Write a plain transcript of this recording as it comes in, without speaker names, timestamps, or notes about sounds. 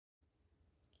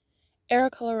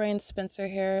Erica Lorraine Spencer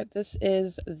here. This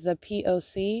is the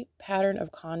POC, Pattern of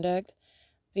Conduct,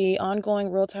 the ongoing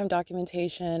real-time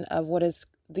documentation of what is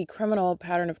the criminal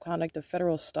pattern of conduct of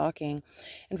federal stalking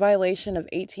in violation of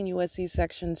 18 U.S.C.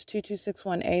 sections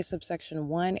 2261A subsection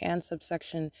 1 and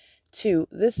subsection 2.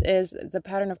 This is the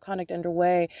pattern of conduct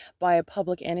underway by a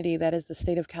public entity, that is the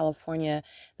state of California,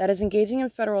 that is engaging in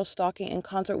federal stalking in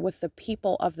concert with the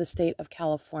people of the state of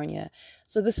California.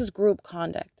 So this is group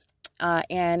conduct.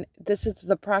 And this is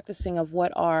the practicing of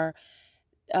what are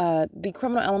the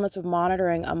criminal elements of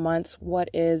monitoring amongst what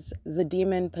is the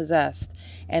demon possessed.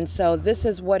 And so this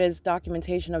is what is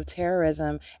documentation of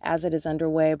terrorism as it is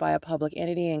underway by a public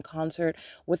entity in concert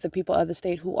with the people of the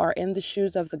state who are in the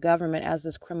shoes of the government as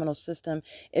this criminal system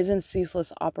is in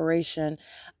ceaseless operation.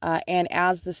 And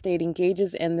as the state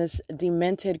engages in this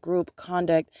demented group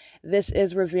conduct, this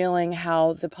is revealing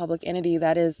how the public entity,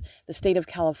 that is the state of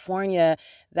California,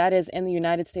 that is in the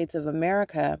United States of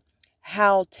America,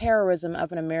 how terrorism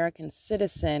of an American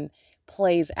citizen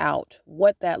plays out,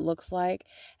 what that looks like,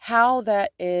 how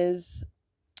that is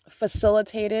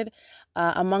facilitated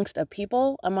amongst a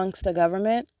people, amongst a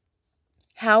government,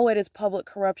 how it is public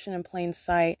corruption in plain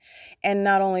sight, and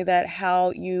not only that,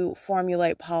 how you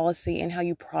formulate policy and how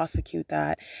you prosecute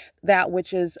that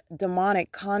which is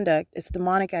demonic conduct, it's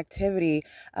demonic activity,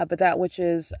 but that which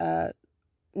is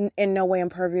in no way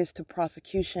impervious to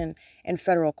prosecution in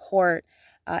federal court,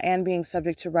 and being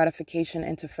subject to ratification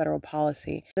into federal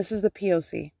policy. This is the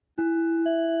POC.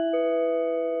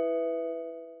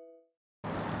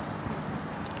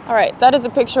 All right, that is a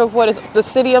picture of what is the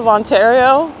city of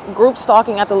Ontario group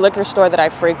stalking at the liquor store that I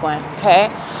frequent, okay?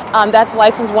 That's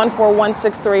license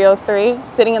 1416303,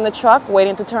 sitting in the truck,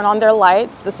 waiting to turn on their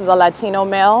lights. This is a Latino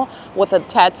male with a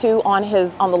tattoo on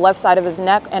the left side of his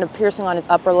neck and a piercing on his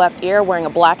upper left ear, wearing a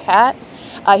black hat.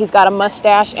 He's got a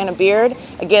mustache and a beard.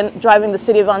 Again, driving the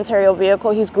City of Ontario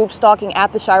vehicle. He's group stalking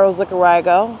at the Shiro's Liquor where I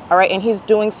go. All right, and he's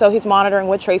doing so. He's monitoring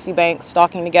with Tracy Banks,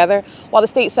 stalking together, while the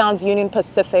state sounds Union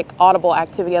Pacific audible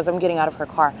activity as I'm getting out of her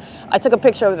car. I took a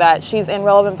picture of that. She's in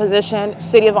relevant position.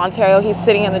 City of Ontario. He's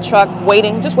sitting in the truck,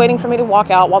 just waiting for me to walk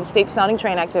out while the state's sounding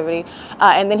train activity.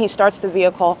 And then he starts the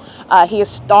vehicle. He is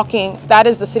stalking. That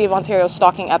is the City of Ontario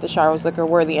stalking at the Shiro's Liquor,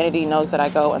 where the entity knows that I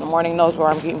go in the morning, knows where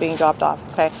I'm being dropped off.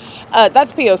 Okay,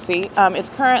 that's POC. It's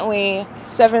currently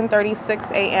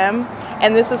 7:36 a.m.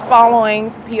 and this is following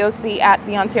POC at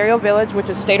the Ontario Village, which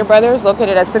is Stater Brothers,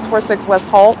 located at 646 West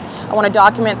Holt. I want to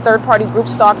document third-party group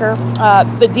stalker,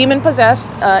 the demon-possessed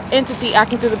entity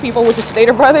acting through the people, which is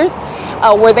Stater Brothers,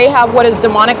 where they have what is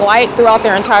demonic light throughout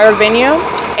their entire venue,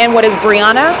 and what is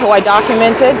Brianna, who I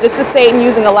documented. This is Satan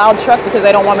using a loud truck because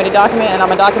they don't want me to document, and I'm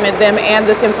going to document them and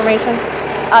this information.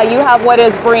 You have what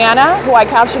is Brianna, who I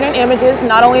captured in images.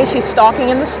 Not only is she stalking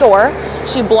in the store,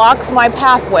 she blocks my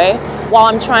pathway while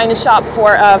I'm trying to shop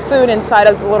for food inside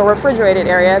of the little refrigerated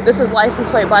area. This is license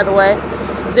plate, by the way,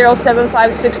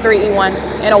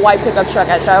 07563E1 in a white pickup truck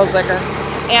at Shiro's Liquor.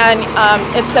 And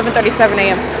it's 7:37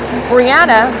 a.m.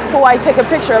 Brianna, who I take a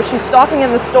picture of, she's stalking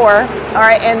in the store, all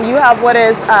right, and you have what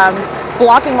is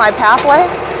blocking my pathway.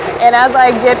 And as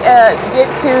I get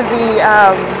to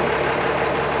the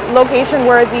location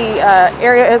where the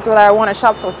area is where I want to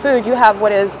shop for food, you have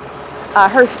what is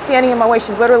her standing in my way.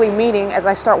 She's literally meeting as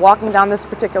I start walking down this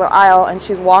particular aisle, and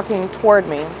she's walking toward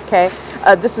me, okay?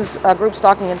 This is group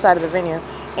stalking inside of the venue,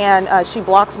 and she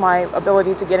blocks my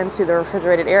ability to get into the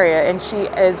refrigerated area, and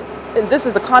this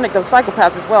is the conduct of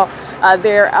psychopaths as well.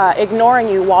 They're ignoring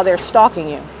you while they're stalking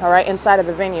you, all right, inside of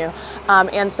the venue.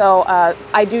 And so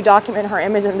I do document her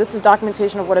image, and this is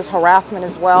documentation of what is harassment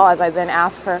as well, as I then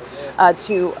ask her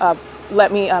to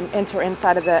let me enter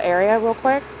inside of the area real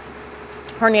quick.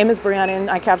 Her name is Brianna, and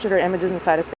I captured her images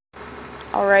inside of.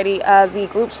 Alrighty, the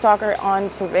group stalker on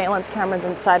surveillance cameras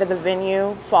inside of the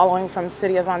venue, following from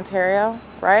City of Ontario,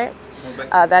 right?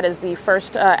 That is the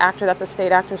first actor, that's a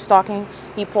state actor stalking.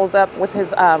 He pulls up with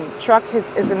his truck,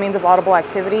 is a means of audible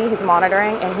activity. He's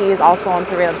monitoring, and he is also on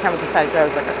surveillance cameras inside of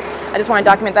Shiro's Liquor. I just want to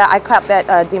document that. I clapped that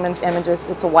demon's images.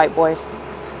 It's a white boy,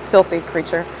 filthy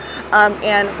creature.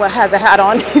 And what has a hat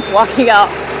on, he's walking out.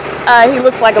 He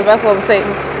looks like a vessel of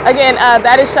Satan. Again,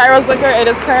 that is Shiro's Liquor. It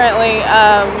is currently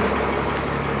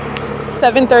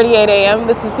 7:38 a.m.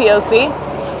 This is POC.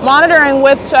 Monitoring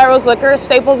with Shiro's Liquor.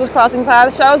 Staples is crossing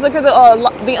paths. Shiro's Liquor,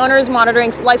 the owner is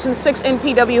monitoring license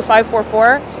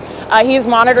 6NPW544. He is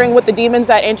monitoring with the demons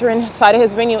that enter inside of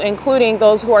his venue, including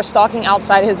those who are stalking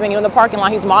outside of his venue in the parking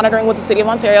lot. He's monitoring with the City of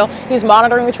Ontario. He's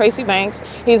monitoring with Tracy Banks.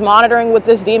 He's monitoring with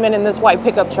this demon in this white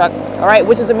pickup truck, all right,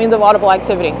 which is a means of audible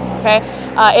activity, okay?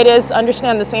 It is,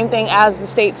 understand, the same thing as the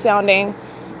state sounding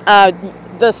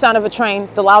the sound of a train,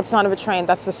 the loud sound of a train,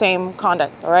 that's the same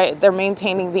conduct, all right? They're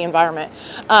maintaining the environment.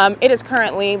 It is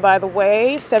currently, by the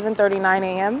way, 7:39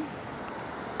 a.m.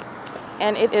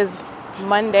 and it is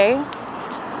Monday.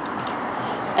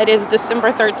 It is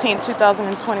December 13th,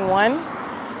 2021.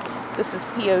 This is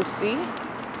POC.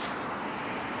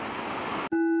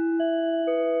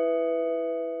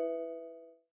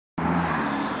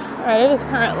 All right, it is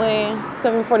currently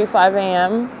 7:45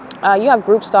 a.m. You have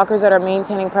group stalkers that are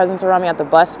maintaining presence around me at the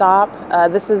bus stop.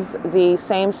 This is the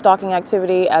same stalking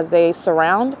activity as they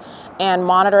surround and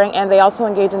monitoring, and they also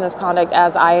engage in this conduct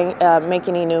as I make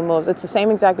any new moves. It's the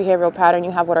same exact behavioral pattern you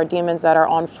have with our demons that are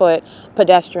on foot,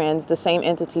 pedestrians, the same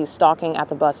entities stalking at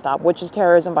the bus stop, which is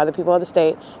terrorism by the people of the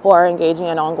state who are engaging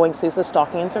in ongoing ceaseless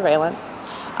stalking and surveillance.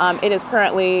 It is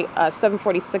currently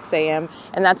 7:46 a.m.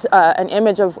 and that's an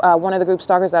image of one of the group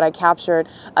stalkers that I captured.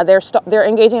 They're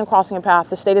engaging in crossing a path.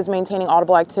 The state is maintaining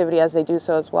audible activity as they do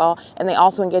so as well, and they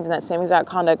also engage in that same exact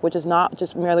conduct, which is not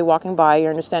just merely walking by. You're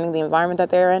understanding the environment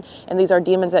that they're in, and these are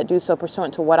demons that do so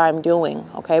pursuant to what I'm doing,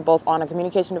 okay, both on a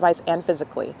communication device and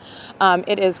physically.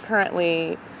 It is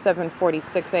currently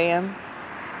 7:46 a.m.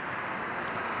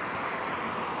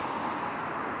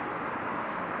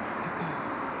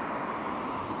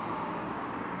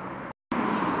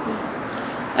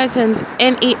 License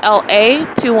NELA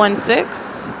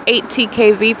 216,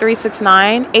 8TKV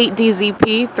 369,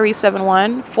 8DZP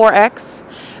 371, 4X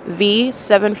V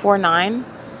 749,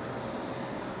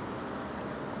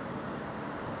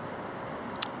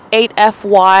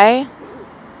 8FY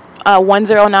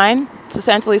 109,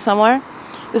 substantially similar.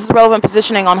 This is relevant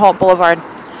positioning on Holt Boulevard.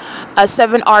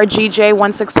 7RGJ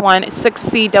 161,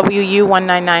 6CWU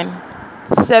 199,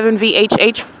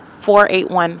 7VHH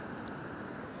 481.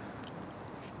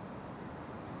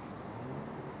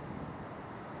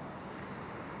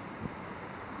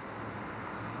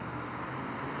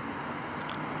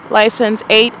 License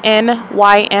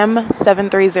 8NYM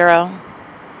 730,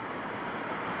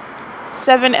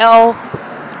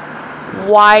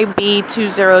 7LYB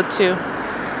 202,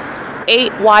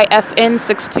 8YFN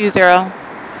 620.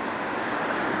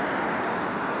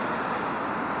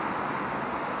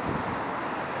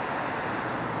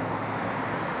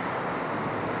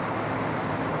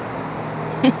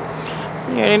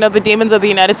 You already know the demons of the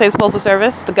United States Postal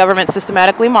Service, the government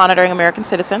systematically monitoring American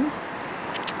citizens.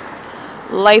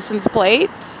 License plate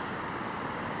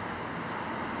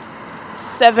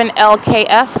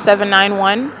 7LKF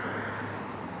 791,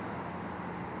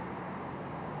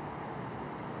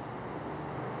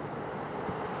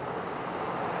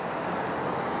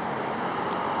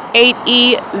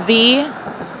 8EVH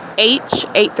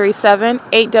 837,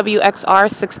 8WXR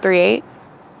 638.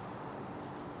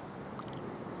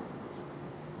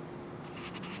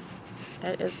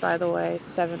 It is, by the way,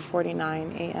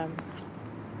 7:49 a.m.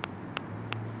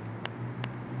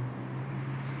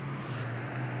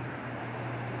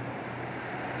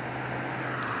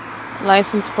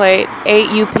 License plate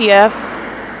 8UPF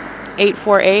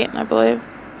 848, I believe.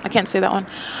 I can't say that one.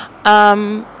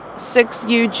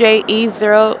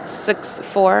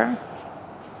 6UJE064.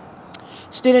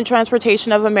 Student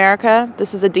Transportation of America.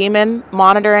 This is a demon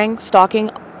monitoring, stalking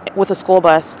with a school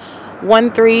bus.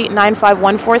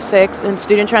 1395146 in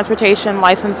student transportation,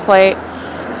 license plate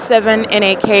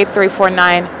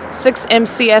 7NAK349,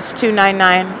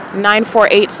 6MCS299,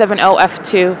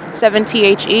 94870F2,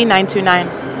 7THE 929,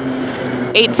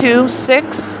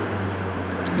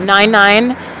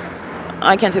 82699.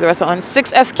 I can't see the rest of that one.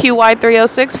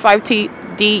 6FQY306,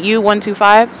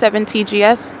 5TDU125,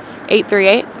 7TGS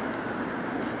 838,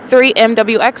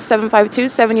 3MWX 752,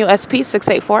 7USP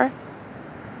 684.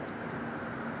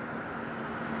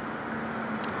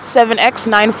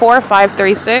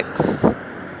 7X94536.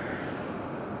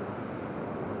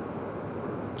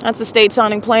 That's a state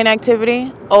sounding plane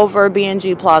activity over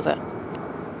B&G Plaza,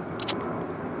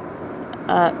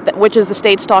 which is the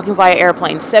state stalking via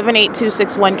airplane.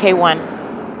 78261K1.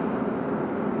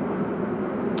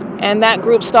 And that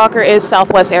group stalker is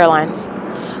Southwest Airlines.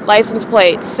 License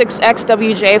plate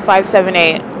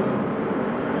 6XWJ578,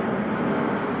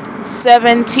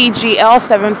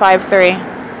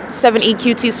 7TGL753.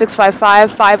 7EQT655,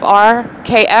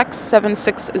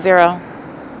 5RKX760,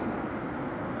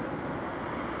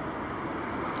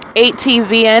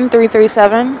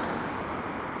 8TVN337,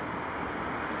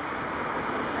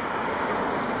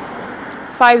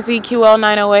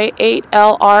 5ZQL908,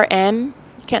 8LRN.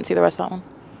 Can't see the rest of that one.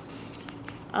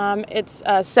 It's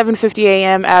 7:50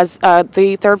 a.m. as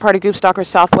the third-party group stalker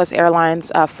Southwest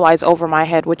Airlines flies over my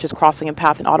head, which is crossing a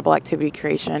path in audible activity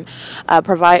creation.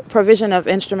 Provision of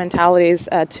instrumentalities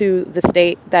to the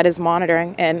state that is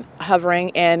monitoring and hovering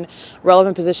in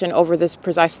relevant position over this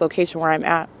precise location where I'm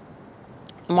at.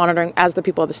 Monitoring as the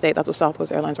people of the state. That's what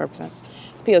Southwest Airlines represents.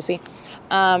 It's POC.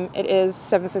 It is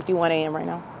 7:51 a.m. right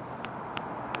now.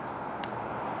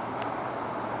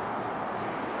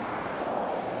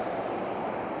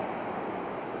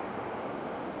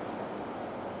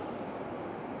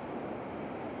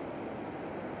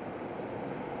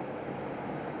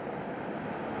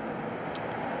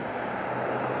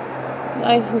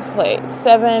 License plate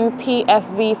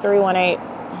 7PFV318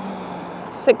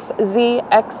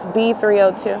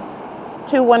 6ZXB302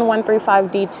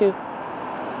 21135D2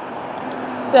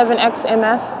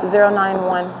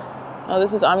 7XMF091. Oh,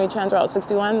 this is Omnitrans Route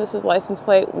 61. This is license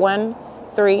plate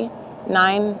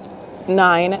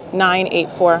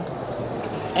 1399984,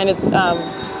 and it's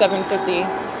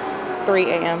 7:53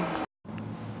 a.m.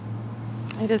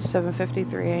 It is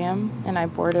 7:53 a.m. and I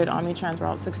boarded Omnitrans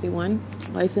Route 61,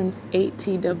 license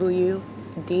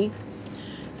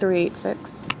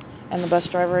 8TWD386, and the bus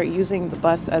driver using the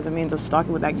bus as a means of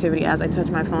stalking with activity. As I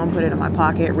touch my phone, put it in my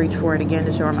pocket, reach for it again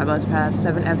to show where my bus passed,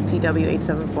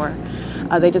 7FPW874.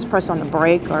 They just press on the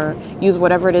brake or use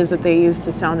whatever it is that they use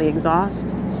to sound the exhaust,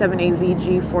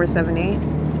 7AVG478.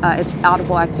 It's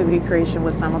audible activity creation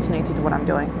with simultaneity to what I'm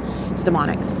doing. It's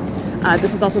demonic.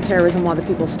 This is also terrorism while the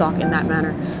people stalk in that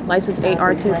manner. License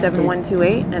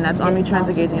 8R27128, and that's Omnitrans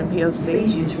engaging in POC.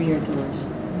 Please use rear doors.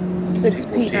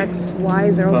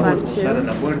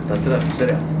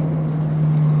 6PXY052.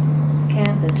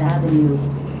 Campus Avenue.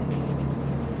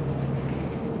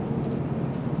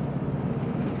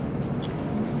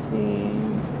 Let's see.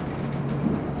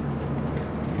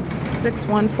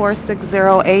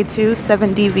 61460A2,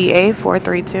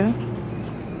 7DVA432.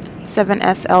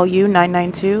 7SLU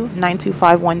 992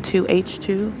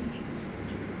 92512H2.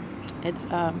 It's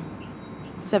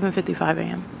 7:55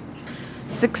 a.m.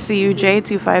 6CUJ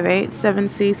 258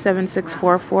 7C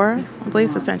 7644. I believe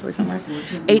substantially somewhere.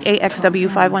 88XW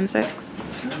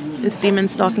 516. It's demon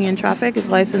stalking in traffic. It's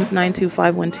license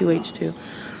 92512H2.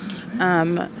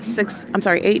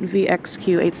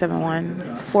 8VXQ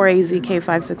 871 4AZK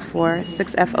 564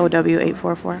 6FOW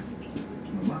 844.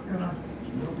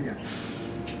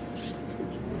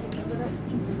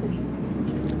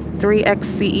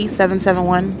 XCE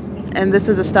 771, and this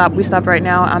is a stop. We stopped right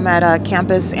now. I'm at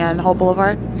Campus and Hope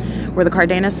Boulevard, where the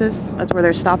Cardenas is. That's where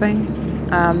they're stopping,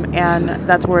 and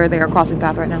that's where they are crossing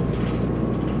path right now.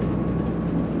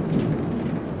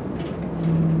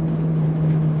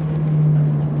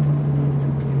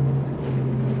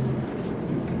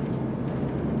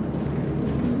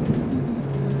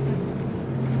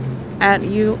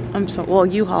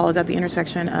 U-Haul is at the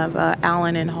intersection of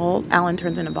Allen and Holt. Allen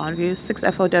turns into Bonneview.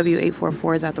 6FOW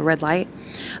 844 is at the red light.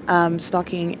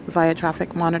 Stalking via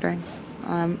traffic monitoring.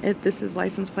 This is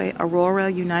license plate Aurora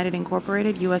United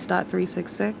Incorporated,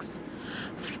 US.366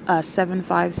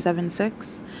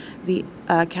 7576. The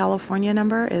California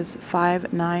number is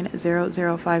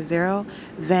 590050,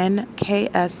 VIN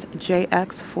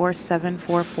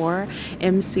KSJX4744,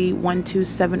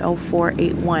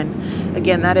 MC1270481.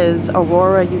 Again, that is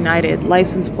Aurora United,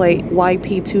 license plate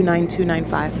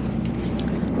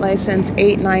YP29295. License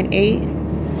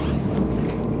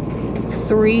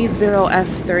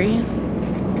 89830F3,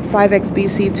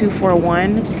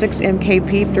 5XBC241,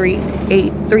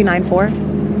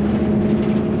 6MKP394.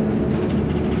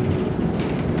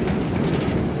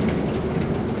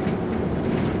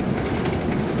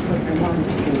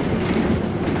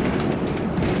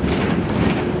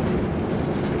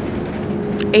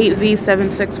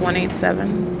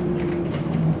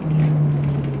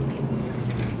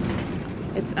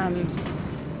 8V76187. It's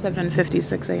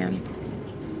 7:56 a.m.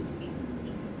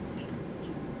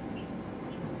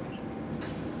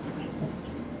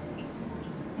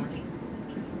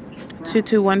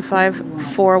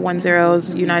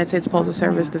 (2215-410) United States Postal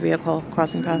Service, the vehicle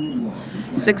crossing path.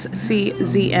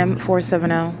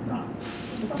 6CZM470.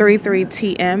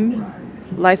 33TM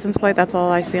license plate. That's all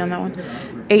I see on that one.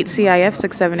 8CIF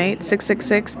 678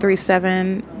 666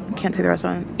 37. Can't see the rest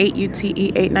of them.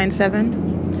 8UTE 897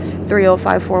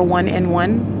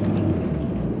 30541N1.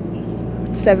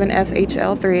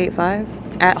 7FHL 385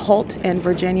 at Holt and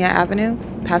Virginia Avenue,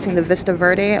 passing the Vista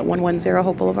Verde at 110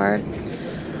 Hope Boulevard.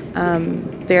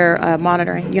 They're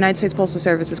monitoring. United States Postal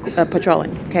Service is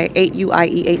patrolling. Okay,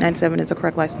 8UIE 897 is the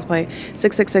correct license plate.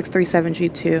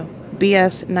 66637G2.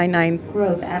 BS99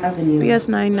 Grove Avenue.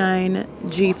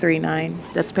 BS99G39.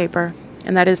 That's paper,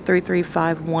 and that is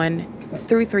 3351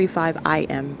 335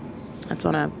 IM. That's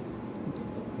on a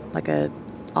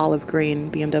olive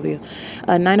green BMW.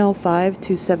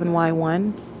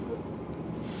 90527Y1.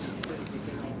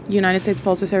 United States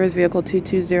Postal Service vehicle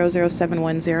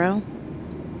 2200710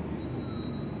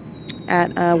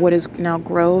 at what is now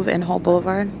Grove and Holt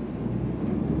Boulevard.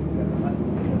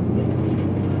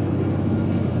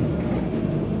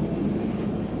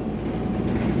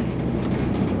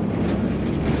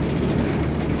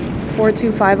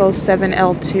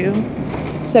 (42507L2)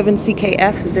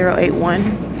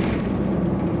 7CKF081.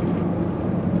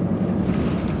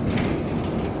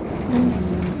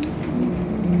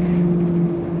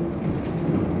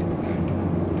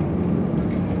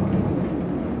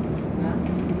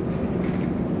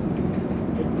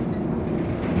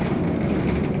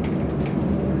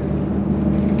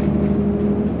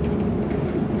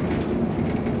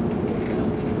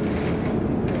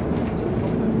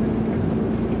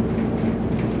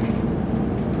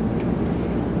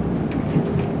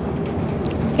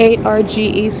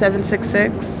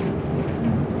 8RGE766.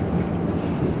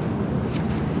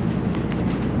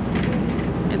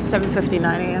 It's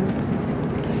 7:59 a.m.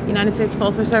 United States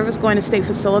Postal Service going to state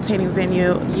facilitating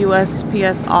venue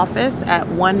USPS office at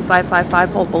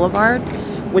 1555 Holt Boulevard,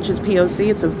 which is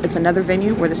POC. It's another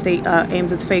venue where the state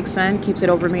aims its fake sun, keeps it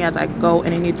over me as I go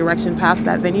in any direction past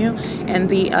that venue. And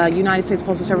the United States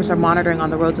Postal Service are monitoring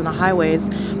on the roads and the highways,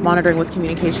 monitoring with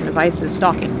communication devices,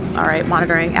 stalking, all right,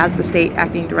 monitoring as the state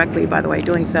acting directly, by the way,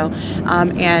 doing so.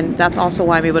 And that's also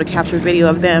why I'm able to capture video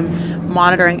of them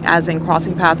monitoring as in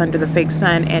crossing path under the fake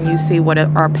sun, and you see what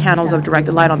are panels of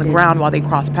directed light on the ground while they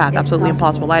cross path. Absolutely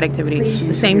impossible light activity.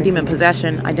 The same demon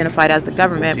possession identified as the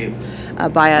government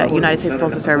by a United States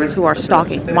Postal Service, who are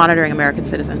stalking, monitoring American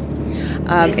citizens.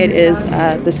 It is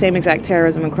the same exact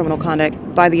terrorism and criminal conduct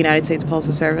by the United States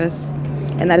Postal Service,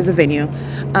 and that is a venue.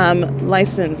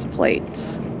 License plate.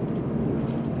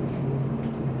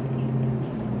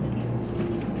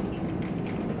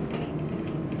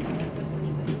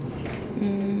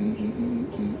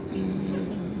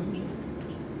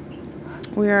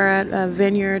 We are at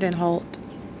Vineyard and Holt.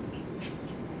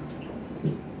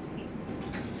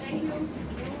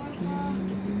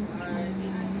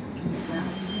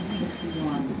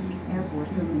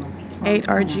 Eight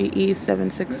RGE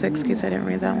 766, in case I didn't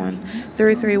read that one.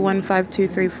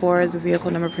 3315234 is the vehicle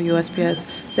number for USPS.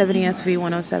 70SV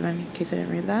 107, in case I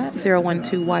didn't read that.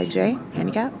 012YJ,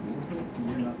 handicap.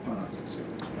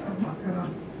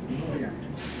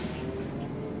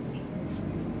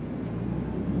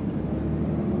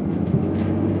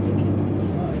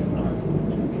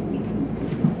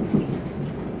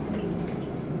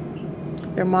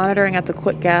 They're monitoring at the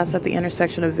quick gas at the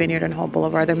intersection of Vineyard and Holt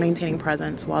Boulevard. They're maintaining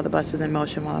presence while the bus is in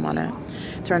motion while I'm on it.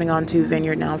 Turning on to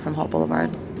Vineyard now from Holt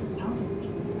Boulevard.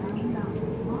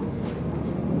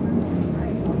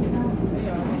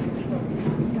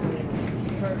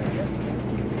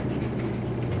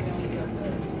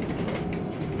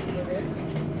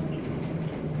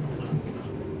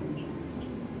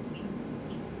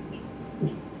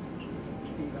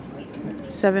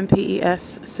 Seven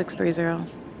PES 630.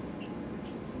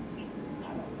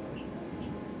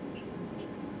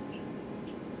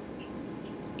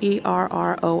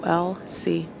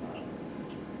 ERROLC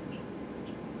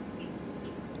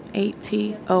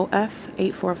 8TOF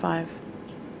 845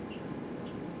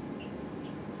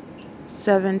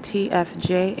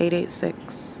 7TFJ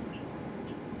 886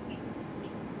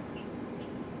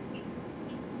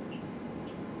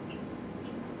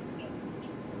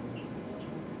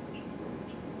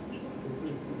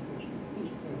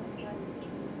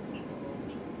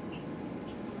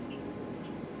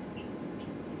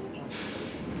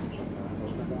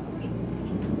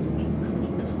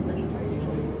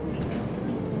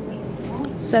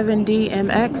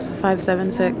 7DMX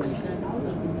 576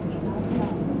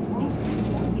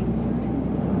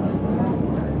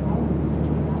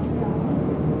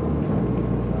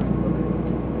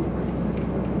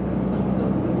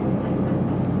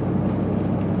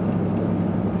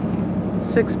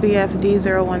 6BFD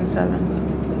 017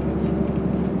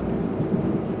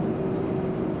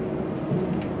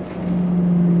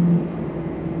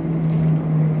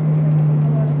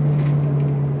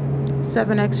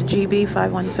 7XGB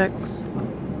 516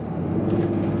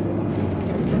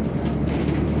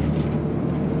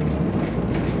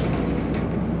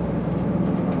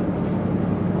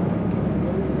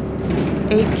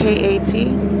 8KAT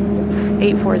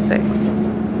 846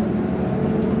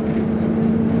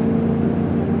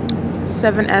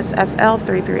 7SFL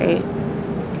 338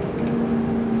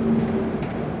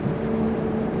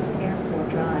 Airport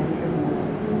Drive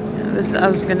terminal. I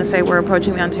was going to say we're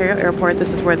approaching the Ontario airport.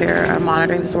 This is where they're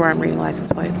monitoring. This is where I'm reading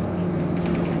license plates.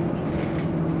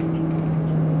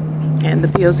 And the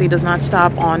POC does not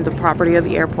stop on the property of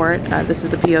the airport. This is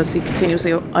the POC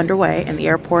continuously underway, and the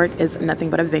airport is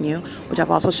nothing but a venue, which I've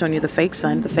also shown you the fake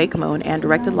sun, the fake moon, and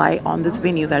directed light on this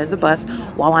venue that is a bus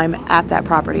while I'm at that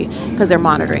property because they're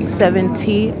monitoring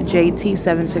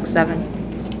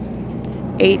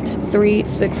 7TJT767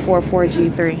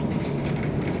 83644G3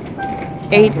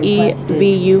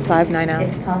 8EVU590.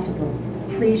 If possible,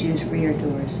 please use rear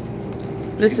doors.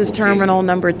 This is terminal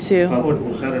number 2,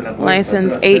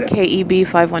 license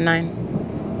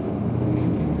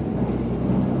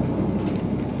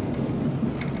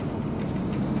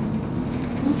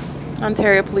 8KEB519.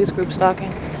 Ontario Police Group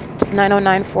stalking,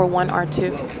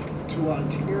 90941R2.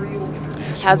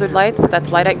 Hazard lights,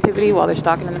 that's light activity while they're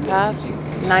stalking in the path.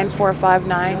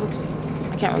 9459,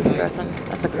 I can't really see the rest of them.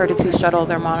 That's a courtesy shuttle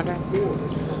they're monitoring.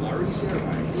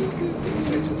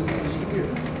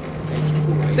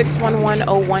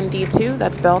 61101D2,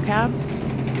 that's Bell Cab.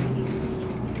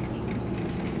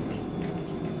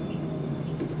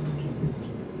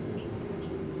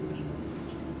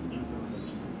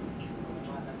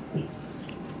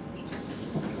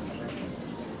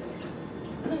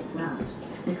 Route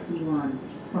 61,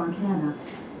 Fontana.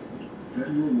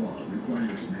 Federal law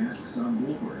requires masks on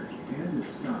board, and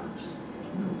it stops.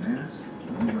 No mask,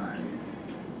 no ride.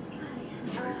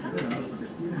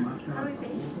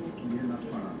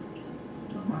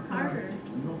 Harder.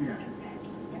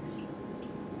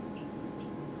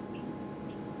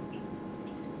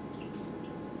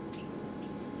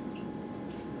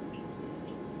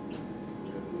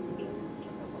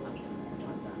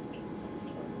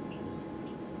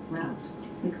 Route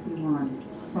 61,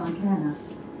 Fontana.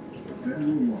 Federal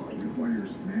law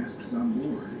requires masks on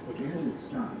board, and it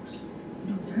stops.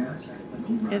 No mask,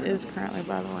 no ride. It is currently,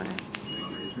 by the way,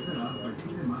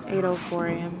 8:04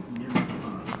 a.m.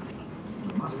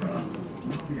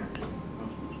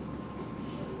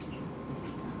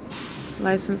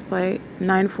 License plate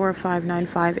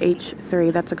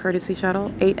 94595H3. That's a courtesy shuttle.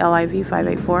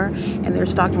 8LIV584, and they're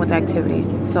stalking with activity.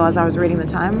 So as I was reading the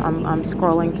time, I'm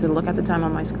scrolling to look at the time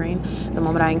on my screen. The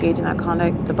moment I engage in that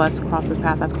conduct, the bus crosses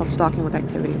path. That's called stalking with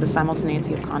activity. The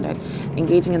simultaneity of conduct,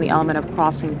 engaging in the element of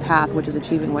crossing path, which is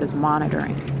achieving what is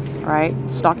monitoring. All right,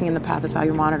 stalking in the path is how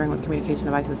you're monitoring with communication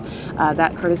devices.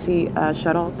 That courtesy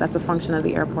shuttle, that's a function of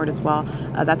the airport as well.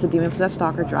 That's a demon-possessed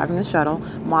stalker driving the shuttle,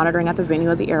 monitoring at the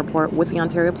venue of the airport with the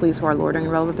Ontario police, who are loitering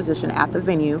in relevant position at the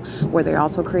venue, where they're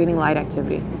also creating light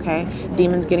activity. Okay,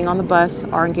 demons getting on the bus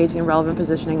are engaging in relevant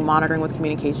positioning, monitoring with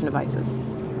communication devices.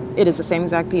 It is the same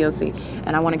exact POC,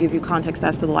 and I want to give you context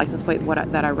as to the license plate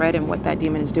that I read and what that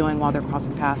demon is doing while they're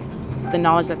crossing path. The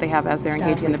knowledge that they have as they're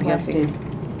engaging in the POC.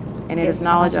 And it is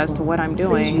knowledge as to what I'm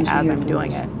doing as I'm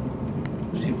doing it.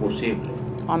 Si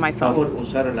posible. On my phone. Favor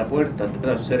usar la puerta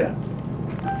trasera.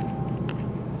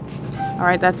 All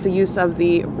right, that's the use of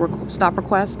the stop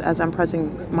request as I'm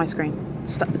pressing my screen.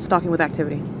 Stalking with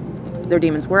activity. They're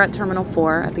demons. We're at Terminal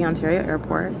 4 at the Ontario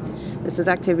Airport. This is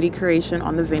activity creation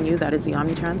on the venue. That is the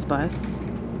Omnitrans bus.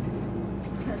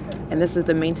 And this is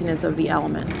the maintenance of the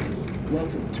elements.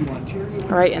 Welcome to Ontario.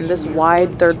 All right, and this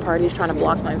wide third party is trying to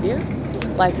block my view.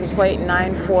 License plate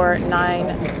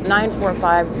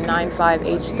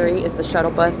 94595H3 is the shuttle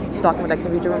bus stalking with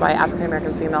activity driven by African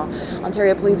American female.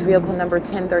 Ontario Police vehicle number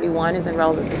 1031 is in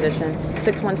relevant position.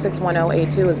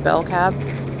 61610A2 is Bell Cab.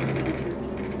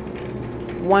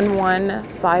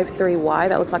 1153Y,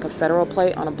 that looks like a federal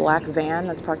plate on a black van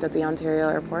that's parked at the Ontario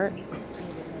Airport.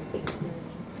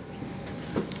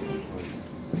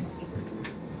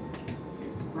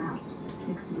 Route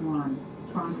 61,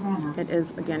 Fontana. It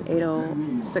is, again,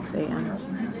 8:06 a.m.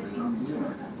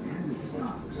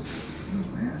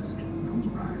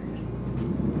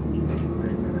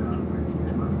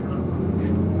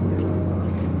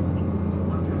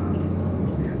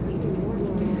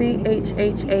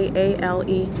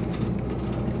 CHHAALE.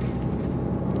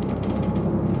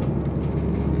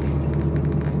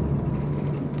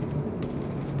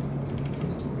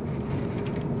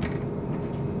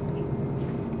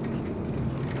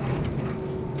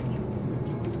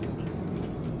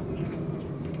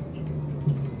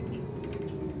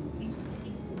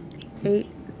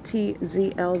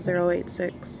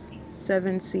 TZL086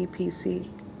 7CPC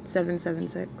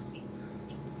 776.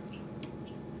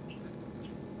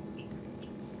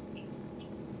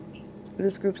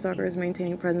 This group stalker is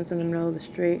maintaining presence in the middle of the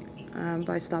street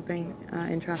by stopping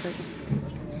in traffic.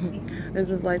 This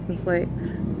is license plate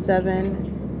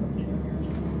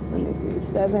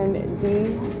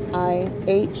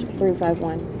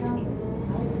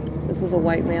 7DIH351. This is a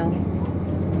white male.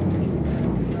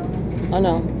 Oh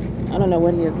no, I don't know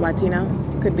what he is. Latino,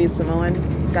 could be Samoan.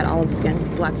 He's got olive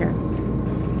skin, black hair.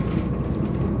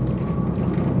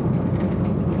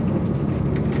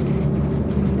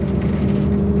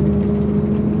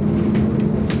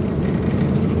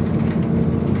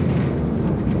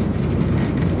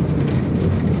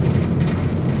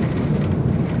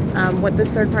 What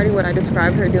this third party, what I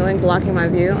described her doing, blocking my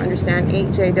view, understand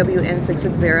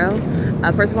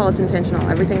 8JWN660. First of all, it's intentional.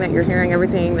 Everything that you're hearing,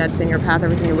 everything that's in your path,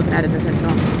 everything you're looking at is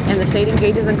intentional. And the state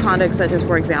engages in conduct such as,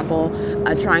 for example,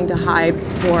 trying to hide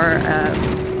for,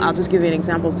 I'll just give you an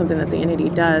example of something that the entity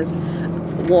does.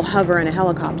 Will hover in a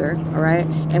helicopter, all right,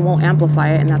 and won't amplify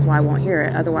it, and that's why I won't hear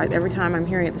it. Otherwise, every time I'm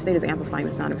hearing it, the state is amplifying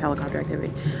the sound of helicopter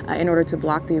activity in order to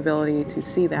block the ability to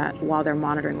see that while they're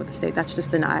monitoring with the state. That's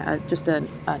just an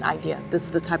idea. This is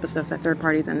the type of stuff that third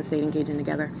parties and the state engage in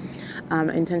together,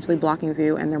 intentionally blocking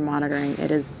view, and they're monitoring.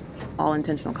 It is all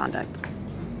intentional conduct.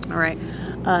 All right,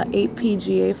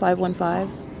 8PGA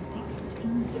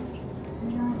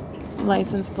 515,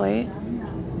 license plate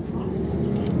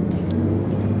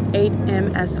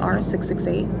 8MSR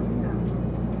 668.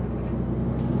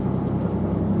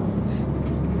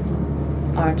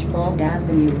 Archibald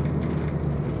Avenue.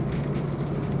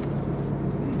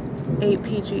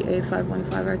 8PGA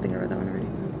 515. I think I read that one already.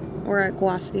 We're at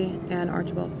Guasti and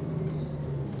Archibald.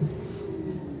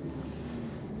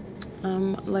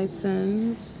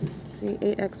 License, see,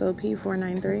 8XOP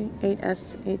 493,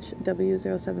 8SHW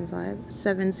 075,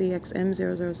 7ZXM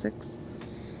 006.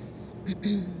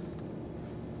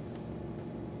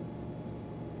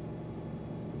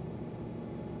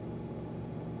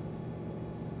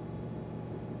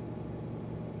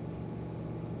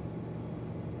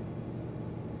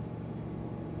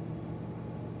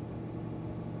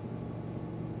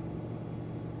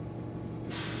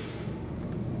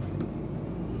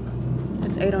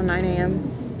 It's 8:09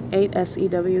 a.m.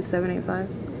 8SEW 785,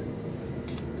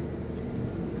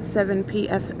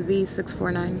 7PFV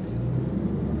 649,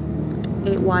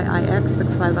 8YIX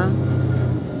 650,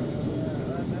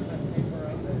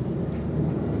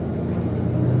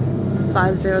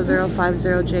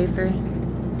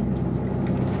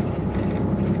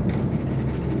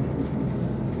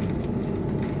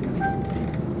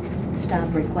 50050J3.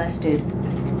 Stop requested.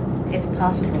 If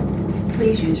possible,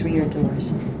 please use rear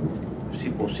doors. Si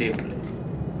posible.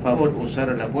 Favor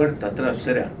usar la puerta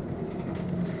trasera.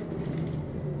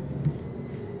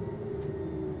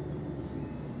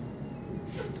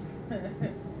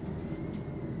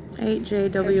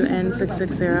 8JWN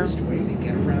 660,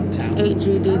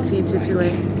 8GDT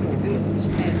 228,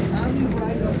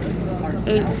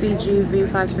 8CGV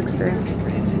 563.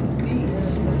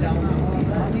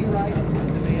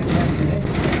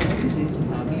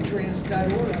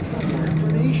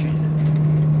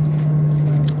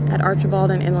 At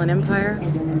Archibald and Inland Empire,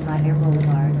 Inland Empire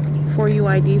Boulevard.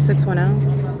 4UID 610,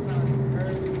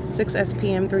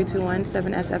 6SPM 321,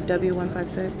 7SFW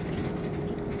 156,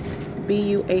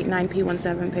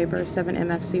 BU89P17 paper,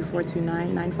 7MFC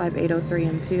 429,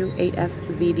 95803M2,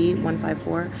 8FVD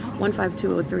 154,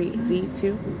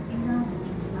 15203Z2.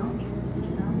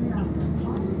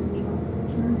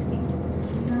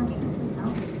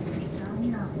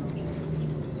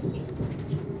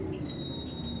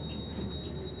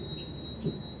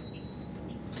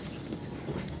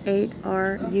 Eight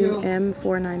RUM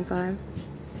 495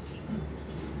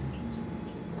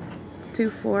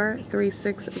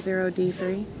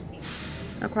 24360D3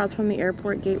 across from the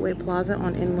Airport Gateway Plaza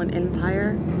on Inland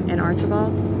Empire and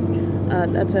Archibald.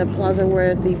 That's a plaza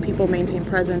where the people maintain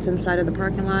presence inside of the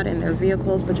parking lot in their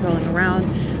vehicles, patrolling around,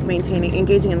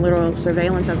 engaging in literal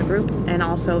surveillance as a group, and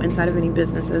also inside of any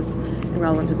businesses in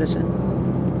relevant position.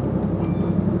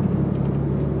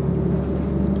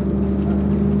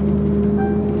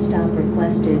 Stop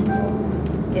requested.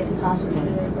 If possible,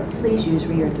 please use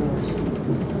rear doors. Si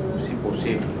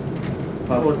posible.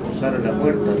 Favor usar la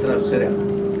puerta trasera.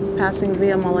 Passing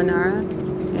via Molinara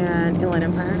and Inland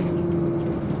Empire.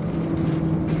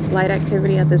 Light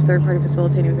activity at this third-party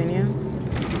facilitating venue.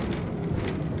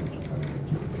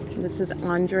 This is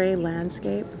Andre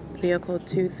Landscape, vehicle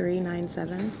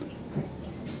 2397.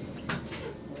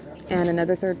 And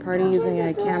another third party using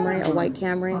a Camry, a white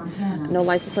Camry. No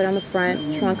license plate on the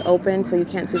front, trunk open so you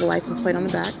can't see the license plate on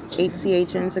the back.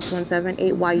 8CHN 617,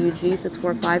 8YUG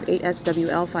 645,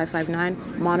 8SWL 559,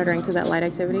 monitoring to that light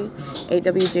activity.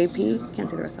 8WJP, can't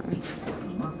see the rest of that one.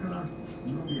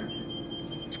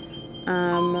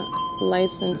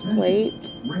 License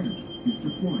plate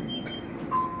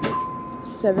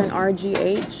 7RGH, I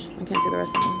can't see the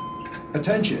rest of them.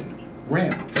 Attention,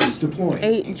 ramp is deploying.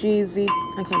 8GZ,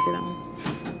 I can't see that one.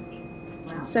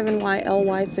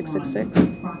 7YLY 666.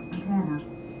 Fontana.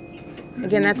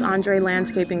 Again, that's Andre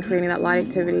Landscaping creating that light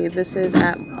activity. This is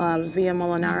at Via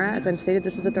Molinara. As I stated,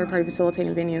 this is a third-party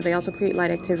facilitating venue. They also create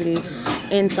light activity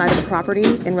inside of the property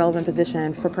in relevant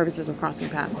position for purposes of crossing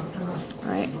path.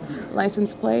 All right,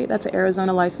 license plate. That's an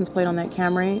Arizona license plate on that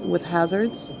Camry with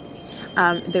hazards.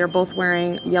 They're both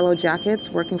wearing yellow jackets,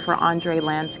 working for Andre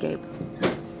Landscape.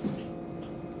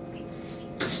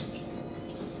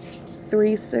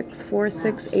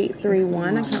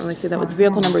 3646831. I can't really see that. It's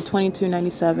vehicle number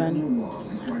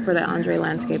 2297 for the Andre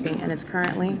Landscaping, and it's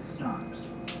currently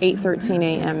 8:13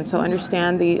 a.m. So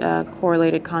understand the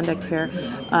correlated conduct here.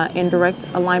 In direct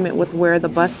alignment with where the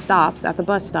bus stops, at the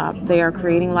bus stop, they are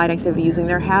creating light activity using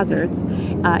their hazards,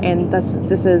 and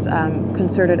this is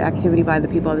concerted activity by the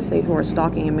people of the state who are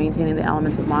stalking and maintaining the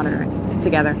elements of monitoring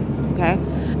together. Okay,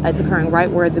 it's occurring right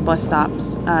where the bus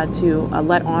stops to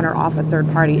let on or off a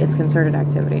third party. It's concerted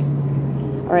activity.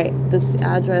 All right, this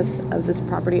address of this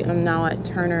property, I'm now at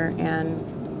Turner and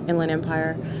Inland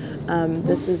Empire.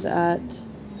 This is at,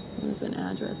 there's an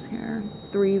address here,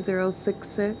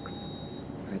 3066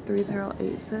 or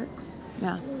 3086.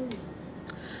 Yeah,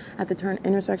 at the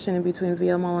intersection in between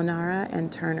Via Molinara and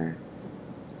Turner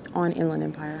on Inland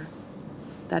Empire.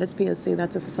 That is POC.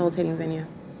 That's a facilitating venue.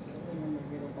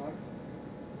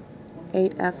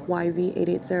 8FYV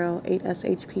 880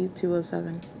 8SHP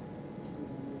 207.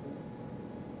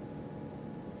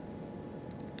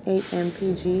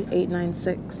 8MPG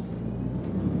 896.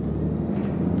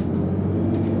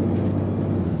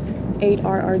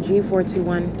 8RRG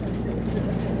 421.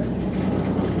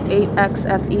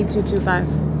 8XFE 225.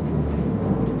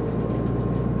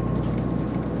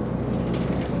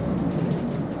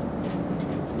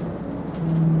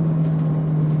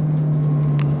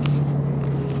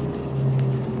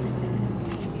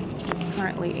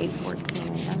 Currently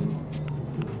 8:14 a.m.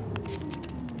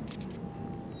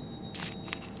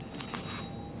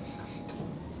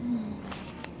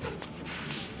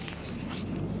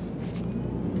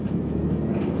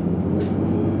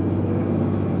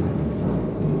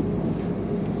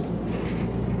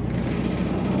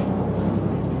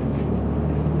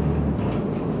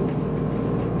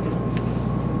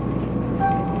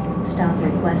 Stop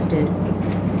requested.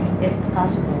 If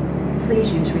possible,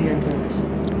 please use rear doors.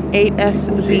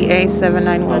 8SVA Favor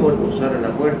 791. usar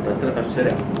la puerta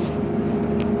trasera.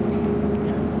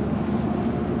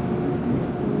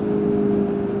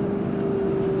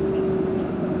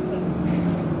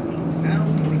 Now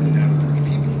more than ever,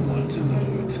 people want to know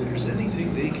if there's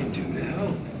anything they can do to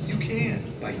help. You can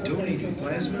by donating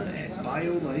plasma at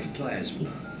BioLife Plasma.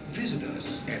 Visit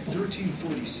us at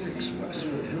 1346 West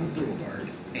Foothill Boulevard.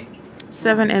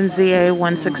 7MZA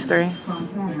 163.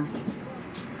 Fontana.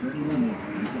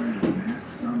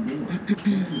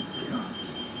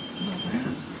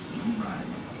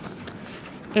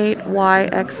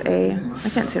 8YXA. I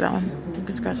can't see that one. You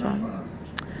can scratch that one.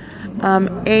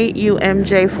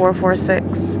 8UMJ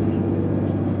 446.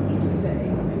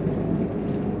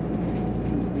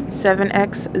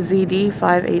 7XZD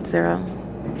 580.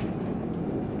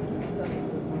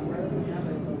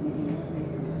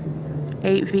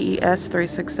 8VES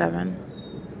 367.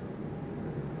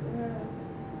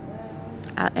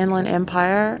 At Inland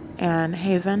Empire and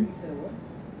Haven.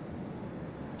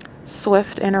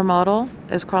 Swift Intermodal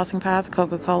is crossing path.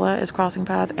 Coca-Cola is crossing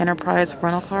path. Enterprise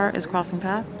Rental Car is crossing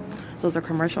path. Those are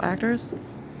commercial actors.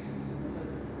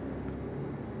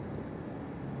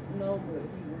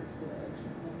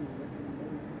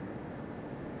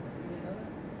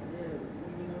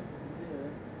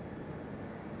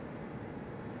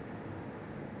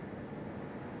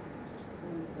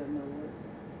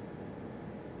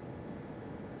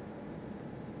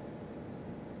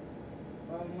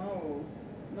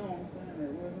 No, I'm saying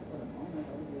it wasn't for the moment.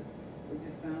 It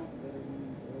just sounds better when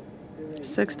you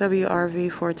 6WRV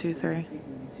 423. Okay.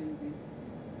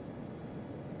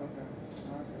 I'll tell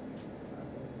you.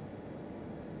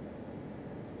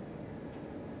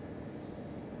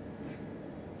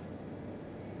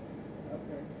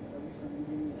 Okay. At least I'm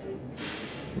giving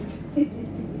you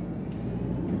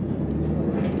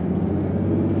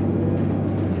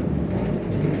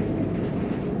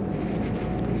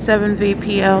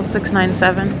 7VPL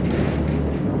 697.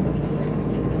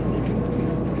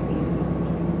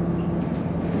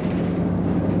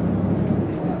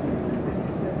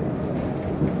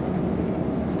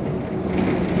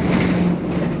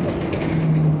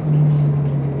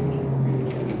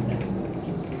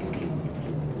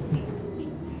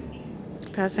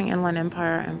 Passing Inland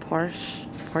Empire and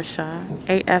Porsche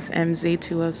 8FMZ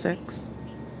 206.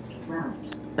 Route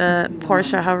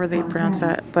Portia, however they pronounce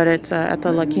that, but it's at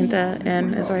the La Quinta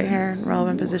Inn is right here,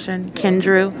 relevant position.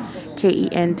 Kendrew,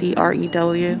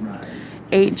 Kendrew,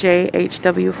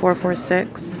 8JHW446,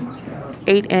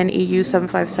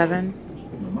 8NEU757.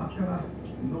 La máscara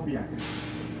no viaja.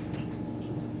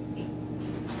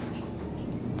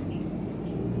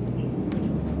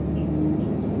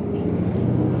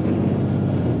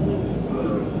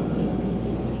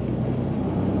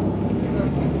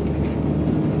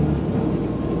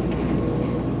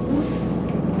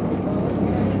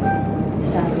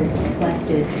 Stopper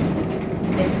requested.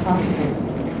 If possible,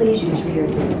 please use rear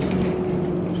doors. Si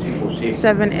posible.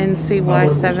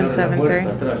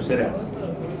 7NCY773. Trasera.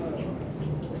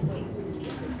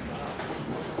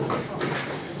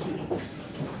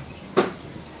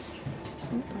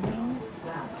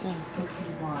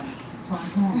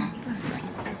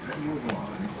 Federal law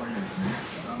requires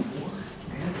masks on board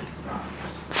and it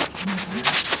stops. No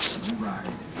mask, no ride.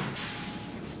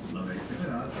 La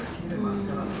Vecindad requiere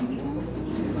máscara a bordo.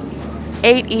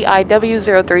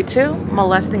 8EIW032,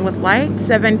 molesting with light.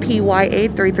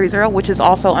 7PYA330, which is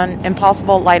also an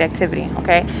impossible light activity.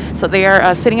 Okay, so they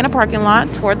are sitting in a parking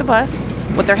lot toward the bus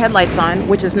with their headlights on,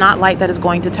 which is not light that is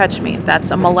going to touch me.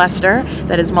 That's a molester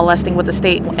that is molesting with the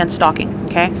state and stalking.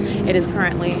 Okay, it is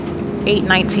currently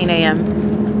 8:19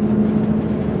 a.m.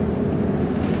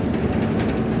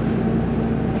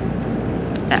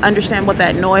 Understand what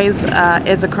that noise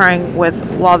is occurring with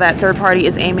while that third party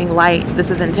is aiming light.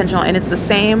 This is intentional, and it's the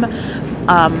same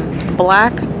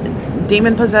black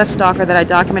demon-possessed stalker that I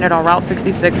documented on Route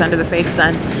 66 under the fake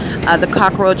sun. The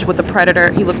cockroach with the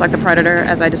predator. He looks like the predator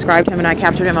as I described him, and I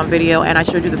captured him on video, and I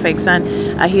showed you the fake sun.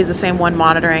 He is the same one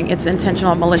monitoring. It's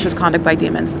intentional, malicious conduct by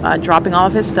demons. Dropping all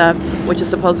of his stuff, which is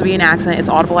supposed to be an accident. It's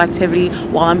audible activity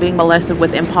while I'm being molested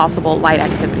with impossible light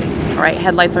activity. All right,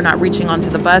 headlights are not reaching onto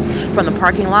the bus from the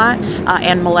parking lot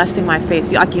and molesting my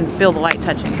face. I can feel the light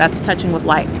touching. That's touching with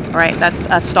light. All right, that's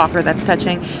a stalker that's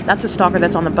touching. That's a stalker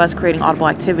that's on the bus creating audible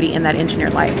activity in that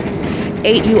engineered light.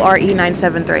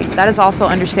 8URE973. That is also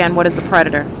understand what is the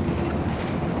predator.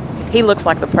 He looks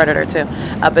like the predator too,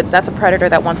 but that's a predator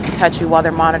that wants to touch you while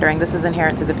they're monitoring. This is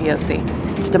inherent to the POC.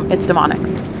 It's demonic.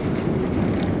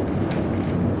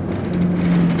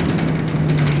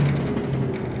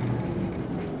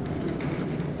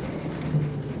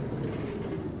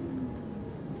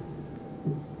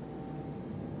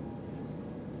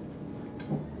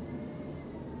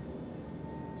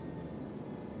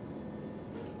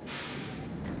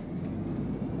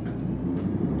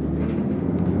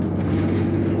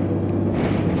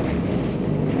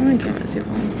 Cameras,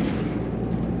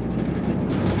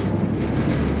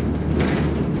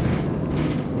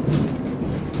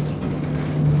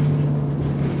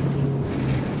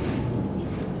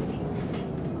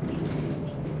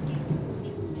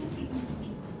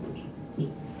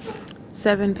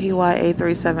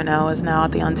 7PYA370 is now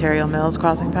at the Ontario Mills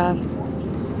crossing path.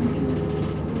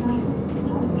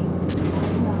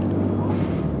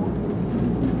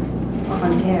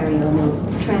 Ontario Mills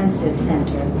Transit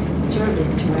Center.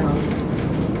 Service to routes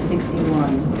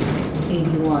 61,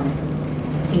 81,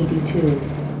 82,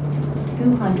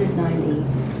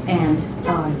 290, and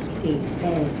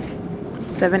RDA.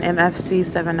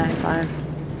 7MFC795.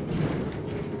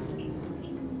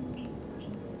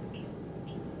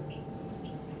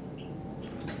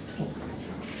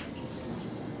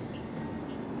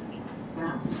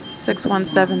 Route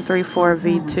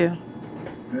 61734V2.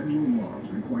 Federal law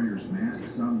requires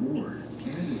masks on board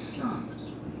and it stops.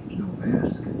 No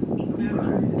mask, no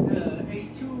ride.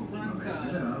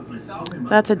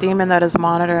 That's a demon that is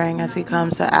monitoring as he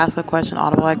comes to ask a question,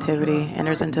 audible activity,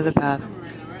 enters into the path.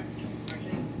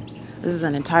 This is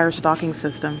an entire stalking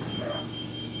system.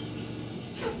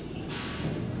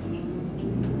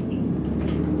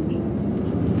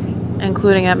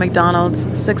 Including at McDonald's,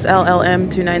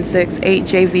 6LLM296,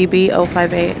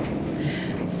 8JVB058,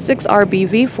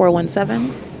 6RBV417,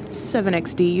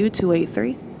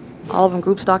 7XDU283. All of them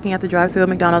group stalking at the drive-thru at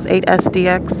McDonald's,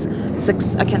 8SDX,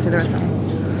 6, I can't say the rest of them.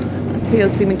 That's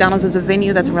POC. McDonald's is a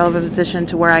venue that's in relevant position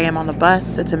to where I am on the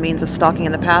bus. It's a means of stalking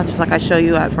in the path, just like I show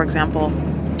you at, for example,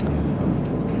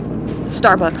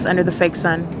 Starbucks under the fake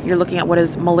sun. You're looking at what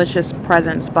is malicious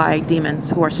presence by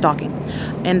demons who are stalking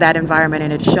in that environment,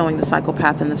 and it's showing the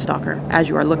psychopath and the stalker as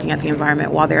you are looking at the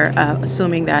environment while they're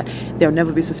assuming that they'll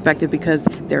never be suspected because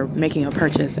they're making a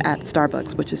purchase at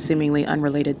Starbucks, which is seemingly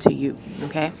unrelated to you.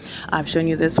 Okay, I've shown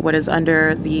you this, what is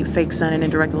under the fake sun and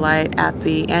indirect light at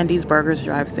the Andy's Burgers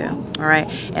drive-thru. All right,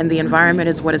 and the environment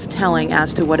is what is telling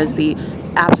as to what is the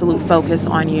absolute focus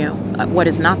on you. What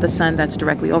is not the sun that's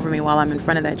directly over me while I'm in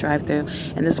front of that drive-through,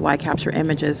 and this is why I capture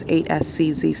images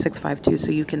 8SCZ652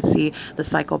 so you can see the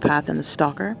psychopath and the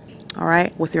stalker, all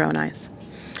right, with your own eyes,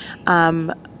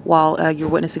 while you're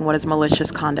witnessing what is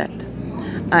malicious conduct.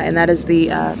 And that is the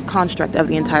construct of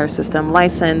the entire system.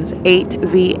 License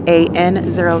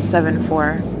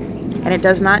 8VAN074. And it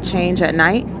does not change at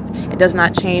night. It does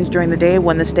not change during the day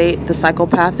when the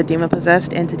psychopath, the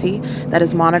demon-possessed entity that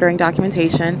is monitoring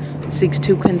documentation seeks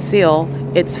to conceal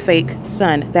its fake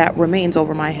sun. That remains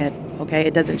over my head. Okay,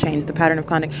 it doesn't change. The pattern of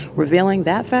conduct revealing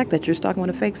that fact that you're stalking with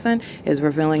a fake sun is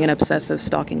revealing an obsessive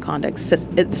stalking conduct.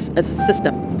 It's a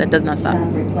system that does not stop.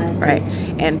 Right,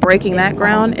 and breaking that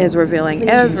ground is revealing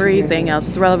everything else.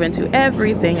 It's relevant to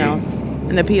everything else,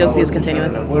 and the POC is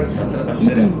continuous.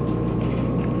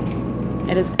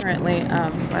 It is currently,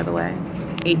 by the way,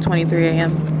 8:23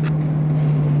 a.m.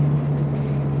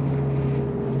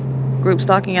 Group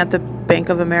stalking at the Bank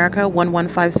of America,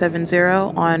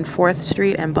 11570 on 4th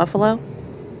Street and Buffalo.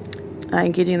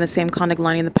 Engaging in the same conduct,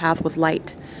 lining the path with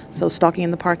light. So stalking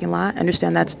in the parking lot,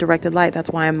 understand that's directed light. That's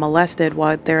why I'm molested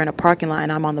while they're in a parking lot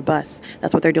and I'm on the bus.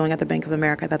 That's what they're doing at the Bank of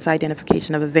America. That's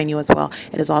identification of a venue as well.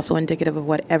 It is also indicative of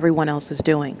what everyone else is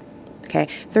doing. Okay,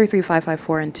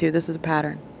 33554 and 2. This is a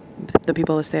pattern. The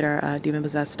people of the state are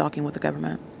demon-possessed, stalking with the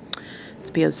government.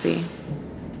 It's POC.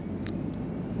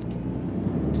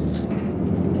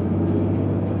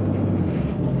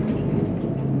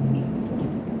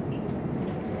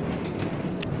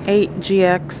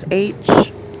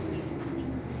 GXH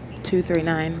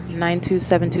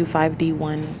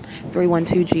 239-92725D1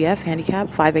 312GF handicap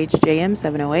 5HJM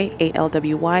 708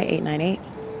 8LWY 898.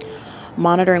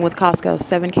 Monitoring with Costco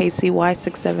 7KCY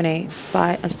 678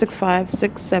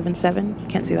 65677.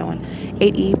 Can't see that one.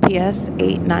 8EPS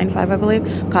 895, I believe.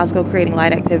 Costco creating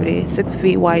light activity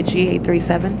 6VYG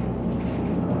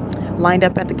 837. Lined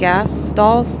up at the gas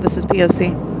stalls. This is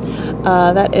POC.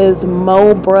 That is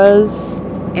Mowbras.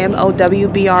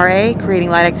 MOWBRA, creating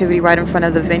light activity right in front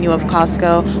of the venue of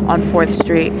Costco on 4th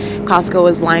Street. Costco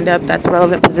is lined up. That's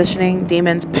relevant positioning.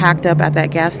 Demons packed up at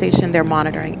that gas station. They're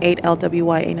monitoring.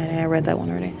 8LWY898. I read that one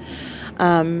already.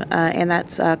 And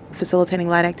that's facilitating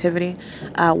light activity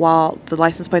while the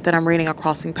license plate that I'm reading a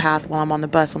crossing path while I'm on the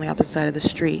bus on the opposite side of the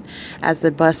street. As the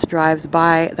bus drives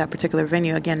by that particular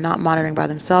venue, again, not monitoring by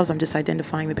themselves, I'm just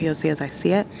identifying the POC as I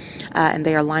see it, and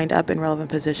they are lined up in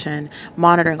relevant position,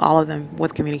 monitoring all of them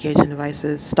with communication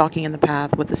devices, stalking in the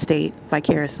path with the state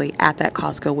vicariously at that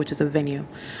Costco, which is a venue.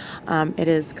 It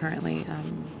is currently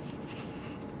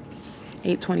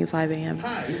 8:25 a.m.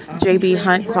 JB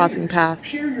Hunt crossing path,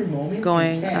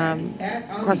 going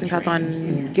crossing path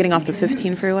on getting off the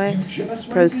 15 freeway,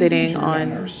 proceeding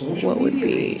on what would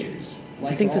be,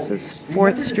 I think this is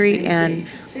 4th Street and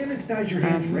say the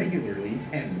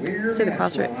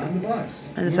cross right in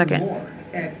a second.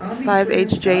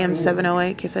 5HJM 708,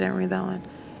 in case I didn't read that one.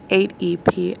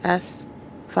 8EPS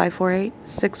 548,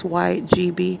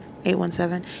 6YGB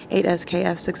 817,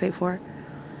 8SKF 684.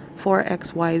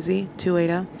 4XYZ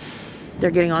 280. They're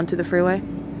getting onto the freeway,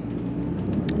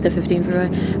 the 15 freeway.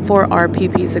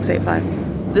 4RPP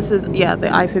 685. This is, yeah, the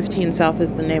I-15 South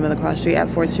is the name of the cross street at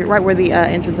 4th Street, right where the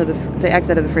entrance of the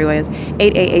exit of the freeway is.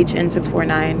 8AHN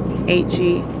 649,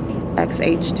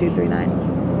 8GXH 239.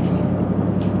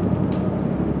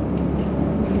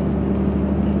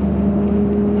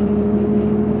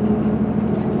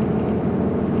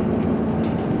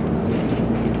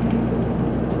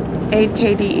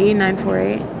 KDE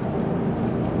 948.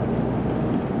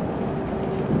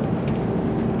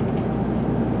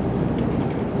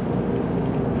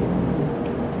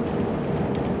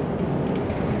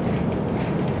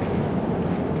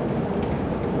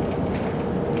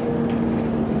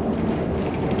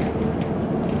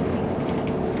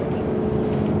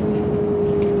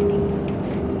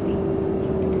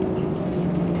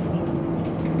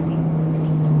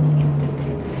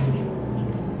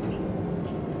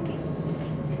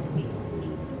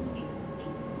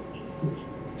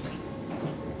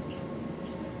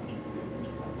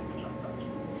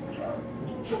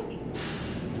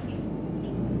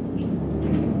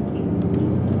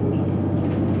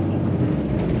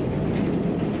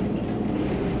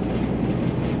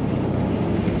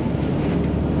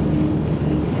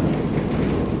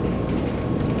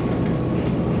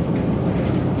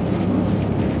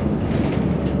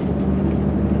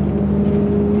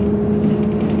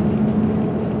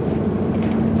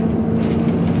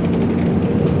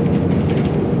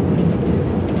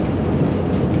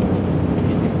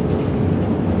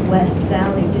 West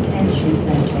Valley Detention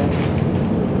Center.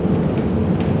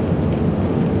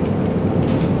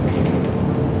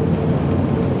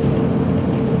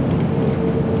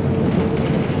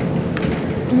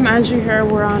 As you hear,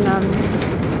 we're on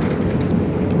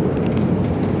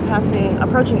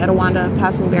approaching Etowanda,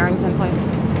 passing Barrington Place.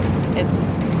 It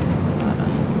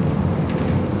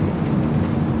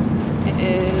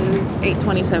is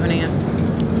 8:27 a.m.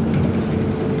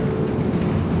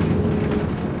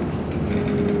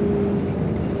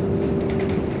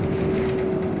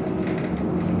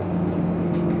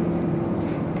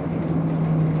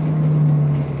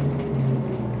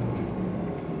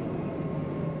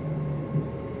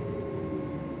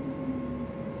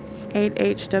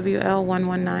 HWL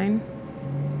 119.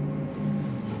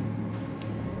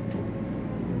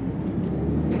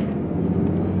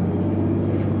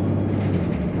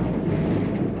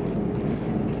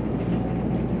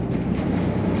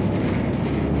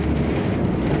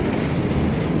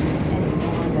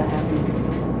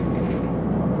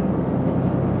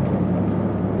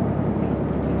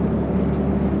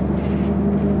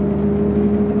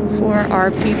 For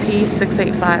RPP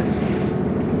 685.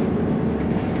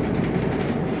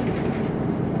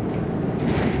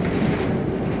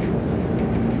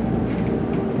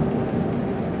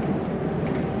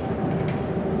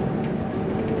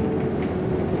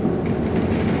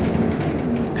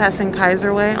 Passing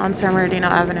Kaiser Way on San Bernardino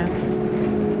Avenue.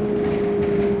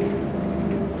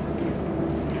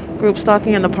 Group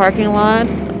stalking in the parking lot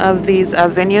of these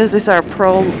venues. These are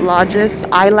Pro Lodges,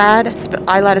 ILAD.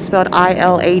 ILAD is spelled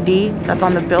I-L-A-D. That's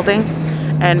on the building.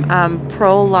 And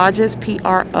Pro Lodges,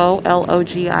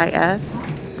 Prologis.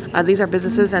 These are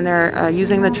businesses, and they're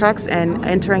using the trucks and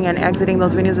entering and exiting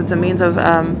those venues. It's a means of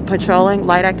patrolling,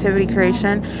 light activity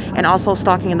creation, and also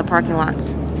stalking in the parking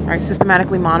lots. All right,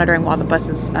 systematically monitoring while the bus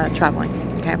is traveling.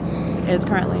 Okay, it's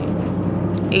currently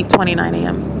 8:29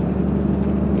 a.m.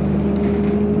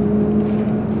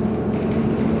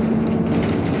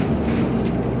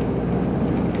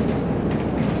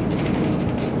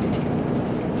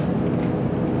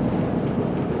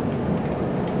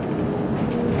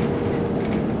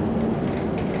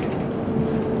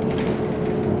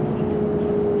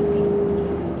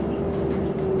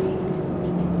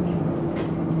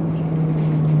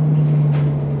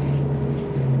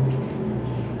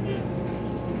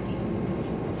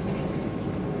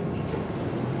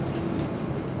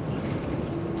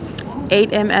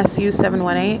 MSU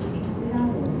 718.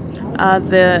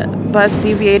 The bus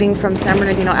deviating from San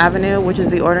Bernardino Avenue, which is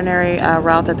the ordinary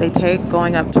route that they take,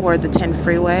 going up toward the 10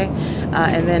 freeway,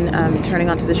 and then turning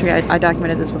onto the street. I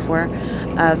documented this before,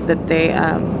 that they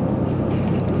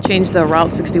changed the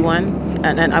Route 61,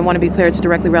 and I want to be clear, it's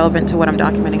directly relevant to what I'm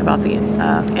documenting about the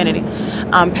entity.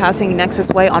 Passing Nexus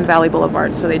Way on Valley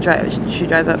Boulevard. So she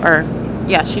drives up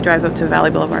to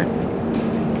Valley Boulevard.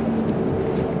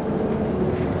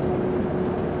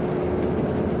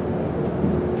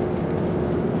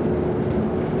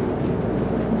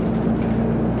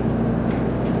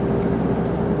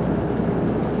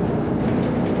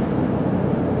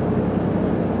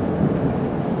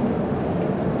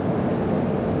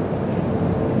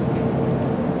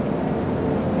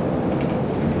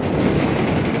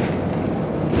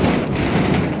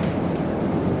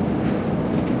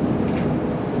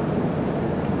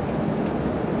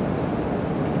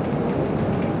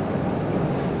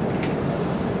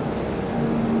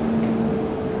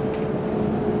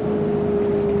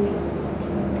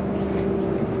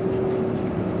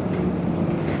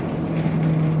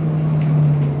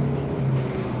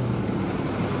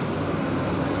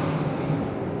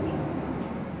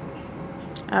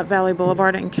 At Valley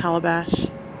Boulevard in Calabash.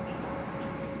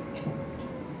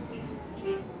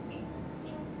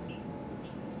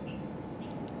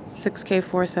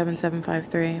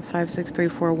 (6K47753)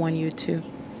 56341U2.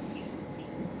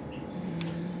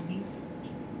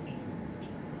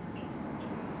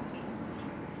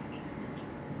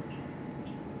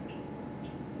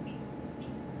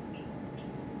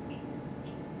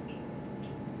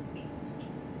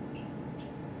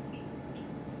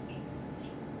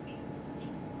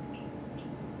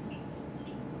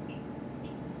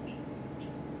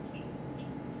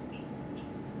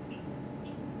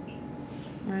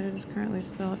 Right, it is currently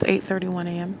still, it's 8:31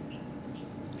 a.m.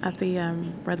 at the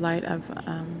red light of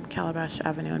Calabash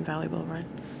Avenue and Valley Boulevard.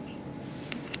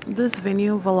 This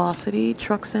venue, Velocity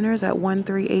Truck Centers at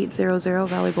 13800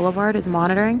 Valley Boulevard, is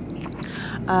monitoring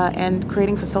and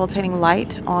creating facilitating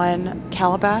light on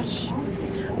Calabash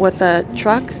with a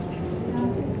truck.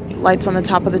 Lights on the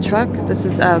top of the truck. This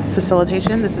is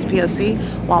facilitation. This is POC,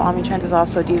 while Omnitrans is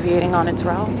also deviating on its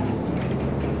route.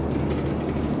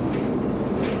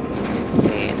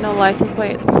 No license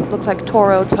plates. Looks like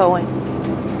Toro Towing.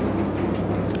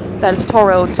 That is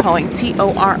Toro Towing.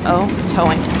 Toro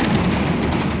Towing.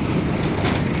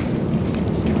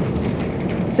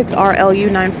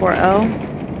 6RLU 940.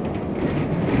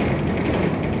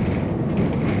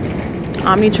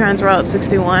 Omnitrans Route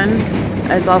 61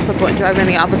 is also driving in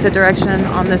the opposite direction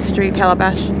on this street,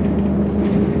 Calabash.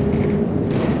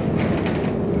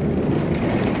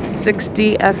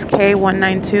 60FK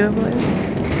 192, I believe.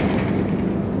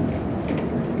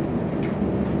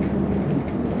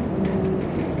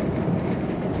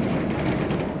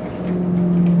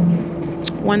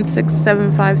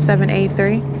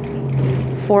 16757A3.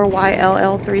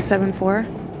 4YLL 374.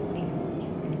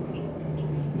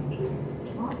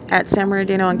 At San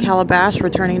Bernardino and Calabash,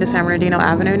 returning to San Bernardino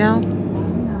Avenue now.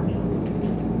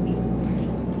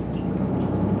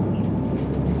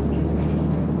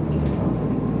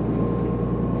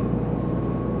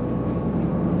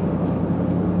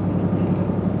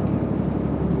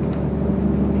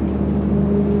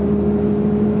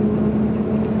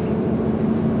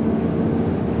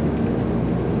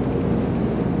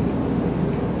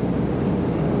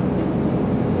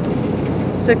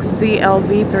 Six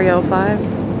ZLV 305.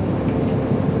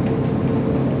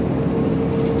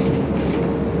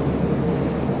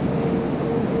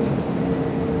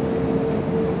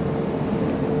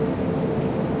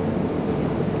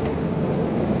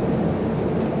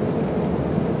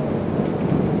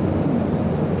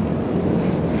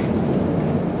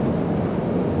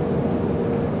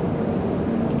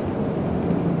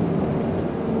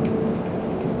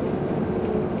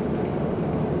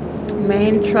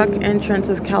 Main truck entrance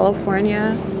of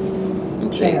California.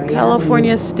 Let's see,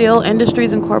 California Steel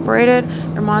Industries Incorporated.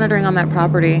 They're monitoring on that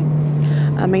property,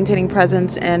 maintaining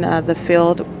presence in the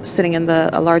field, sitting in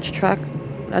a large truck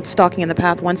that's stalking in the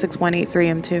path.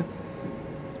 16183M2.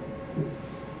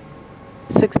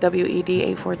 6WED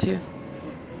 842.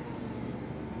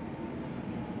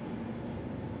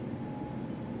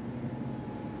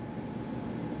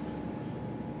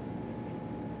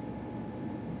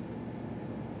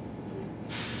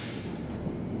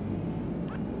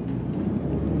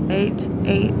 Eight.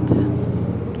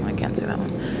 I can't see that one.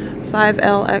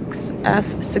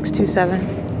 5LXF 627.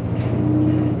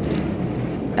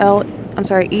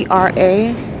 ERA.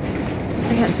 I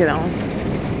can't see that one.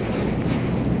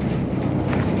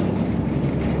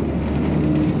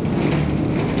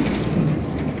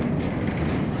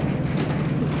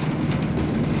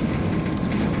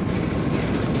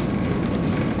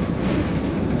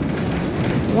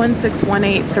 One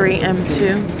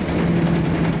 16183M2.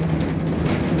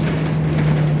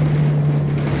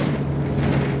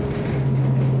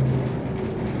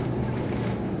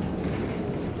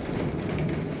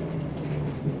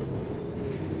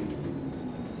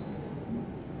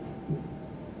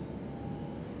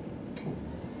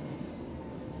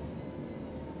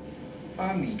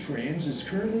 Omnitrans is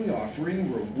currently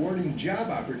offering rewarding job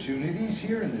opportunities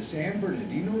here in the San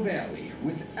Bernardino Valley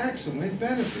with excellent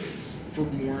benefits. For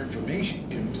more information,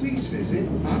 please visit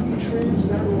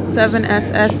omnitrans.org.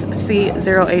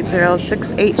 7SSC080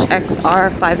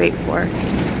 6HXR 584.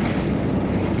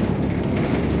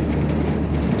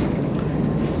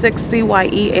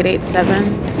 6CYE 887.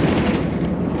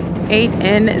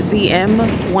 8NZM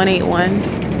 181.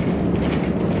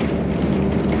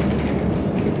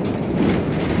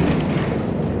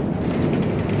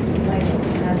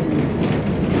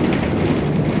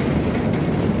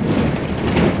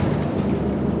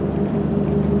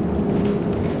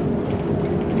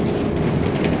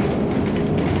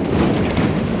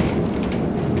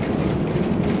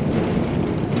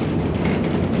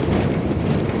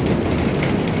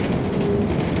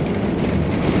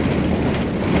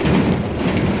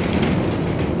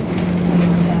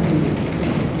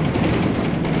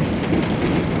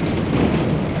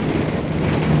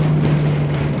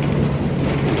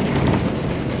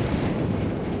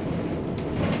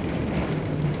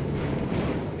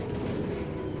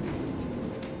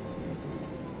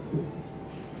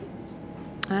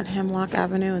 'At Hemlock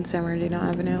Avenue and San Bernardino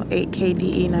Avenue,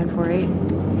 8KDE 948.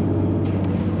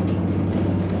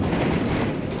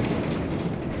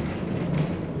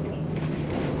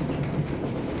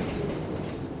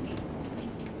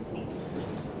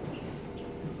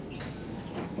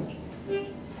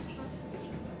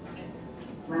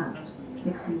 Route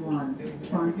 61,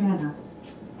 Fontana.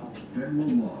 Federal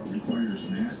law requires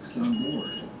masks on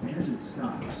board, and it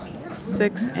stops.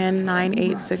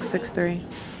 6N98663.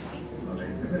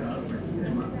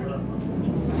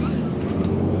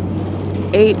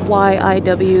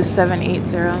 8YIW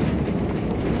 780.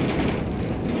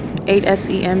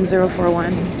 8SEM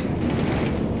 041.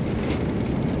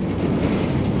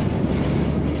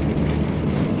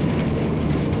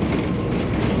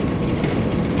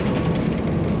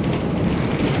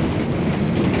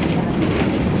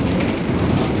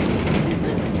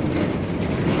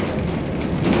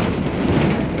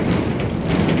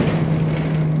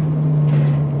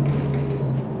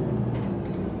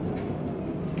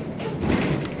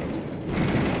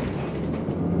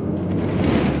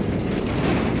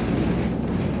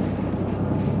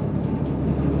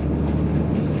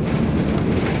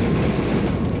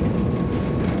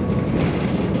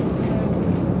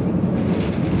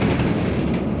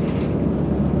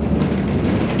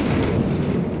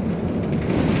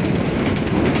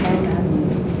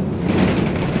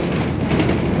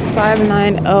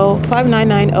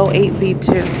 59908V2.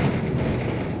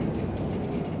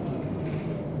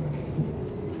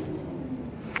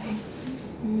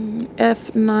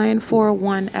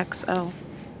 F941XO.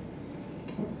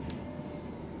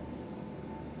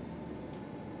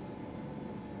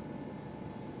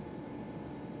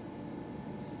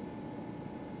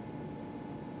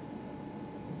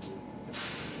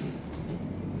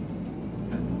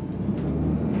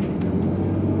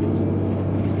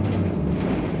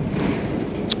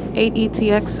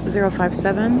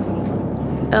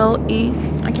 $8ETX057 LE.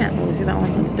 I can't really see that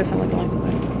one. That's a different looking license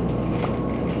plate.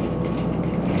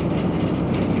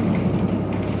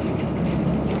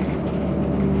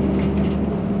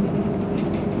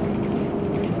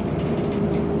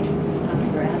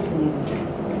 Upper Avenue.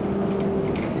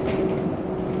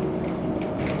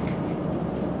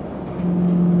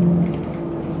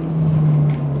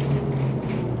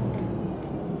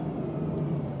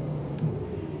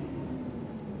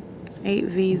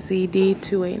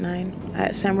 $8VZD289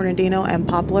 at San Bernardino and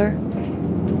Poplar.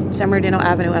 San Bernardino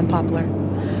Avenue and Poplar.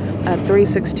 At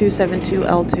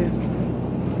 36272L2.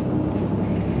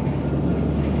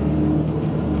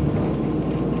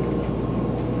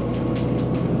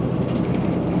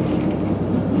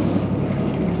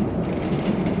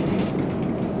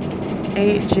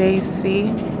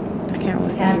 $8JC. I can't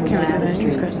really see that.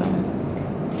 You scratch that one.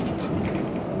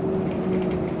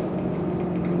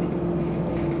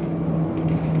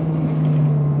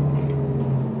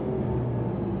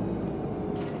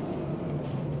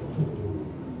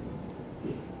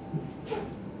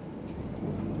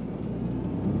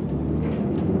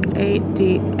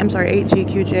 I'm sorry,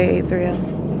 8GQJ830.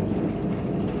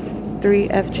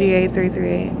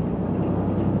 3FGA338.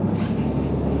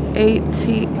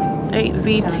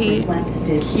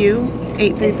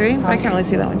 8VTQ833, but I can't really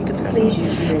see that one. You can scratch that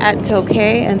one. At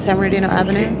Tokay and San Bernardino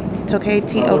Avenue. Tokay,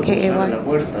 TOKAY. La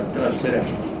puerta trasera.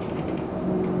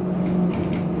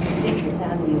 Citrus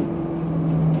Avenue.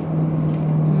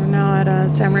 We're now at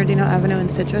San Bernardino Avenue in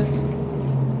Citrus.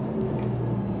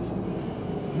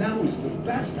 Now is the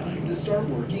best time to start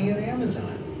working at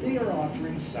Amazon. They are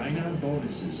offering sign-on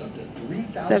bonuses up to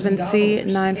 $3,000.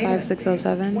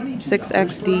 7C95607,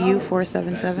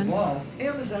 6XDU477.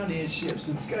 Amazon is shifts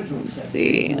and schedules.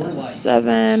 C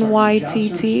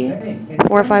 7YTT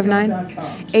 459,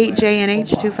 8JNH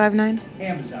 259.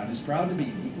 Amazon is proud to be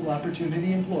an equal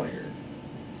opportunity employer.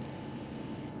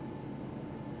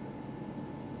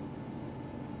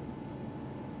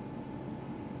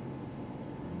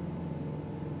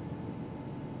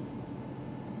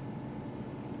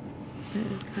 It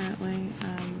is currently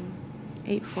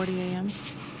 8:40 a.m.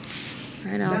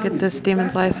 Right now, I'll get this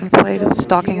demon's license plate of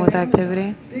stalking with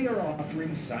activity. They are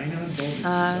offering sign-on bonuses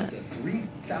up to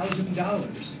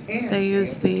 $3,000. They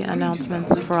use the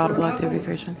announcements for audible activity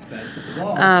creation.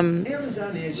 It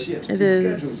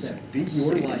is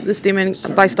this demon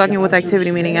by stalking with activity,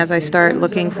 meaning as I start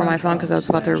looking for my phone because I was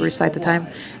about to recite the time.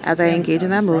 As I engage in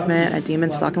that movement, a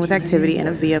demon stalking with activity in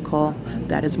a vehicle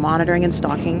that is monitoring and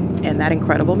stalking in that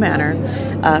incredible manner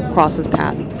crosses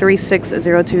path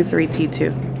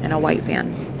 36023T2 in a white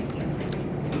van.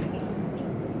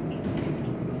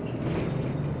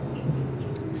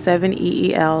 Seven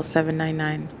EEL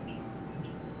 799.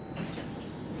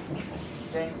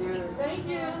 Thank you. Thank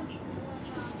you.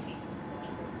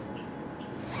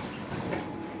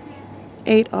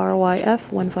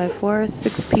 8RYF 154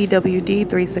 6PWD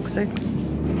 366.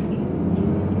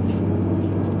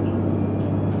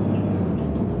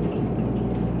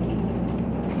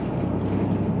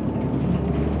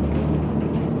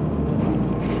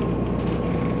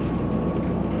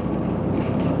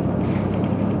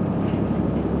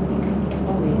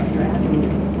 Upper Avenue.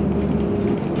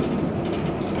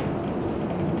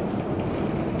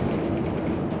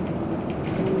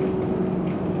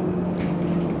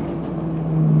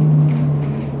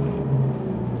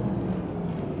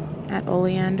 At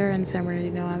Oleander and San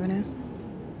Bernardino Avenue.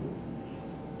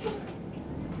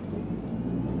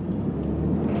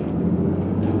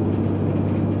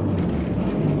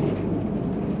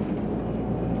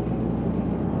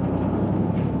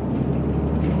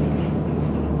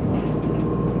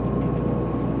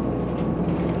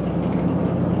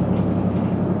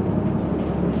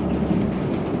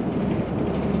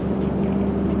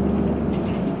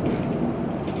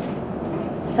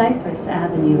 Cypress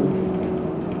Avenue.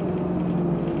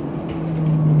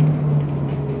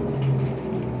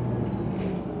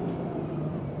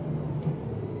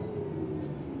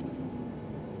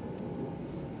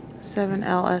 Seven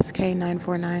LSK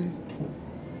 949.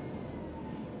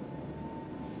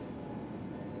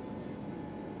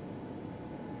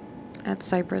 At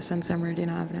Cypress and San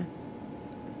Bernardino Avenue.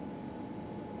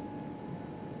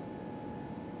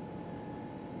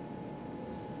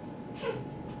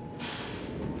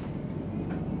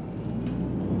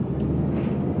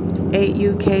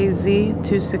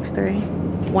 8UKZ263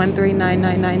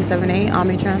 1399978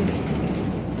 Omnitrans.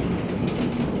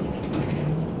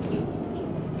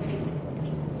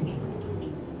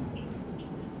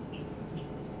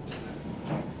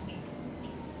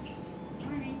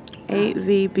 Eight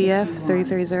VBF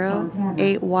 330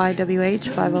 8 YWH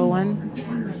 501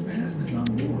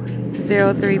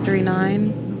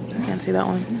 0339. Can't see that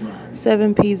one.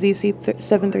 7PZC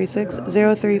 736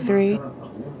 033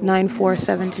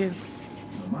 9472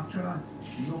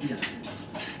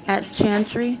 at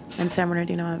Chantry and San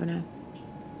Bernardino Avenue.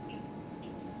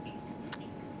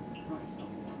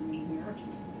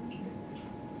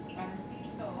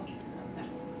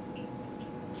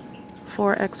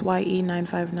 4XYE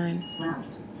 959. Route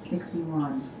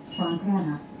 61,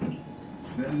 Fontana.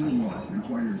 Federal law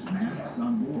requires masks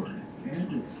on board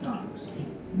and it stops.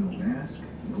 No mask,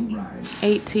 no ride.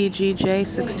 8TGJ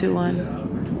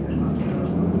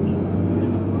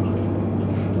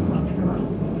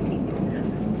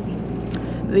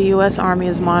 621. The U.S. Army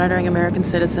is monitoring American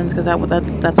citizens because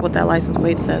that's what that license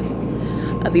plate says.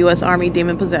 The U.S. Army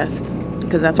demon possessed,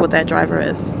 because that's what that driver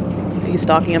is. He's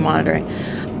stalking and monitoring.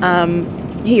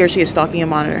 He or she is stalking and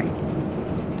monitoring.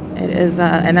 It is,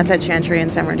 and that's at Chantry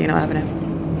and San Bernardino Avenue.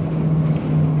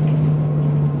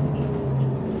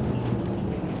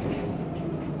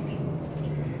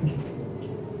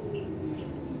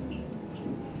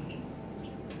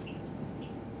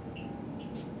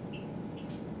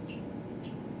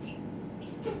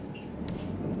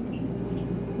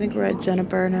 I think we're at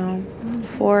Jennifer now.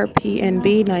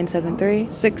 4PNB 973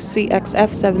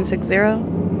 6CXF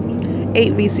 760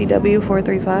 8VCW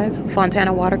 435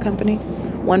 Fontana Water Company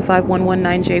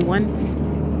 15119J1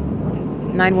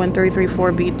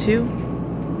 91334B2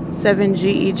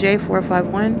 7GEJ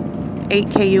 451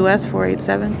 8KUS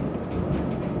 487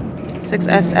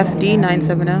 6SFD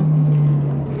 970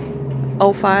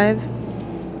 05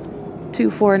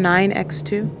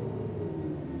 249X2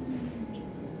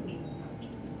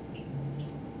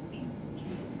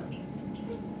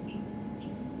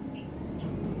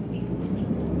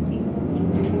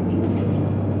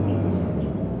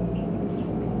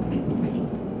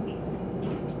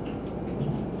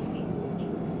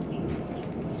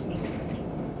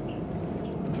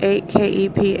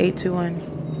 8KEP 821.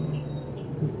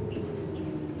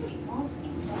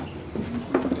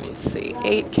 Let me see.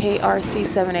 8KRC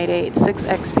 788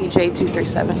 6XCJ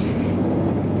 237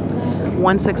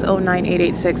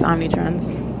 1609886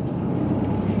 Omnitrans.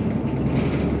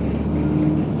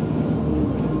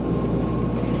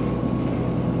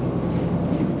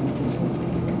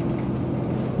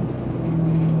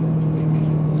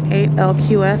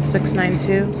 LQS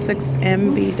 692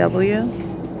 6MBW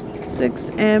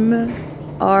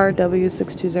 6MRW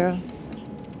 620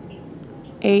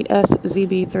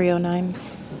 8SZB 309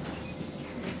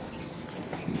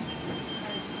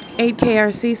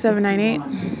 8KRC 798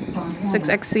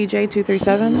 6XCJ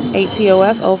 237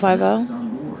 8TOF 050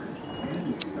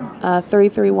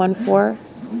 3314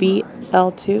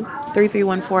 BL2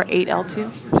 3314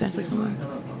 8L2 substantially similar.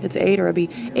 It's 8 or a B.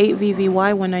 8VVY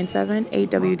 197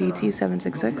 8WDT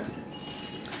 766.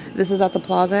 This is at the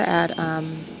plaza at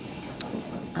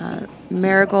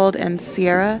Marigold and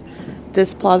Sierra.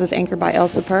 This plaza is anchored by El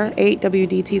Super.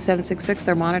 8WDT 766.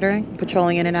 They're monitoring,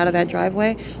 patrolling in and out of that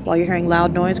driveway. While you're hearing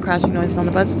loud noise, crashing noises on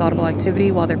the bus, it's audible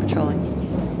activity while they're patrolling.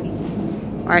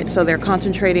 All right, so they're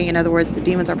concentrating. In other words, the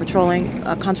demons are patrolling,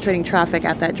 concentrating traffic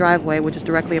at that driveway, which is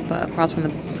directly across from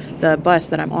the bus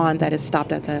that I'm on that is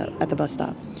stopped at the bus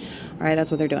stop. All right,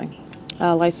 that's what they're doing.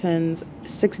 License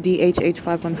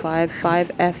 6DHH515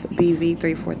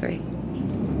 5FBV343.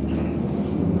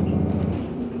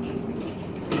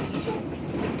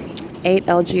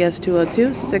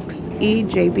 8LGS202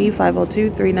 6EJB502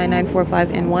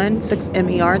 39945N1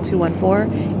 6MER214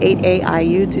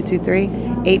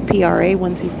 8AIU223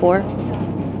 8PRA124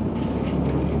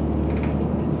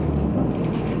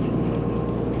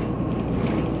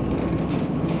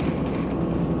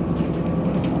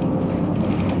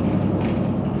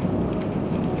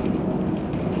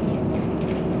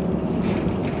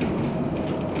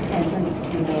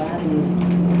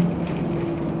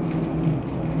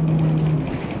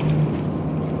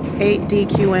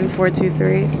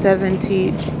 8DQN423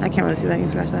 7T. I can't really see that. You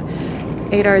can scratch that.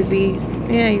 8RZ.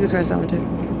 Yeah, you can scratch that one too.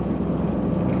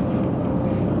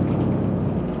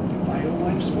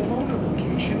 BioLife's Pomona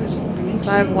location is open.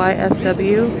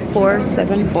 5YSW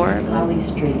 474. Holly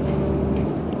Street.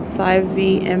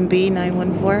 5VMB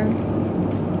 914.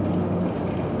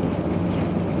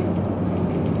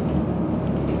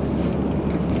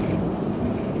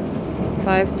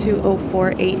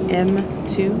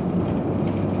 52048M2.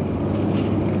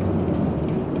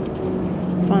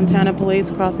 Fontana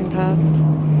Police crossing path.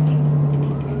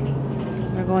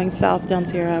 They're going south down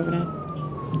Sierra Avenue.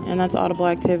 And that's audible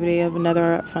activity of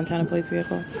another Fontana Police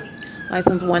vehicle.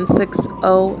 License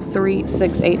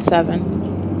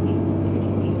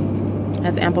 1603687.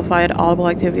 That's amplified audible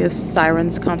activity of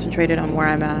sirens concentrated on where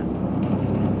I'm at.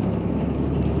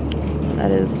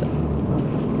 That is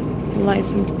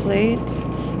license plate.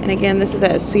 And again, this is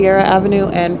at Sierra Avenue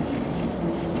and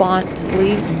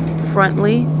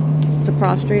Frontly. It's a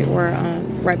cross street where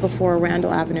right before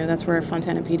Randall Avenue. That's where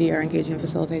Fontana PD are engaging in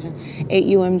facilitation. 8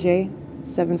 UMJ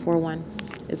 741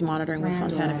 is monitoring with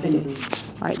Fontana PD.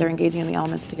 All right, they're engaging in the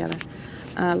elements together.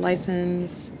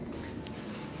 License,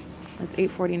 that's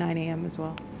 8:49 a.m. as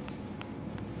well.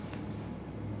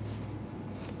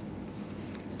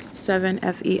 7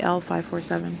 FEL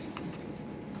 547.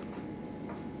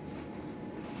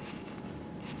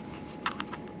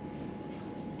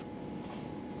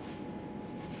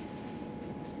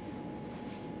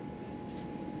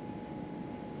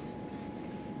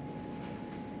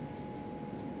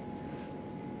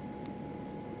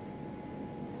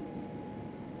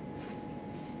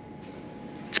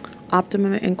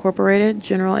 Optimum Incorporated,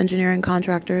 General Engineering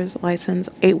Contractors, license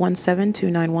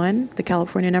 817291. The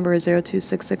California number is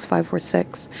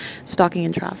 0266546. Stalking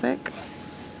in traffic.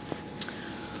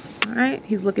 All right,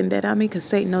 he's looking dead at me because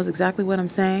Satan knows exactly what I'm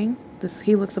saying.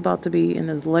 He looks about to be in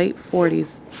his late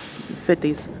 40s,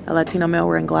 50s. A Latino male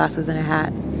wearing glasses and a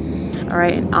hat. All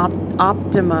right, and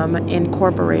Optimum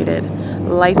Incorporated,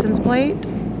 license plate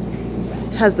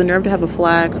has the nerve to have a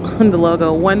flag on the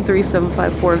logo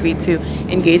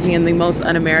 13754V2, engaging in the most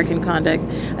un-American conduct.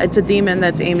 It's a demon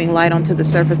that's aiming light onto the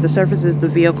surface. The surface is the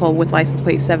vehicle with license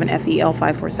plate 7 FEL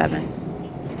 547.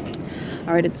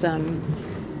 All right, it's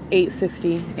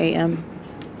 8:50 a.m.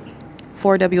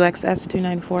 4WXS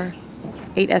 294,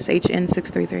 8SHN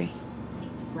 633.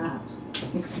 Route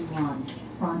 61,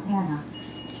 Fontana.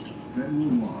 Federal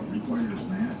law requires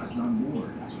masks on board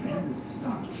and it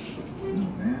stops. No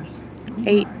mask, no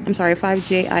ride.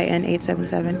 5JIN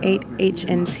 877,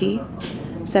 8HNT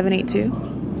 782.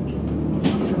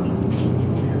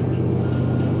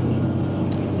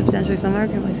 Substantially similar.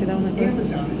 Can't really see that one like that.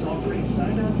 Amazon is offering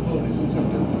sign-on bonuses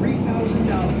up to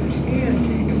 $3,000 and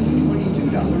paying up to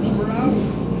 $22 per hour.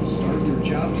 Start your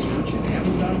job search at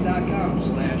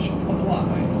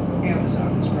Amazon.com/apply.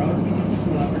 Amazon is proud to be an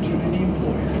equal opportunity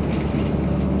employer.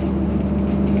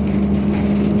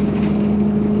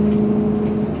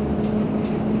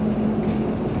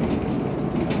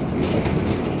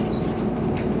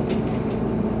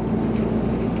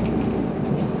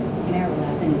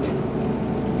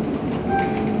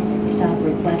 Stop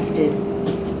requested.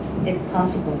 If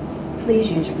possible, please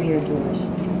use rear doors.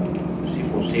 Si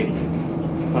posible.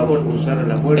 Favor usar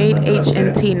la puerta trasera.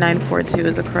 8HNT 942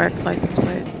 is the correct license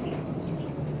plate.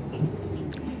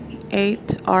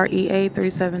 8REA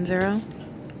 370,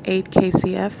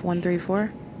 8KCF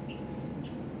 134.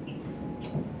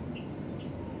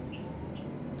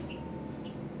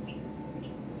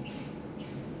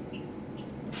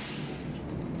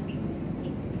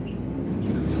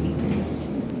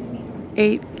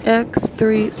 Eight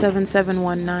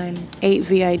X37719, 8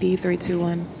 VID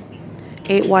 321,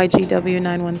 8 YGW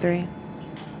 913,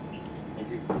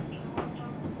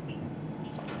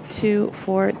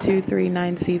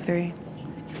 24239C3,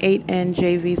 8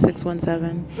 NJV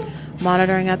 617.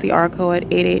 Monitoring at the ARCO at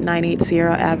 8898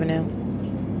 Sierra Avenue.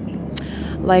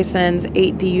 License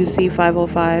 8 DUC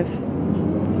 505,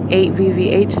 8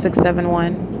 VVH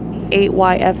 671, 8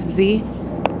 YFZ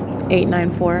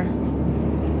 894.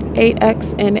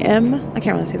 8XNM, I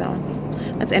can't really see that one.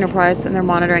 That's Enterprise, and they're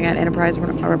monitoring at Enterprise,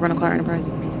 or rental car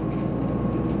Enterprise.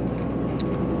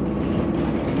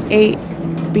 8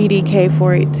 BDK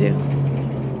 482.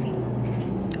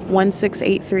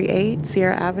 16838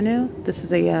 Sierra Avenue. This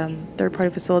is a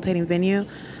third-party facilitating venue,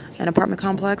 an apartment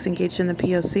complex engaged in the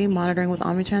POC, monitoring with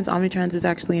Omnitrans. Omnitrans is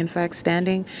actually, in fact,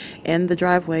 standing in the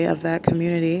driveway of that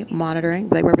community, monitoring.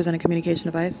 They represent a communication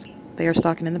device. They are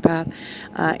stalking in the path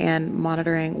and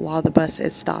monitoring while the bus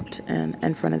is stopped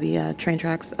in front of the train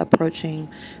tracks approaching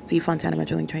the Fontana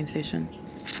Metrolink train station.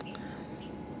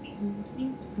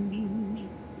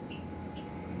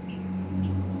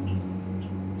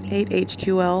 Eight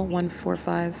HQL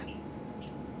 145,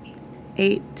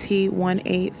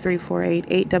 8T18348,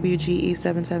 8 WGE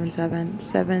 777,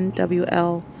 7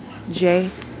 WLJ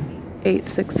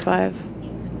 865,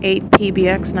 8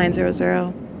 PBX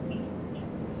 900.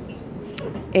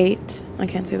 8, I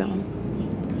can't see that one.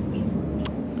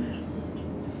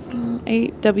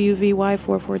 8 WVY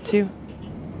 442.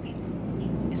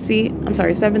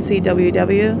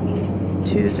 7CWW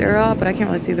 20, but I can't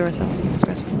really see the rest of them.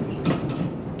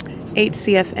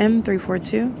 8CFM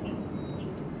 342.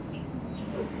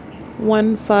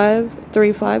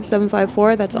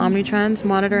 1535754. That's Omnitrends,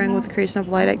 monitoring with the creation of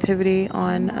light activity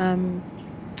on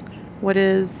what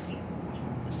is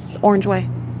Orange Way.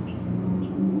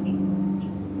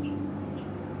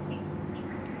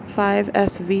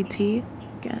 5SVT.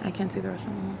 Again, I can't see the rest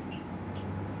of them.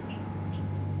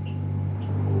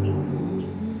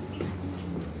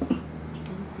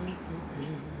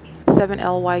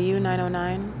 7LYU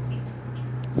 909.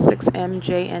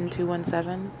 6MJN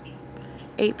 217.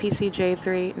 8PCJ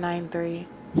 393.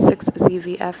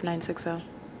 6ZVF 960.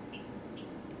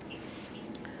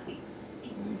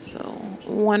 So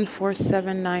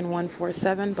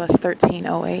 1479147, bus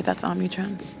 1308. That's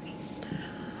Omnitrends.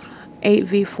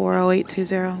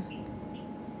 8V40820.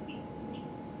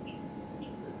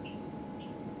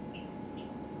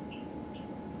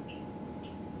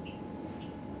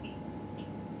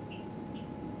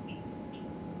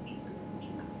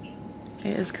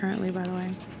 It is currently, by the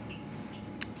way,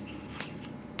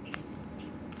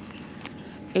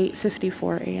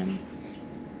 8:54 a.m.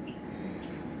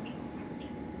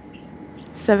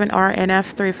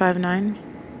 7RNF 359.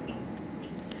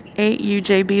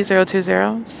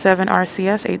 8UJB020.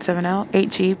 7RCS 870.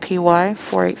 8GPY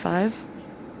 485.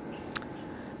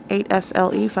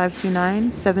 8FLE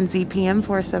 529. 7ZPM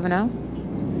 470.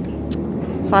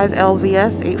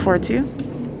 5LVS 842.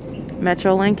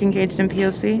 Metrolink engaged in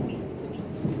POC.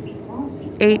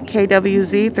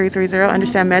 8KWZ 330.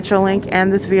 Understand Metrolink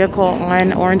and this vehicle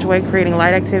on Orange Way creating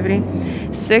light activity.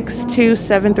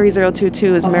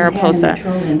 6273022 is Mariposa.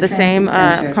 The same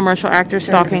commercial actor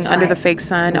stalking under the fake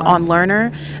sun on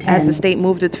Lerner as the state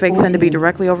moved its fake sun to be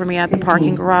directly over me at the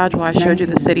parking garage while I showed you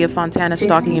the city of Fontana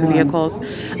stalking in vehicles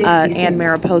and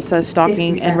Mariposa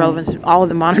stalking and relevance, all of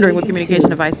the monitoring with communication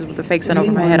devices with the fake sun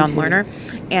over my head on Lerner.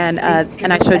 And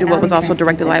I showed you what was also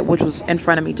directed light, which was in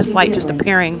front of me, just light just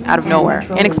appearing out of nowhere.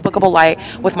 Inexplicable light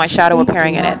with my shadow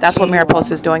appearing in it. That's what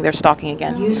Mariposa is doing. They're stalking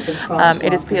again.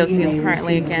 It is POC. It's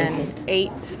currently, again,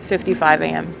 8:55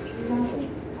 a.m.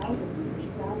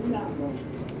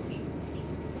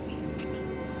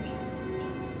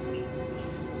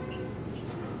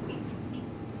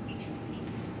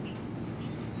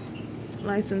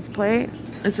 License plate.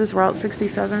 This is Route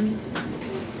 67.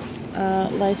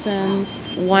 License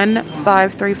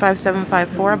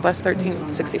 1535754, bus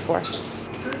 1364.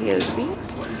 POC.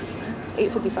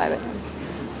 8:55 a.m.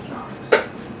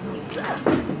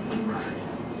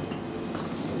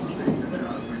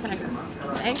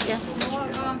 Thank you.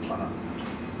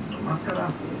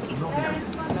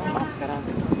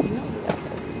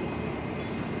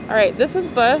 All right, this is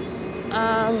bus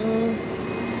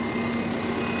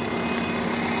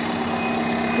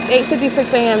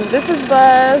 8:56 a.m. This is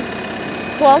bus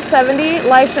 1270,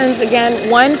 license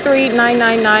again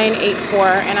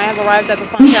 1399984, and I have arrived at the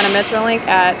Fontana Metrolink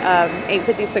at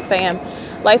 8:56 a.m.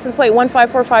 License plate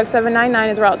 1545799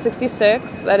 is Route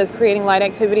 66. That is creating light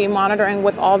activity, monitoring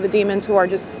with all the demons who are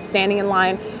just standing in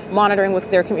line, monitoring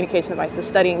with their communication devices,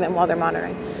 studying them while they're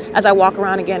monitoring. As I walk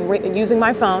around again, using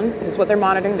my phone, this is what they're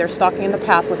monitoring. They're stalking in the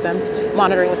path with them,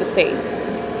 monitoring with the state.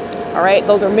 All right,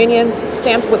 those are minions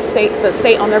stamped with the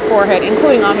state on their forehead,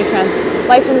 including Omnitrends.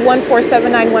 License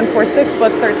 1479146,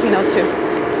 bus 1302.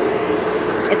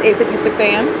 It's 8:56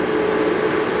 a.m.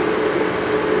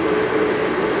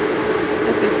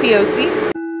 This is POC.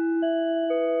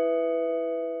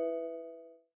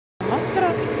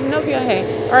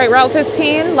 All right, Route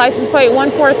 15, license plate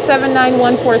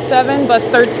 1479147, bus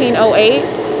 1308.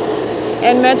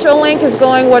 And Metrolink is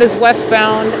going what is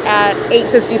westbound at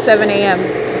 8:57 a.m.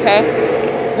 Okay?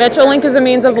 Metrolink is a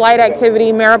means of light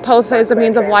activity. Mariposa is a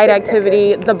means of light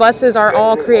activity. The buses are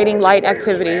all creating light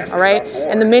activity, all right?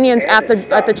 And the minions at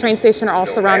the train station are all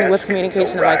surrounded with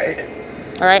communication devices.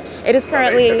 All right? It is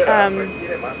currently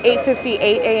 8:58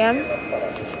 a.m.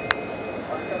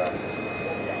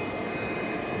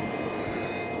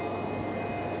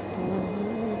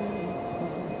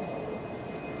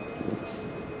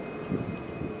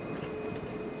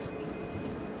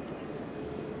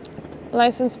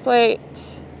 License plate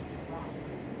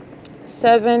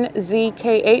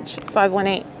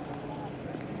 7ZKH518.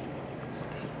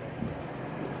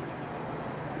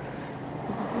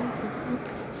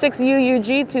 Six UUG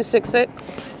 266.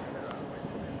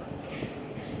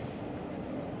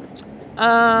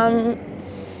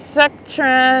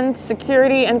 Sectran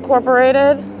Security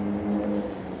Incorporated.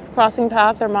 Crossing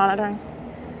path, they're monitoring.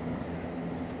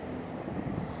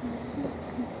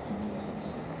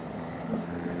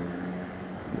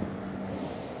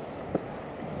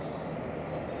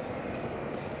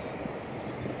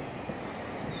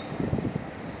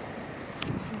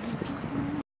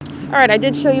 All right, I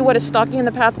did show you what is Stalking in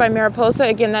the Path by Mariposa.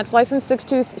 Again, that's license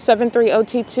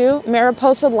 62730T2.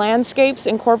 Mariposa Landscapes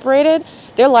Incorporated.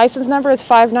 Their license number is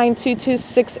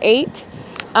 592268.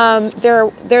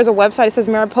 There's a website. It says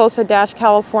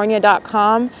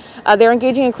mariposa-california.com. They're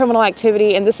engaging in criminal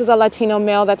activity, and this is a Latino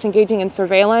male that's engaging in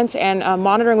surveillance and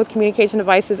monitoring with communication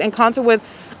devices in concert with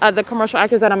the commercial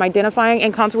actors that I'm identifying,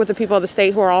 in concert with the people of the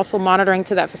state who are also monitoring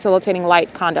to that facilitating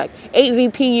light conduct.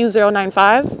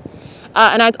 8VPU095.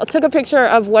 And I took a picture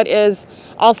of what is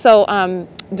also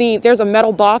there's a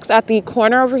metal box at the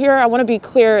corner over here. I want to be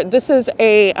clear. This is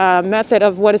a method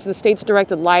of what is the state's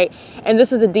directed light. And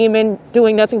this is a demon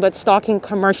doing nothing but stalking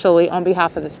commercially on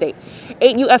behalf of the state.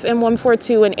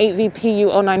 8UFM142 and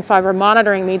 8VPU095 are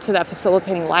monitoring me to that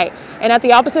facilitating light. And at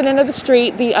the opposite end of the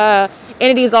street, the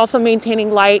entity is also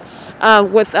maintaining light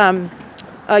with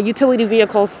utility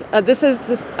vehicles. This is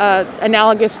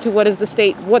analogous to what the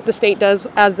state does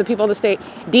as the people of the state,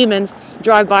 demons,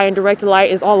 drive by and directed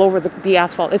light is all over the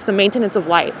asphalt. It's the maintenance of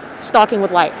light, stalking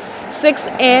with light.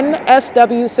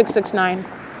 6NSW669,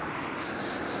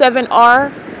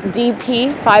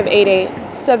 7RDP588,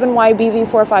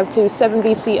 7YBV452,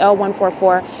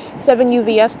 7VCL144,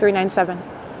 7UVS397.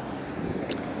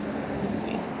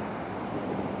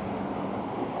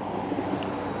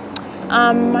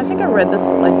 I think I read this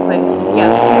license plate.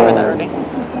 Yeah, I read that already.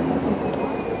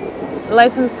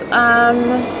 License,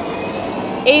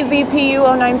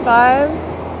 AVPU095.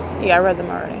 Yeah, I read them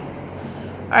already.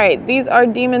 All right, these are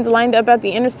demons lined up at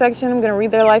the intersection. I'm going to read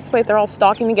their license plate. They're all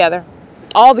stalking together.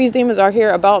 All these demons are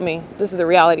here about me. This is the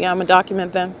reality. I'm going to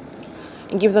document them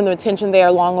and give them the attention they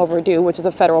are long overdue, which is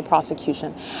a federal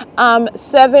prosecution.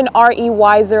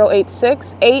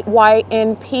 7REY086,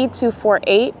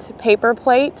 8YNP248, paper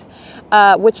plate,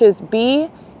 which is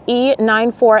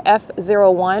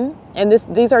BE94F01. And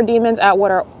these are demons at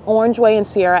what are Orange Way and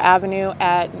Sierra Avenue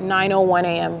at 9:01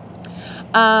 a.m.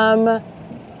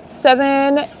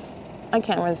 7, I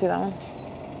can't really see that one.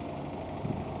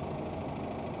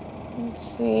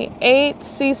 Let's see,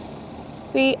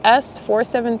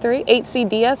 8CCS473,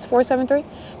 8CDS473,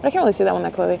 but I can't really see that one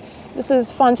that clearly. This is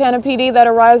Fontana PD that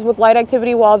arrives with light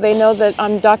activity while they know that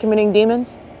I'm documenting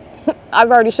demons.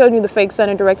 I've already showed you the fake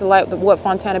center directed light, what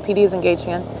Fontana PD is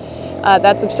engaging in.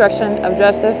 That's obstruction of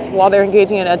justice while they're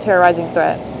engaging in a terrorizing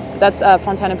threat. That's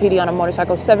Fontana PD on a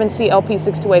motorcycle.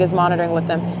 7CLP628 is monitoring with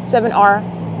them.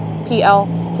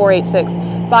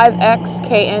 7RPL486,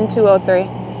 5XKN203,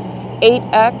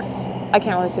 8X, I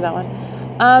can't really see that one.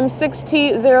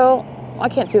 6T0, I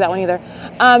can't see that one either.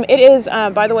 It is,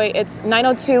 by the way, it's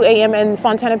 9:02 a.m. and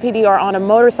Fontana PD are on a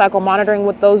motorcycle monitoring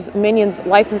with those minions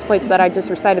license plates that I just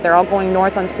recited. They're all going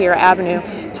north on Sierra Avenue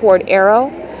toward Arrow,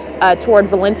 toward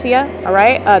Valencia, all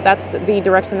right? That's the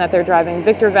direction that they're driving.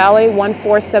 Victor Valley,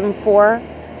 1474,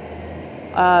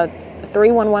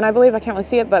 311, I believe. I can't really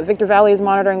see it, but Victor Valley is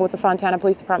monitoring with the Fontana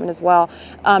Police Department as well,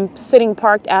 sitting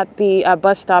parked at the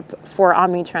bus stop for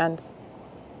Omnitrans.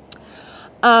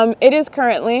 It is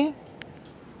currently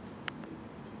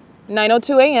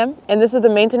 9:02 a.m. and this is the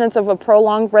maintenance of a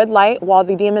prolonged red light while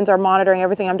the demons are monitoring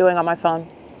everything I'm doing on my phone.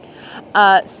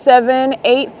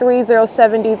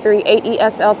 78307D3,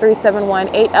 8ESL371,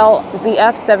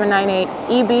 8LZF798,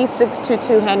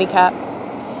 EB622 handicap,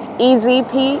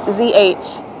 EZPZH,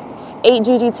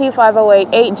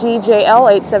 8GGT508,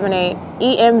 8GJL878,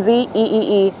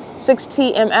 EMVEEE,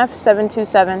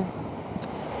 6TMF727,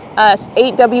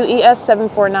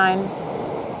 8WES749.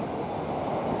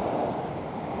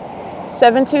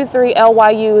 723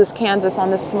 LYU is Kansas on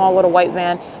this small little white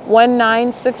van.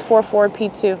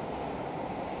 19644P2.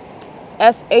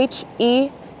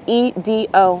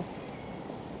 SHEEDO.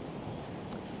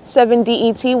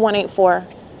 7DET184.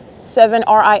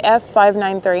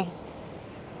 7RIF593.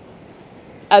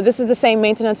 This is the same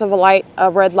maintenance of a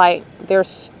red light. They're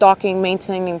stalking,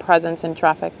 maintaining presence in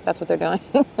traffic. That's what they're doing.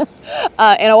 And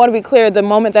I want to be clear, the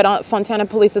moment that Fontana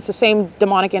Police, it's the same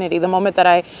demonic entity. The moment that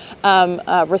I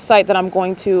recite that I'm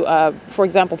going to, for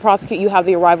example, prosecute, you have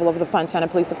the arrival of the Fontana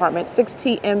Police Department.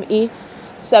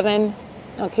 6TME7,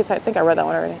 okay, so I think I read that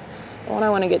one already. The one I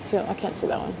want to get to, I can't see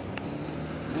that one.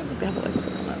 They have a light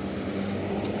switch on that.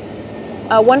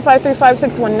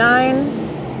 1535619.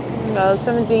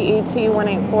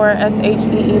 7DET184,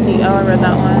 SHEEDO, I read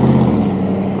that one.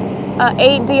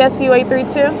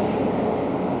 8DSU832,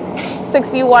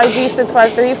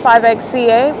 6UYG653,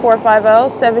 5XCA450,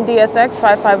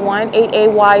 7DSX551,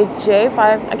 8AYJ5,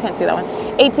 I can't see that one.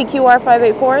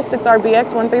 8TQR584,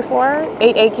 6RBX134,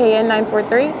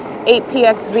 8AKN943,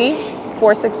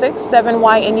 8PXV466,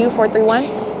 7YNU431,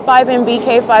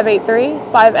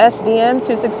 5MBK583,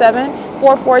 5SDM267,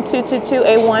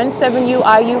 44222A1,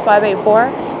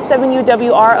 7UIU584,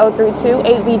 7UWR032,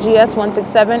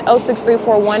 8VGS167,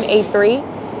 0634183,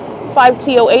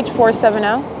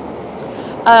 5TOH470,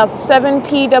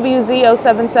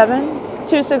 7PWZ077,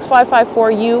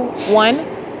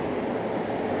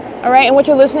 26554U1. All right, and what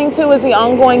you're listening to is the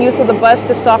ongoing use of the bus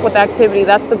to stalk with activity.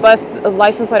 That's the bus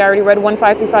license plate. I already read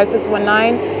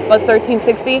 1535619, bus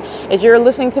 1360. As you're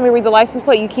listening to me read the license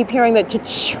plate, you keep hearing that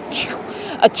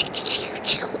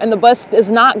and the bus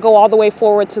does not go all the way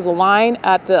forward to the line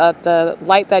at the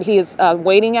light that he is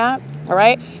waiting at. All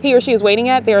right, he or she is waiting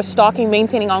at. They are stalking,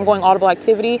 maintaining ongoing audible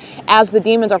activity as the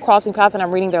demons are crossing path, and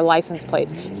I'm reading their license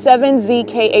plates.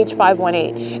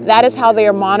 7ZKH518. That is how they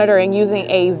are monitoring using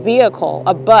a vehicle,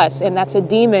 a bus, and that's a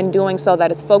demon doing so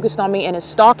that is focused on me and is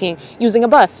stalking using a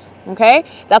bus. Okay,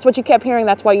 that's what you kept hearing.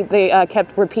 That's why they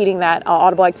kept repeating that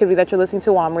audible activity that you're listening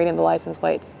to while I'm reading the license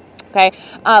plates. Okay,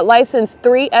 license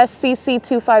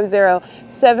 3SCC250,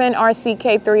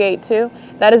 7RCK382.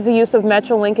 That is the use of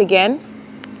Metrolink again.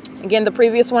 Again, the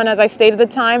previous one, as I stated the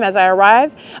time as I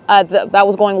arrived, that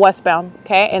was going westbound,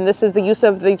 okay? And this is the use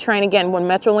of the train again. When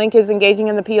Metrolink is engaging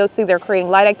in the POC, they're creating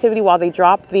light activity while they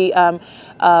drop the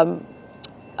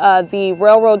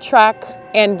railroad track,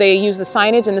 and they use the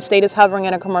signage, and the state is hovering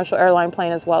in a commercial airline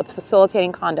plane as well. It's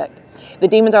facilitating conduct. The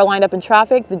demons are lined up in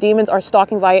traffic. The demons are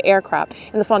stalking via aircraft.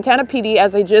 And the Fontana PD,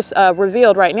 as they just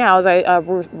revealed right now, as I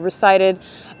recited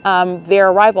their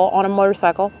arrival on a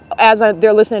motorcycle, as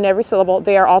they're listening to every syllable,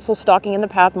 they are also stalking in the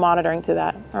path, monitoring to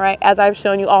that. All right, as I've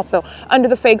shown you also, under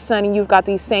the fake sun, and you've got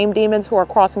these same demons who are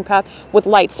crossing path with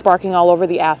lights sparking all over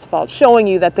the asphalt, showing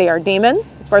you that they are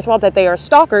demons. First of all, that they are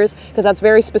stalkers, because that's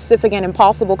very specific and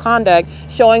impossible conduct,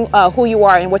 showing who you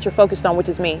are and what you're focused on, which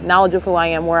is me, knowledge of who I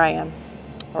am, where I am.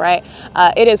 All right,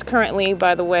 it is currently,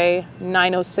 by the way,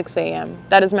 9:06 a.m.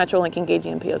 That is Metrolink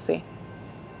engaging in POC.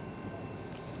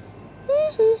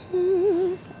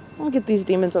 I'll get these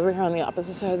demons over here on the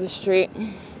opposite side of the street.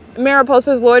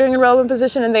 Mariposa is loitering in relevant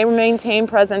position, and they maintain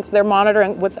presence. They're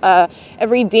monitoring with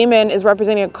every demon is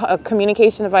representing a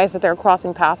communication device that they're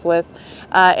crossing path with,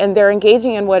 and they're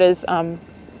engaging in what is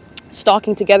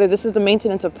stalking together. This is the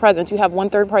maintenance of presence. You have one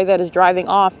third party that is driving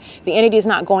off. The entity is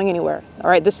not going anywhere. All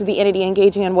right, this is the entity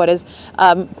engaging in what is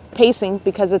pacing,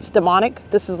 because it's demonic.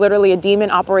 This is literally a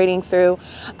demon operating through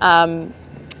a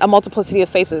multiplicity of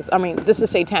faces. I mean, this is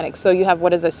satanic. So you have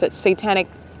what is a satanic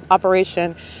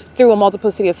operation through a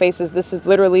multiplicity of faces. This is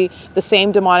literally the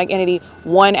same demonic entity,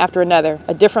 one after another,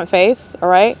 a different face. All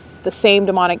right, the same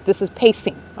demonic. This is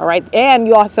pacing. All right, and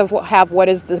you also have what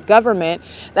is the government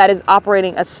that is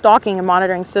operating a stalking and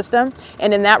monitoring system,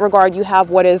 and in that regard you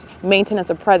have what is maintenance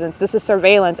of presence. This is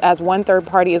surveillance, as one third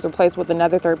party is replaced with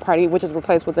another third party, which is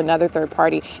replaced with another third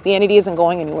party. The entity isn't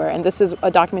going anywhere, and this is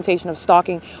a documentation of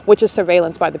stalking, which is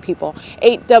surveillance by the people.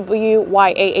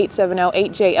 8WYA870,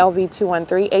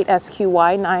 8JLV213,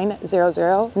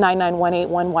 8SQY900,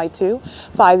 99181Y2,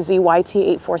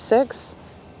 5ZYT846.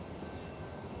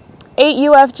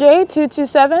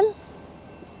 8UFJ227,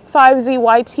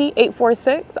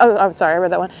 5ZYT846. Oh, I'm sorry, I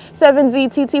read that one.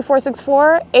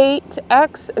 7ZTT464,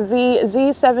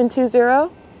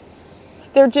 8XVZ720.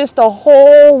 They're just a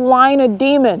whole line of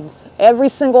demons, every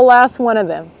single last one of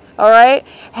them. All right,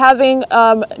 having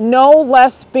no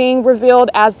less being revealed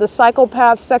as the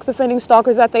psychopath, sex offending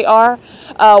stalkers that they are,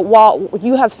 while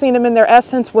you have seen them in their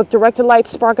essence with directed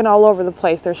lights sparking all over the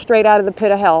place. They're straight out of the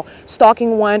pit of hell,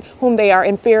 stalking one whom they are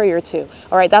inferior to.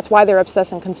 All right, that's why they're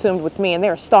obsessed and consumed with me, and they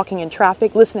are stalking in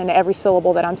traffic, listening to every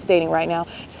syllable that I'm stating right now.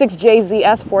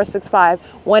 6JZS465,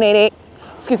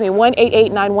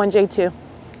 18891J2,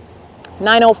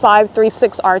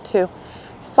 90536R2,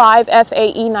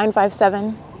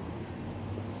 5FAE957.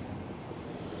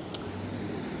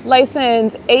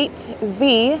 License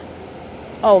 8V,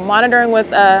 monitoring with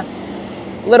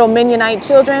little Minionite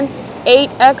children,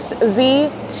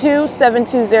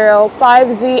 8XV2720,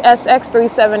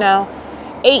 5ZSX370,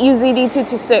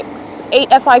 8UZD226,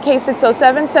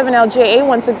 8FIK607,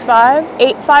 7LJA165,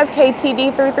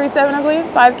 85KTD337, I believe,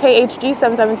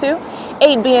 5KHG772,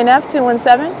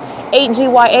 8BNF217,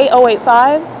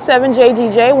 8GYA085,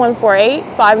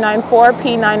 7JGJ148,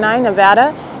 594P99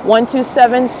 Nevada,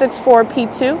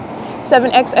 12764P2,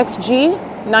 7XXG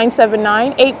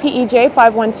 979,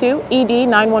 8PEJ512, ED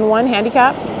 911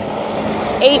 handicap,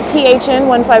 8PHN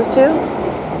 152,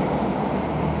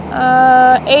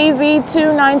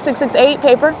 AV29668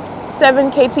 paper,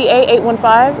 7KTA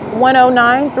 815,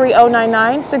 109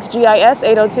 3099, 6GIS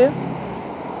 802,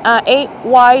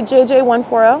 8YJJ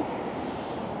 140.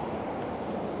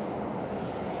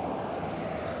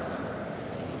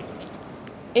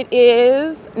 It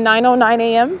is 9:09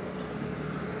 a.m.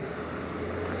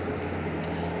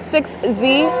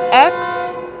 6ZX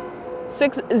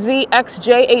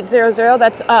 6ZXJ800,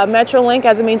 that's Metrolink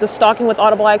as a means of stalking with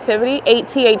audible activity.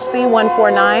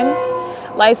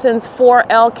 8THC149. License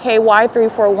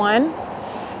 4LKY341.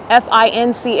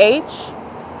 FINCH.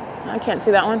 I can't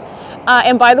see that one.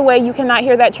 And by the way, you cannot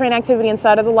hear that train activity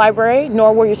inside of the library,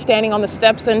 nor where you're standing on the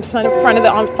steps in front of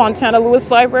the Fontana Lewis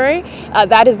Library.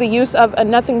 That is the use of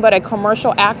nothing but a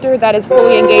commercial actor that is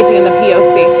fully engaging in the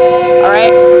POC. All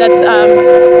right, that's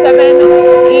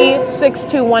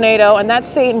 7E62180, and that's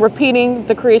Satan repeating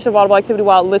the creation of audible activity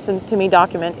while it listens to me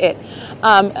document it.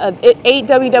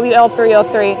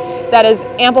 8WWL303, that is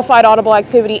amplified audible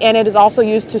activity, and it is also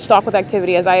used to stalk with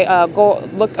activity. As I go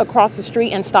look across the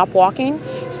street and stop walking,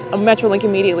 a Metrolink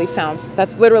immediately sounds.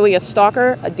 That's literally a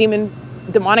stalker, a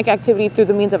demonic activity through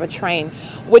the means of a train,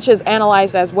 which is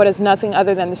analyzed as what is nothing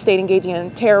other than the state engaging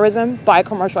in terrorism by a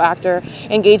commercial actor,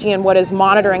 engaging in what is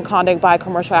monitoring conduct by a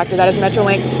commercial actor. That is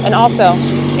Metrolink. And also,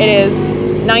 it is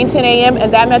 9:10 a.m.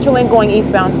 and that Metrolink going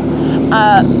eastbound.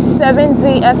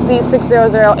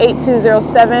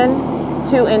 7ZFZ6008207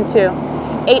 2N2.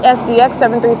 8SDX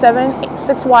 737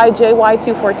 6YJY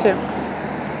 242.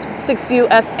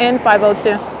 6USN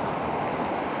 502.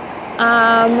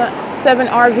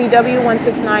 7RVW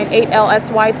 169,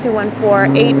 8LSY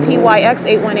 214, 8PYX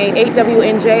 818,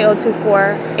 8WNJ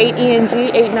 024, 8ENG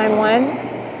 891,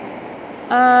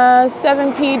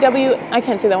 7PW, I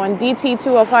can't see that one, DT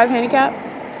 205 handicap,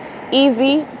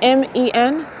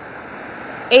 EVMEN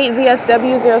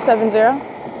 8VSW 070.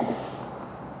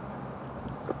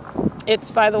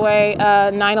 It's, by the way,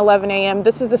 9:11 a.m.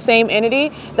 This is the same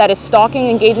entity that is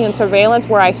stalking, engaging in surveillance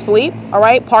where I sleep, all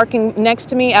right? Parking next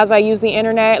to me as I use the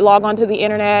internet, log onto the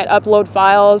internet, upload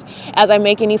files, as I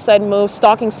make any sudden moves,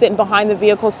 stalking, sitting behind the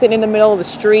vehicle, sitting in the middle of the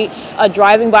street,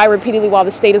 driving by repeatedly while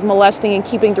the state is molesting and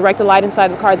keeping directed light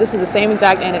inside the car. This is the same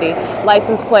exact entity.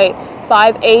 License plate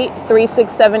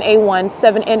 58367A1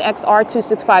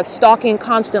 7NXR265, stalking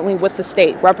constantly with the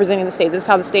state, representing the state. This is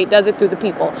how the state does it, through the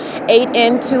people.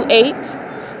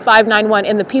 8N28591,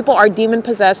 and the people are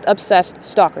demon-possessed, obsessed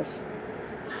stalkers.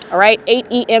 All right,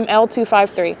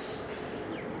 8EML253.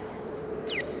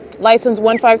 License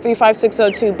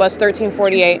 1535602, bus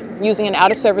 1348, using an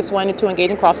out-of-service one to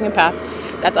engage in crossing a path.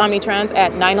 That's Omnitrans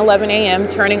at 9:11 a.m.,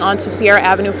 turning onto Sierra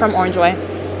Avenue from Orangeway.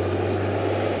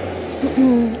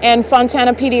 And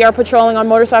Fontana PD are patrolling on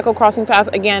motorcycle crossing path.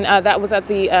 Again, that was at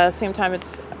the same time.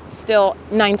 It's still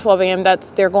 9:12 a.m.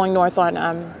 They're going north on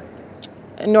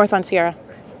Sierra.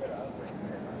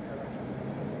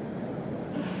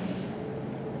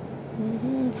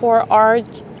 For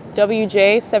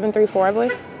RWJ 734, I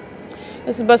believe.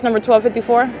 This is bus number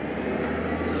 1254.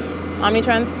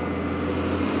 Omnitrans.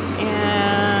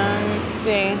 And let's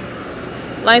see.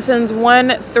 License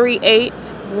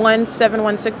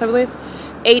 1381716, I believe.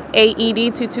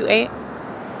 8AED228.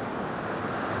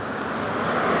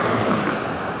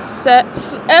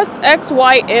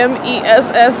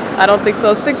 SXYMESS, I don't think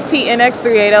so.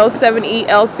 6TNX380,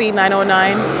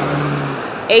 7ELC909,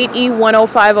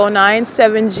 8E10509,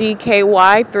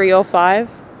 7GKY305.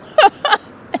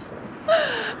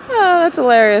 Oh, that's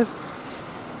hilarious.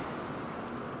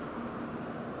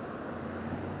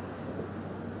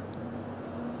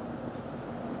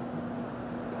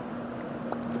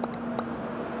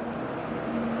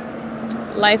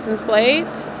 License plate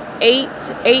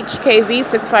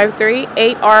 8HKV653,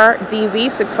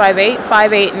 8RDV658,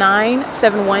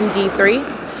 58971D3,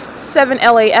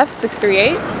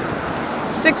 7LAF638,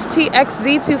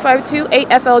 6TXZ252,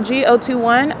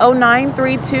 8FLG021,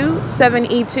 0932,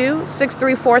 7E2,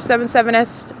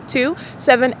 63477S2,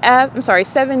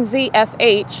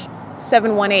 7ZFH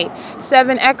 718,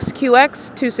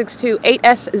 7XQX262,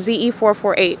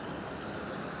 8SZE448.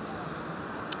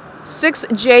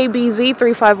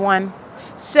 6JBZ351,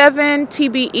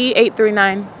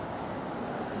 7TBE839,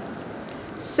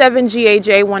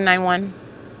 7GAJ191,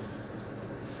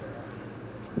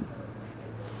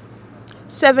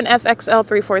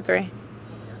 7FXL343.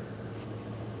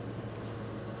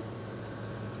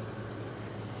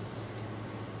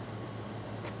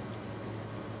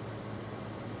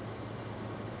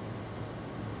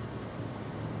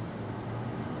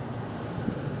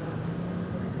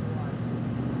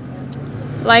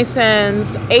 License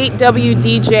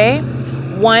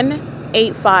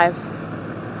 8WDJ185.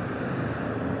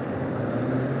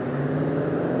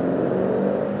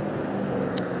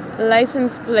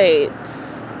 License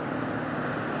plates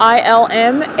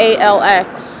ILMALX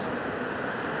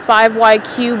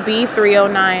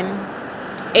 5YQB309,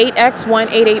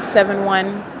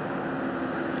 8X18871,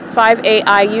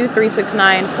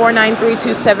 5AIU369,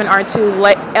 49327R2,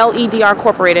 LEDR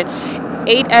Corporated,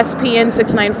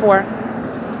 8SPN694.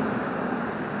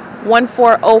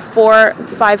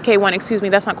 14045K1. Excuse me,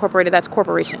 that's not corporated, that's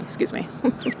corporation. Excuse me.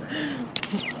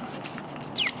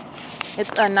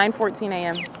 It's 9:14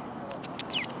 a.m.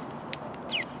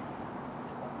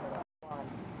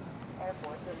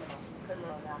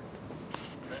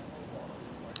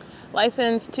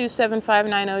 License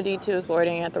 27590D2 is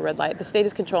loitering at the red light. The state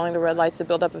is controlling the red lights. The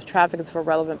buildup of traffic is for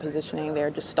relevant positioning. They're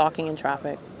just stalking in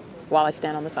traffic while I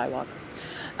stand on the sidewalk.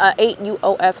 8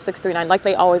 UOF 639, like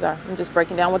they always are. I'm just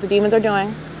breaking down what the demons are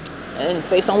doing, and it's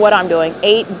based on what I'm doing.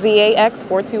 8 ZAX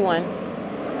 421.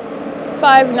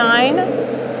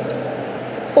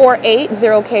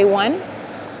 59480K1.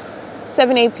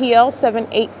 7APL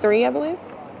 783, I believe.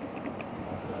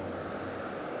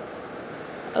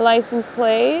 License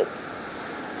plate.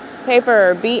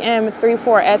 Paper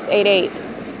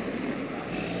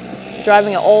BM34S88.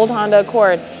 Driving an old Honda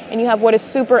Accord. And you have what is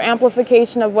super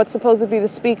amplification of what's supposed to be the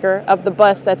speaker of the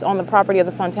bus that's on the property of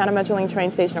the Fontana Metrolink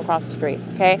train station across the street,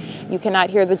 okay? You cannot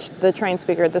hear the train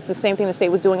speaker. This is the same thing the state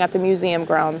was doing at the museum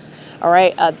grounds, all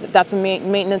right? That's a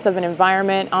maintenance of an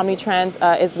environment. Omnitrans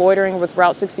is loitering with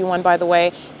Route 61, by the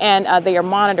way, and they are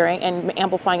monitoring and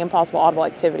amplifying impossible audible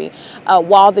activity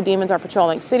while the demons are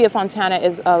patrolling. City of Fontana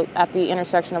is at the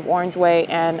intersection of Orange Way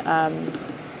and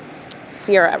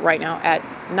Sierra right now at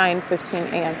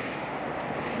 9:15 a.m.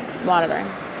 monitoring.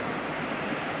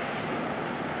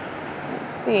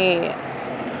 Let's see.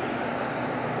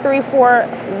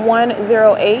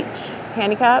 3410H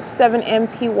handicap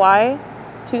 7MPY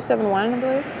 271, I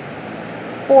believe.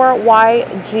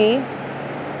 4YG.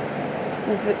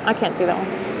 I can't see that one.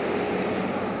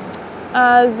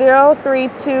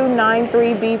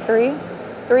 03293B3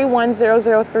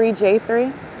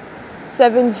 31003J3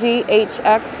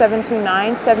 7GHX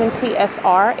 729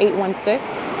 7TSR 816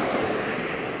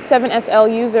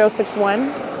 7SLU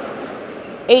 061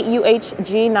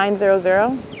 8UHG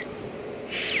 900.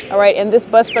 All right, and this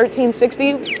bus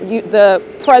 1360, the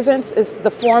presence is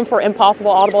the form for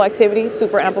impossible audible activity,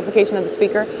 super amplification of the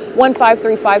speaker,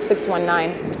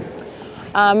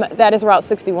 1535619. That is Route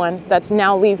 61. That's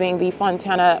now leaving the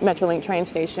Fontana Metrolink train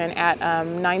station at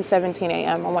 9:17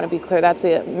 a.m. I want to be clear, that's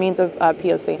a means of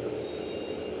POC.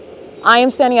 I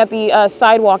am standing at the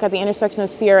sidewalk at the intersection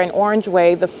of Sierra and Orange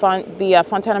Way. The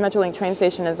Fontana Metrolink train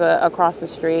station is across the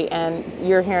street, and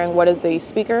you're hearing what is the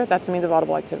speaker? That's a means of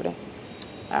audible activity.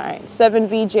 All right,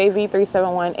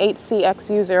 7VJV371,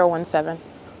 8CXU017,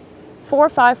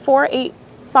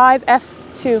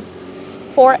 45485F2,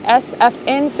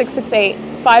 4SFN668,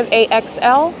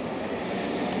 5AXL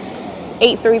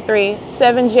 833,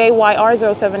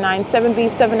 7JYR079,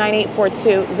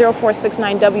 7V79842,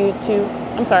 0469W2,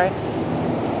 I'm sorry,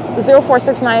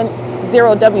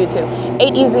 04690W2,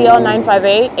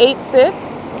 8EZL958,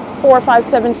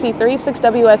 86457C3,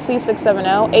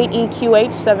 6WSC670,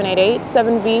 8EQH788,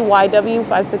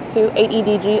 7VYW562,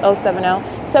 8EDG070,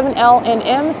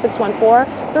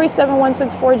 7LNM614,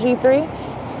 37164G3,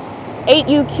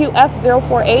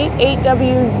 8UQF048,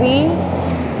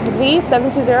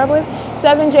 8WZZ720, I believe,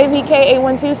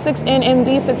 7JVK812,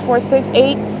 6NMD646,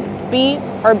 8B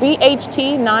or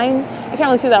BHT9. I can't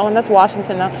really see that one. That's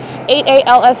Washington though.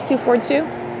 8ALS242.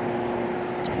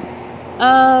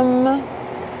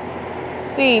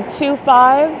 See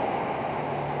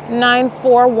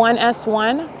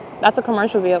 25941S1. That's a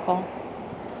commercial vehicle.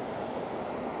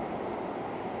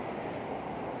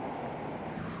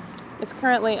 It's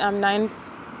currently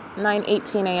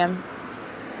 9:18 a.m.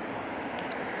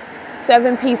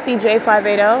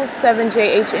 7PCJ580,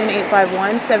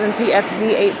 7JHN851,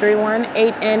 7PFZ831,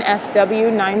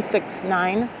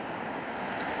 8NSW969,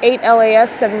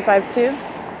 8LAS752,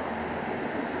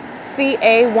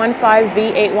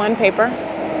 CA15V81 paper.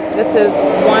 This is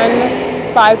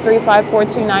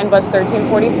 1535429 bus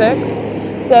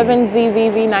 1346,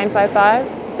 7ZVV955.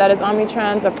 That is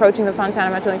Omnitrans approaching the Fontana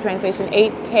Metrolink train station,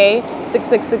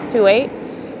 8K66628,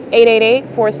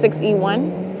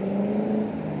 88846E1.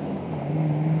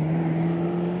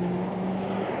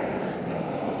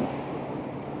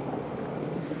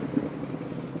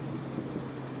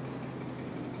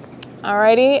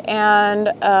 Alrighty, and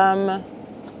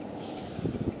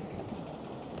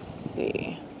let's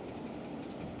see.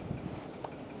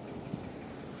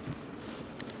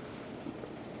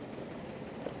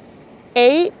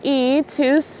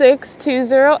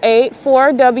 E26208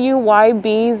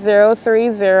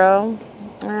 4WYB030,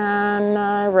 and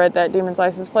I read that demon's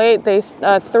license plate. They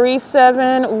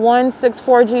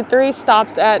 37164G3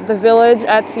 stops at the Village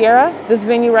at Sierra. This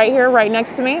venue right here, right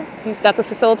next to me. That's a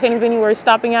facilitating venue where he's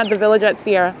stopping at the Village at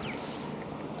Sierra.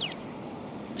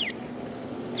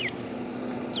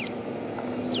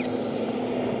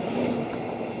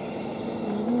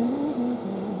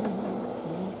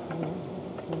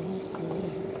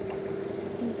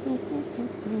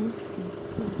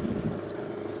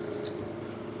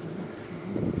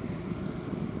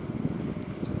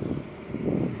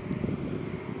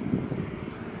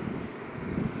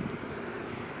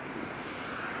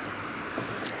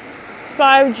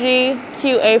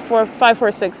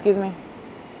 5GQA546, excuse me.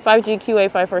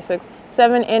 5GQA546.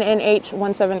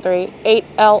 7NNH173.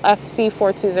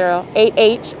 8LFC420.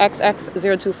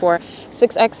 8HXX024.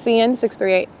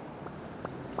 6XCN638.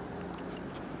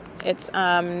 It's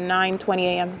 9:20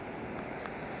 a.m.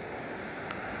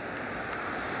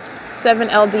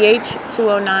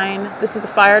 7LDH209. This is the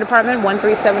fire department.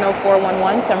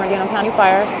 1370411. San Bernardino County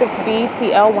Fire.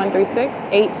 6BTL136.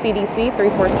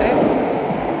 8CDC346.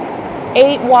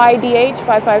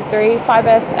 8YDH553,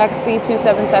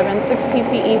 5SXC277,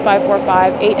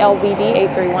 6TTE545,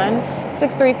 8LVD831,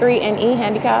 633NE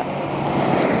handicap,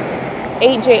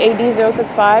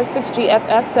 8JAD065,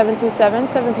 6GFF727,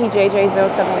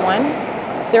 7PJJ071,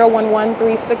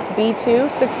 01136B2,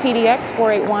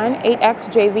 6PDX481,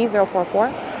 8XJV044,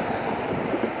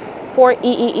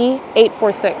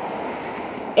 4EEE846,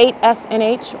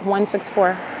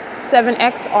 8SNH164,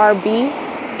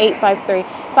 7XRB853,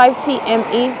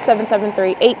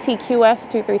 5TME773,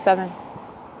 8TQS237.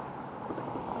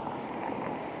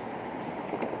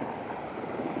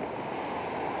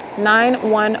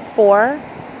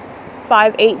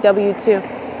 91458W2.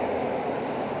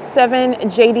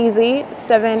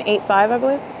 7JDZ785, I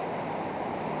believe.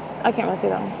 I can't really see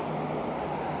that one.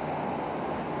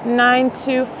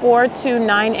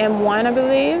 92429M1, I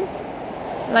believe.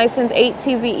 License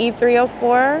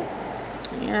 8TVE304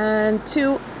 and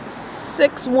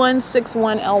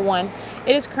 26161L1.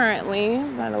 It is currently,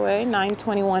 by the way,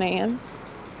 9:21 a.m.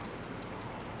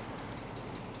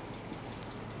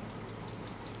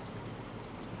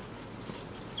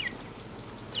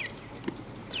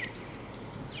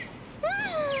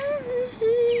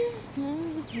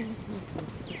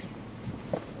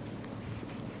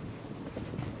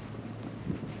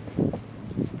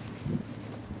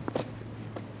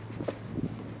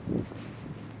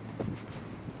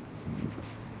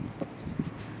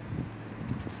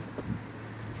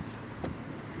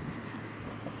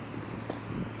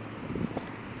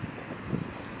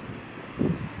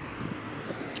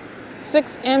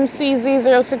 Six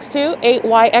MCZ062,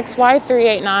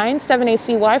 8YXY389,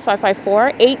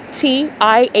 7ACY554,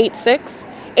 8TI86,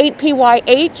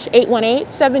 8PYH818,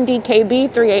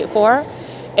 7DKB384,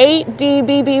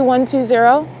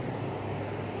 8DBB120,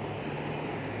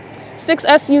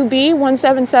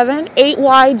 6SUB177,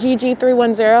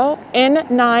 8YGG310,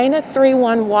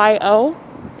 N931YO.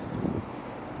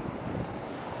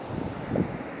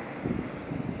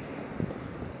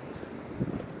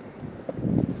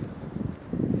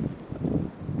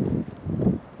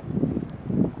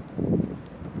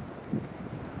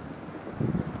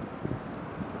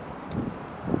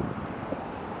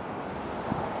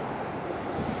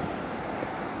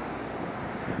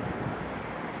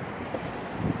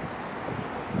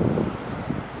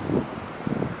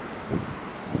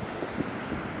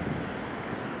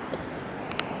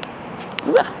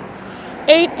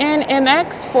 Eight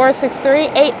NMX463,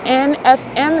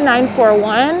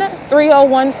 8NSM941,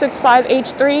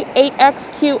 30165H3,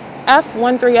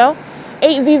 8XQF130,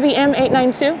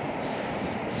 8VVM892,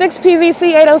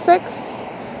 6PVC806,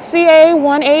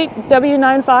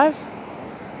 CA18W95.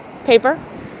 Paper.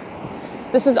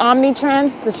 This is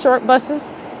Omnitrans, the short buses.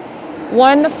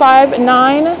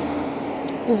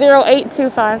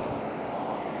 1590825.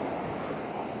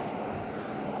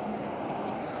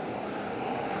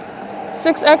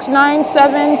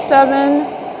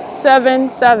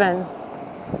 6X97777.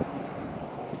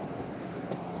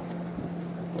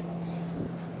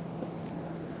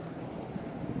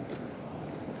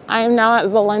 I am now at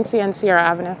Valencia and Sierra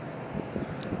Avenue.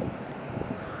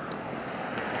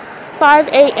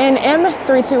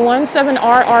 5ANM321,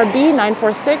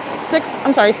 7RRB946,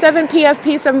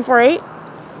 7PFP748,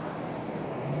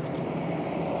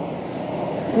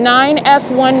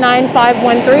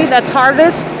 9F19513, that's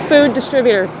Harvest Food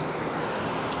Distributors.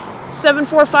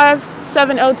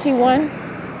 7457OT1,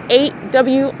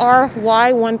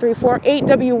 8WRY134,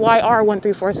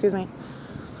 8WYR134, excuse me.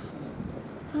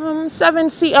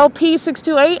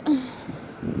 7CLP628,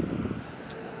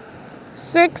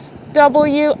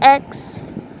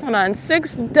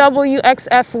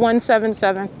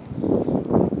 6WXF177.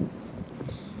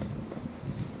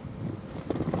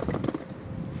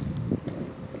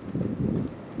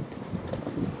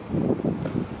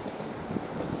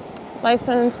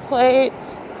 License plates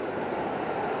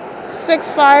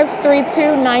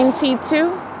 65329T2,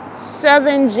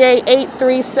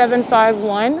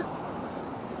 7J83751.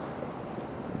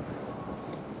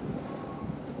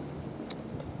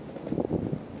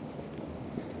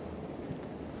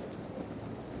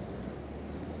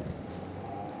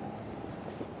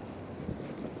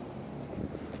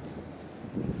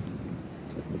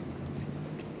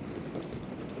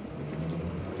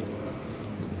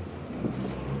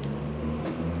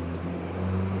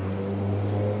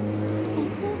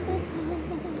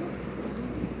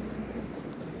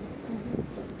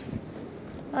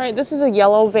 right, this is a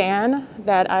yellow van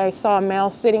that I saw a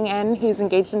male sitting in. He's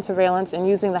engaged in surveillance and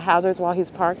using the hazards while he's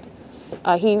parked.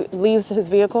 He leaves his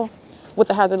vehicle with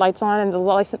the hazard lights on, and the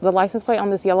license plate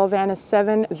on this yellow van is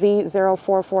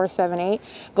 7V04478,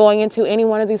 going into any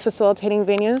one of these facilitating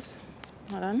venues.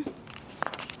 Hold on.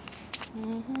 There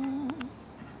we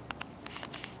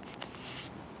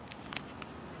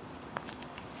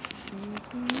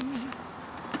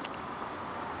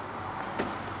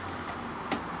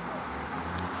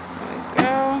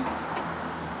go.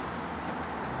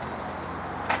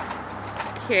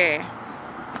 Okay.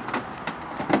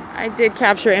 I did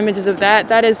capture images of that.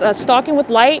 That is stalking with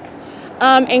light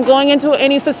and going into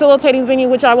any facilitating venue,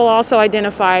 which I will also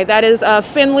identify. That is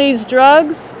Finley's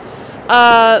Drugs.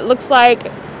 Looks like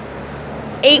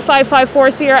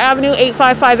 8554 Sierra Avenue,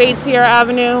 8558 Sierra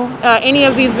Avenue. Any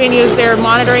of these venues, they're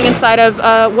monitoring inside of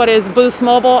what is Boost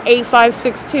Mobile,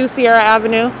 8562 Sierra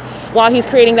Avenue, while he's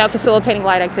creating that facilitating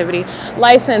light activity.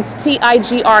 License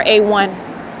TIGRA1.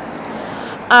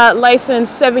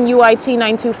 License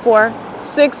 7UIT924,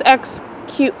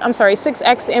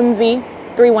 6XMV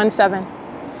 317.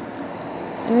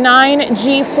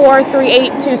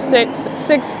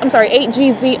 9G43826,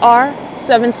 8GZR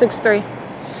 763.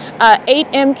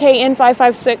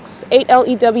 8MKN556,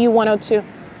 8LEW102.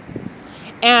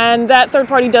 And that third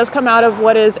party does come out of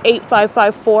what is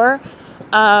 8554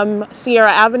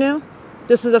 Sierra Avenue.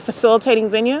 This is a facilitating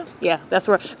venue. Yeah, that's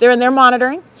where they're in there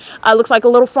monitoring. Looks like a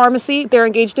little pharmacy. They're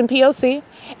engaged in POC.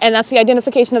 And that's the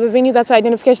identification of a venue. That's the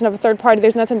identification of a third party.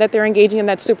 There's nothing that they're engaging in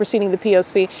that's superseding the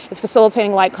POC. It's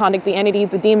facilitating light conduct. The entity,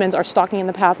 the demons, are stalking in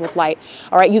the path with light.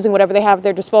 All right, using whatever they have at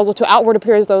their disposal to outward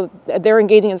appear as though they're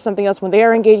engaging in something else when they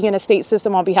are engaging in a state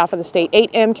system on behalf of the state.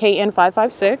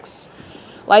 8MKN556.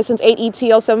 License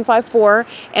 8ETL754.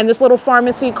 And this little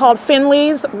pharmacy called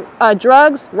Finley's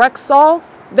Drugs, Rexall,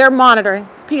 they're monitoring.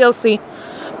 POC.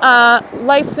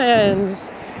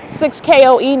 License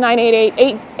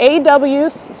 6KOE988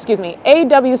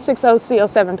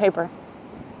 AW60CO7 paper.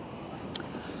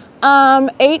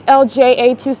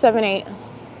 8LJA278.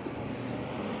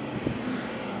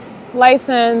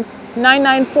 License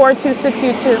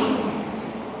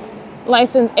 99426U2.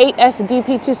 License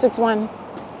 8SDP261.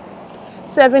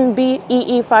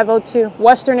 7BEE502.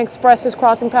 Western Express is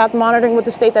crossing path monitoring with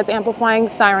the state that's amplifying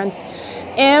sirens.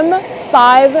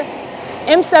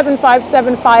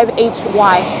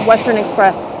 M7575HY, Western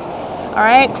Express. All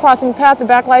right, crossing path, the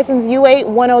back license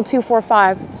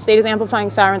U810245. The state is amplifying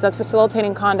sirens. That's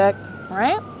facilitating conduct. All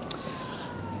right.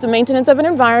 It's a maintenance of an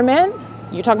environment.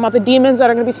 You're talking about the demons that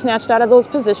are going to be snatched out of those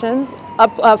positions.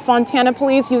 Up Fontana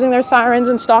police using their sirens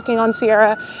and stalking on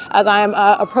Sierra as I am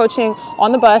approaching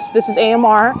on the bus. This is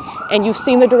AMR, and you've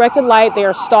seen the directed light. They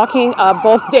are stalking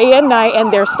both day and night, and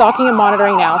they're stalking and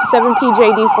monitoring now.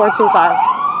 7PJD425.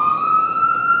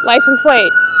 License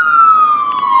plate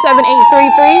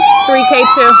 7833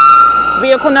 3K2.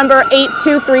 Vehicle number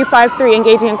 82353,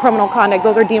 engaging in criminal conduct.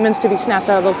 Those are demons to be snatched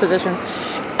out of those positions.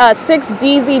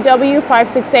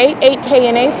 6DVW568,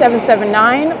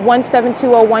 8KNA779,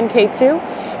 17201K2,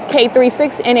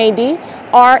 K36NAD,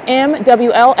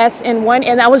 RMWLSN1,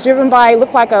 and that was driven by,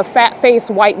 looked like a fat-faced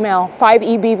white male,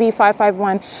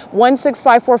 5EBV551,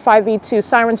 16545V2.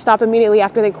 Siren stop immediately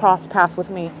after they cross path with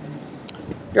me.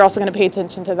 You're also going to pay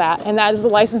attention to that. And that is the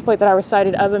license plate that I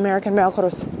recited of American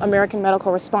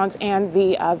Medical Response and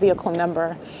the vehicle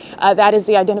number. That is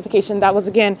the identification. That was,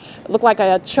 again, looked like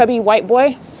a chubby white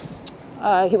boy.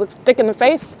 He looks thick in the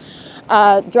face,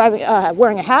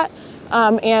 wearing a hat,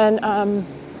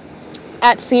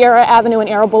 at Sierra Avenue and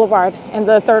Arrow Boulevard. And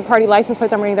the third-party license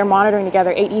plates I'm reading, they're monitoring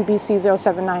together,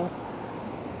 8EBC079.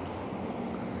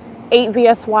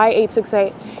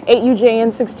 8VSY868,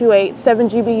 8UJN628,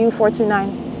 7GBU429,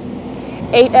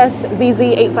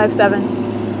 8SVZ857,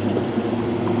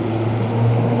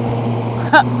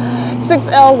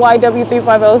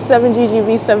 6LYW350,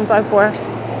 7GGV754,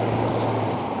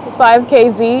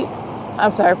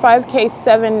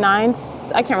 5K79,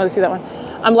 I can't really see that one.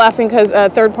 I'm laughing because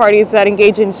third parties that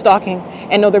engage in stalking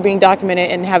and know they're being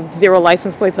documented and have zero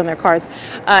license plates on their cars.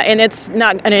 And it's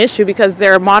not an issue because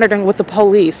they're monitoring with the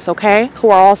police, okay,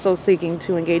 who are also seeking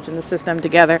to engage in the system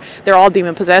together. They're all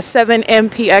demon possessed.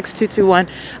 7MPX221.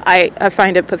 I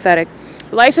find it pathetic.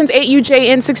 License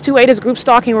 8UJN628 is group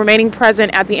stalking remaining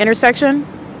present at the intersection.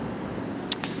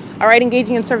 All right,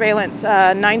 engaging in surveillance,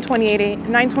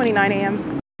 9:29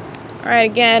 a.m. All right,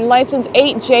 again, license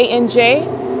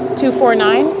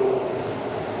 8JNJ249.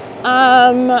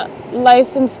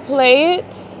 License plate.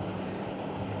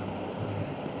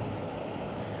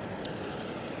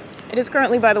 It is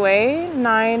currently, by the way,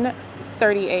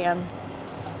 9:30 a.m.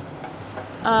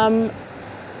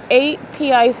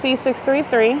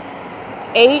 8PIC633,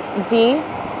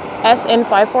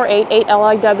 8DSN548,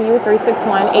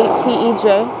 8LIW361,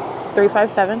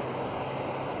 8TEJ357,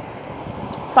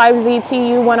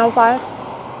 5ZTU105,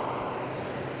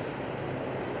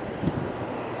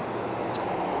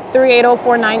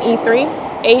 38049E3,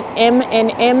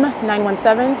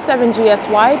 8MNM917,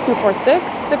 7GSY246,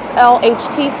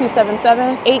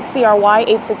 6LHT277,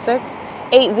 8CRY866,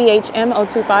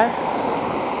 8VHM025,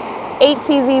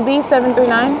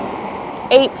 8TVB739,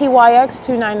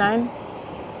 8PYX299,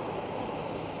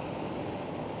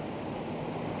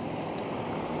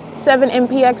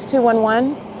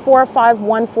 7MPX211,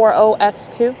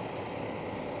 45140S2,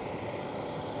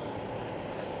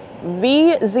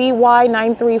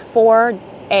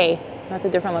 VZY934A. That's a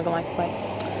different looking license plate.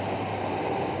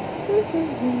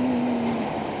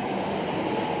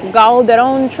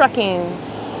 Galderon Trucking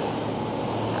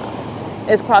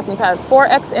is crossing path.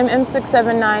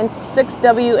 4XMM679,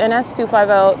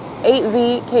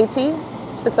 6WNS250,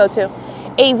 8VKT602,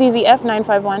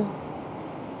 8VVF951.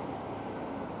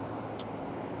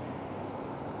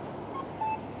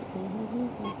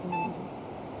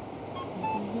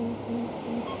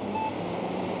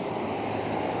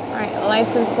 Alright,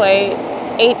 license plate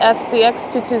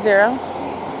 8FCX220.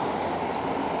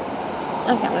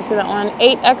 Okay, let's see that one.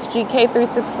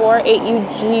 8XGK364,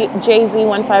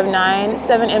 8UJZ159,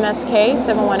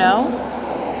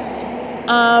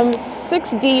 7MSK710,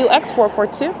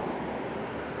 6DUX442,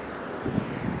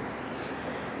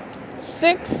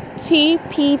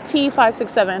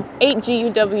 6TPT567,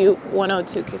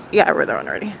 8GUW102. Yeah, I read that one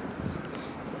already.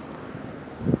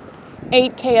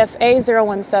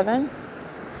 8KFA017,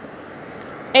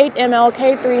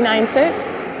 8MLK396,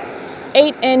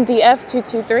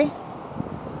 8NDF223,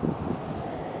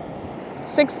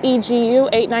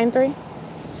 6EGU893,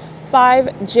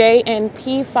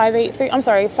 5JNP583. I'm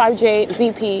sorry,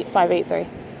 5JVP583.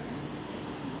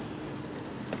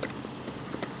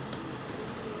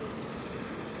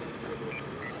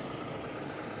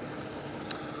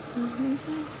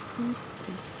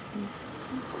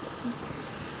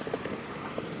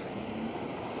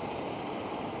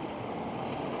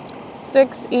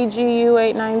 Six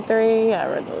EGU893. Yeah, I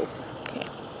read those. Okay.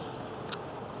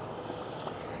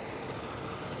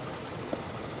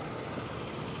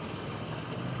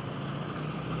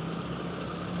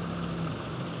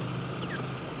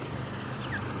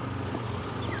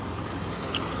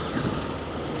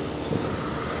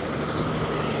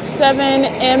 Seven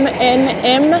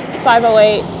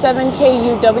MNM508,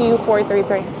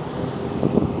 7KUW433.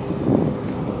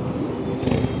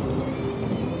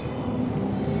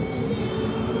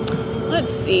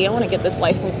 Let's see, I want to get this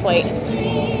license plate.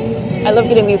 I love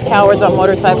getting these cowards on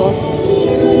motorcycles.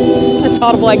 It's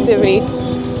audible activity.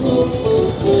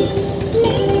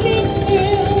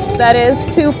 That is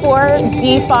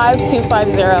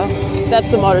 24D5250. That's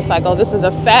the motorcycle. This is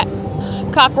a fat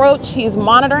cockroach. He's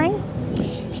monitoring,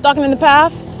 stalking in the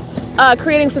path,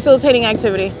 creating facilitating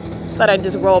activity. Thought I'd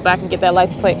just roll back and get that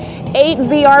license plate.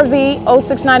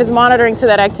 8VRV069 is monitoring to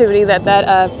that activity that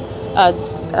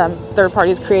third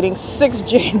party is creating.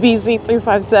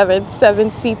 6JBZ357,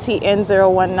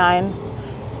 7CTN019,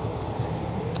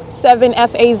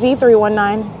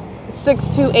 7FAZ319,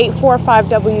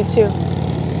 62845W2.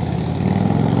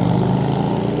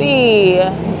 C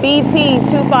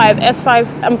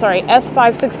BT25S5. I'm sorry,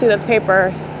 S562. That's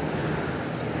paper.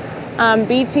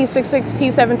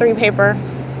 BT66T73 paper.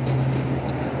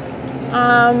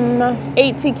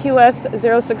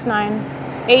 8TQS069,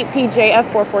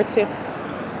 8PJF442.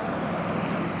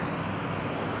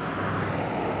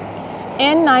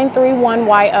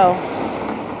 N931YO,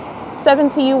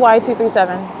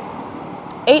 7TUY237,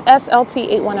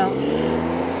 8SLT810,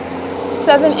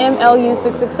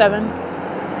 7MLU667,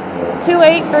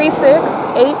 2836,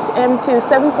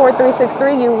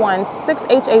 8M2743631,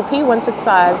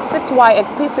 6HAP165,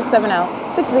 6YXP670,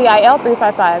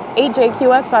 6ZIL355,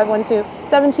 8JQS512,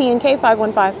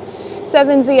 7TNK515,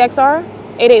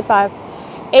 7ZXR885,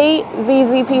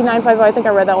 8VZP950, I think I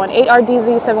read that one,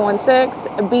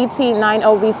 8RDZ716,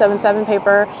 BT90V77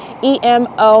 paper,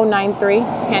 EM093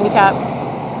 handicap,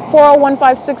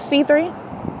 40156C3,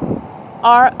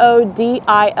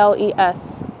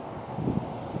 RODILES.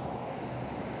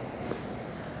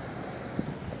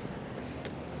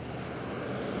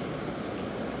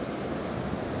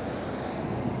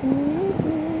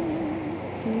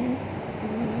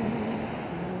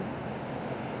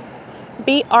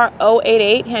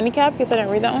 BR088 handicap, because I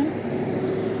didn't read that one.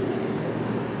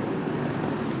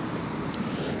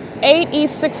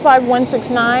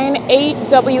 8E65169,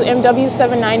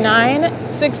 8WMW799,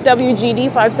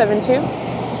 6WGD572,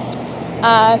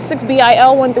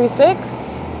 6BIL 136,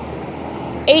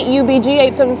 8UBG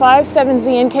 875,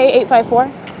 7ZNK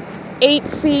 854,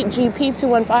 8CGP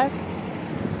 215.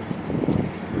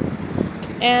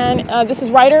 And this is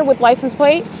Ryder with license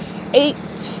plate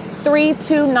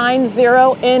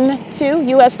 83290N2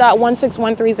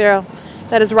 US.16130.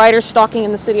 That is Ryder stalking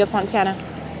in the city of Fontana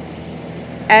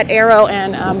at Arrow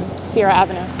and Sierra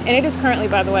Avenue. And it is currently,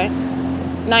 by the way,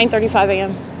 9:35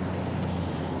 a.m.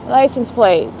 License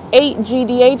plate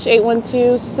 8GDH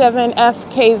 812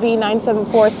 7FKV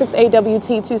 974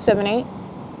 6AWT 278.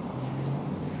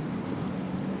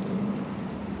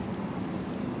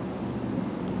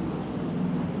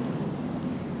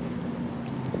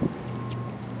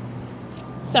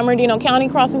 San Bernardino County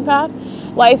crossing path.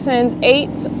 License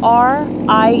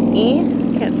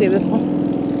 8RIE. Can't see this one.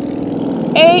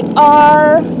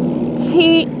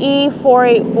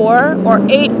 8RTE484 or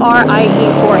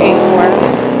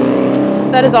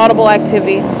 8RIE484. That is audible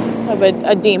activity of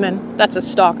a demon. That's a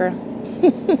stalker.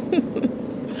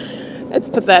 It's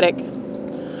pathetic.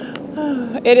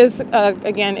 It is,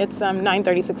 again, it's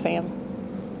 9:36 a.m.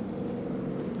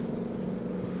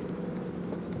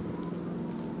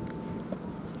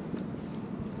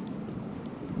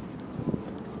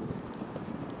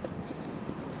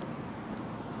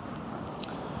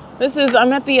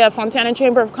 I'm at the Fontana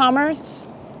Chamber of Commerce,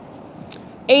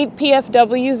 8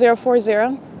 PFW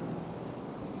 040,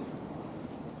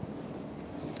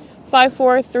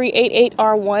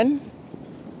 54388R1,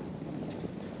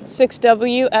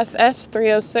 6WFS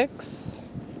 306,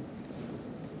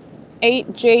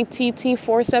 8JTT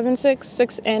 476,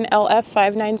 6NLF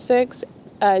 596,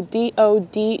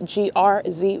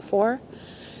 DODGRZ4,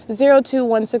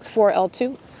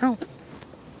 02164L2. Oh.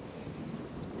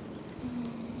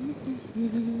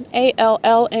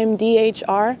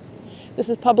 ALLMDHR. This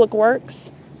is Public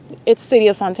Works. It's City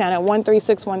of Fontana,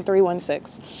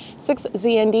 1361316.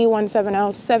 6ZND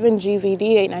 170, 7GVD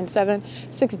 897,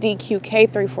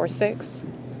 6DQK 346,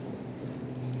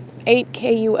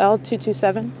 8KUL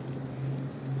 227.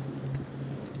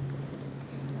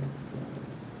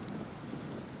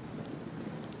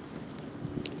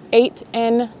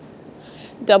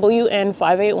 8NWN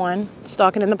 581,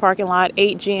 stalking in the parking lot,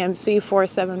 8GMC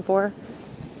 474.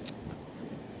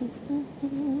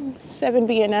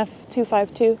 7BNF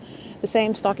 252, the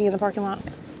same, stalking in the parking lot.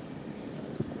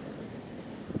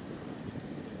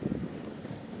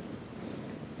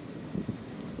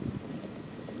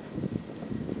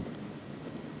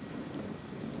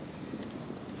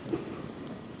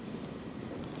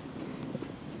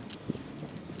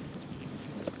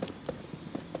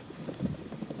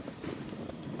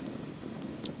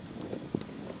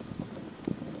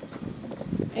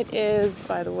 It is,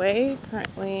 by the way,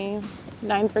 currently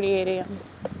 9:38 a.m.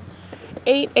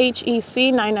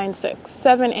 8HEC 996,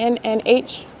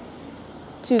 7NNH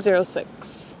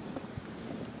 206.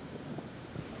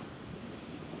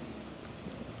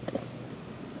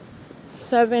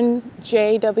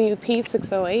 7JWP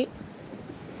 608.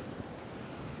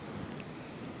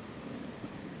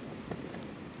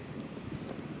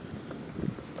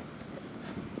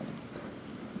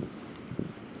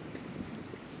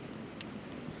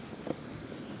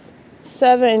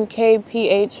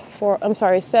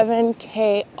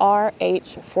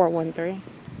 7KRH413.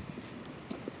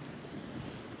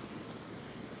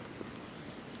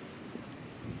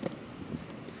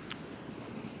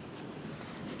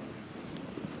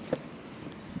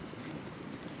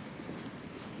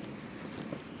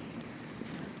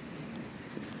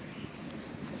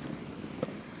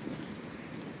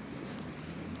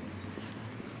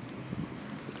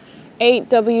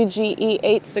 8WGE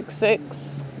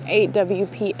 866,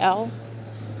 8WPL,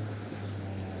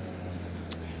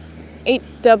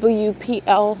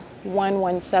 8WPL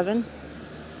 117,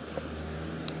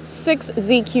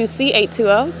 6ZQC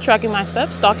 820, tracking my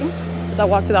steps, stalking as I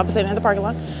walk to the opposite end of the parking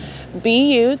lot,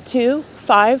 BU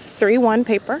 2531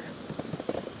 paper.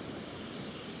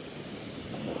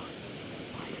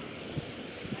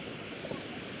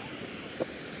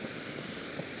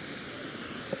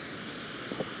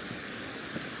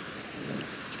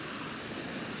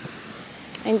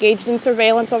 Engaged in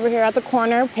surveillance over here at the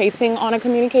corner, pacing on a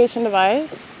communication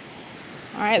device.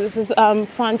 All right, this is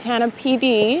Fontana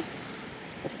PD.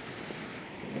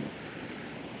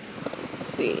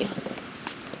 Let's see.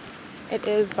 It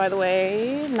is, by the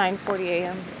way, 9:40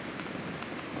 a.m.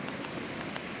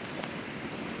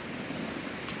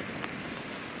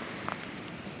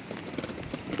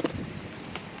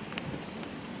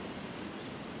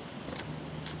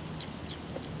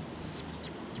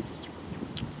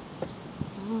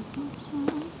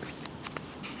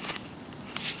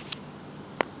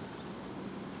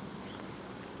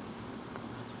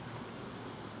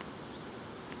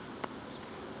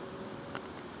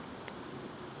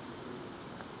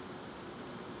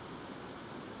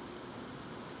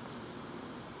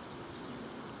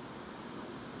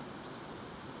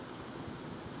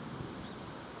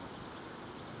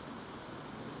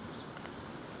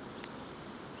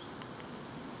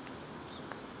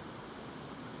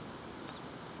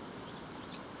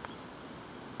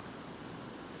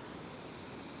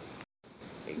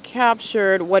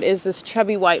 captured what is this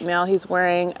chubby white male. He's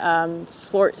wearing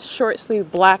short sleeve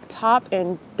black top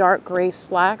and dark gray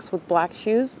slacks with black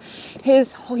shoes.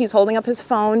 He's holding up his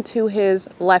phone to his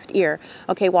left ear,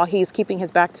 okay, while he's keeping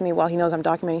his back to me while he knows I'm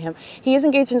documenting him. He is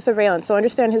engaged in surveillance, so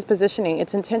understand his positioning.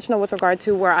 It's intentional with regard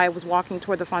to where I was walking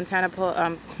toward the Fontana,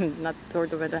 not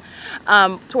toward the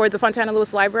toward the Fontana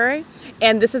Lewis Library,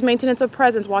 and this is maintenance of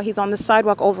presence while he's on the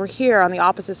sidewalk over here on the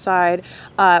opposite side,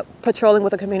 patrolling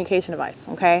with a communication device.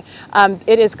 Okay,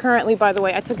 it is currently, by the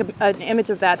way, I took an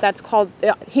image of that. That's called.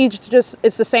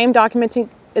 It's the same documenting.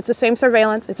 It's the same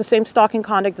surveillance. It's the same stalking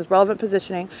conduct as relevant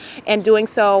positioning, and doing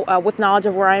so with knowledge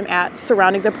of where I'm at,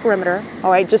 surrounding the perimeter.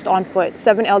 All right, just on foot.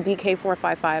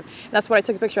 7LDK455. That's what I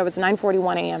took a picture of. It's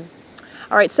 9:41 a.m.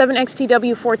 All right,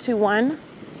 7XTW421.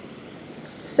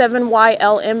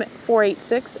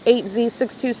 7YLM486,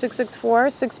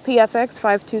 8Z62664,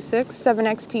 6PFX526,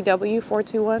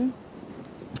 7XTW421,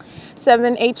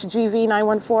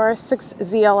 7HGV914,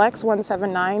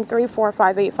 6ZLX179,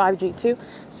 34585G2,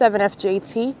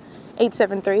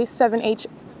 7FJT873,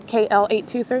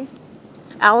 7HKL823,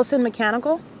 Allison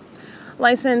Mechanical,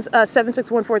 license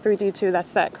 76143D2,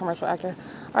 that's that commercial actor.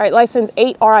 All right, license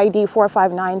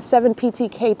 8RID459,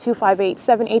 7PTK258,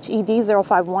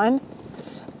 7HED051,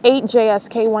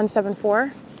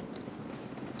 8JSK174.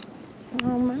 I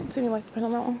don't see any license plate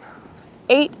on that one.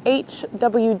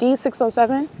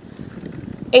 8HWD607.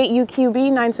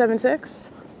 8UQB976.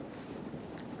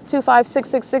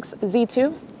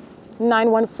 25666Z2.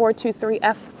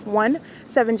 91423F1.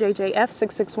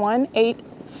 7JJF661.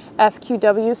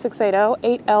 8FQW680.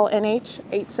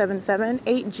 8LNH877.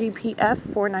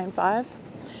 8GPF495.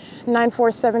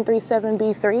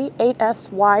 94737B3,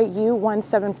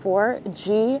 8SYU174,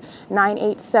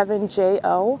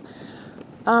 G987JO,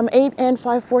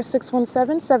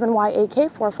 8N54617,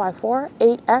 7YAK454,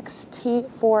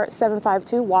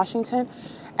 8XT4752, Washington,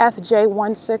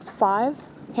 FJ165,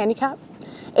 handicap,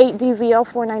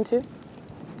 8DVL492.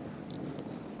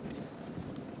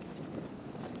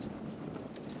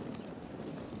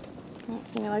 I don't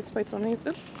see any license plates on these.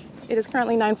 Oops. It is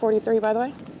currently 9:43, by the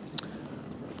way.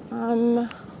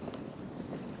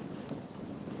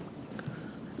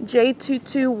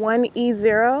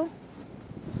 J221E0.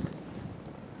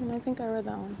 And I think I read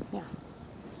that one. Yeah.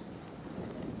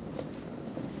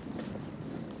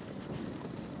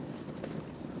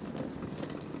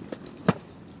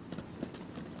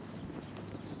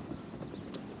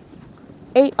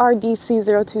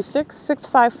 ARDC026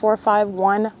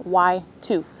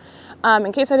 65451Y2.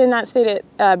 In case I did not state it,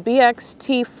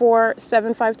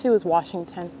 BXT4752 is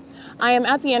Washington. I am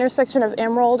at the intersection of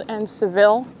Emerald and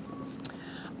Seville,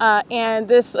 and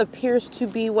this appears to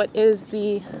be what is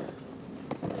the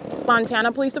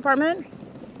Fontana Police Department.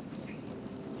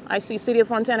 I see City of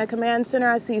Fontana Command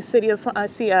Center. I see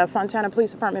Fontana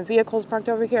Police Department vehicles parked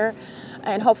over here,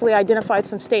 and hopefully identified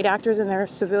some state actors in their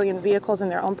civilian vehicles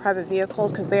and their own private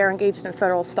vehicles because they are engaged in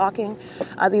federal stalking.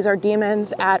 These are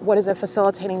demons at what is a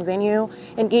facilitating venue,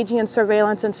 engaging in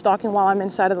surveillance and stalking while I'm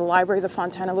inside of the library, the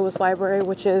Fontana Lewis Library,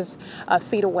 which is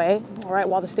feet away, all right,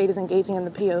 while the state is engaging in the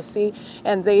POC.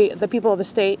 And the people of the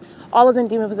state, all of them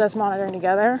demon-possessed monitoring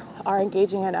together, are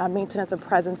engaging in maintenance of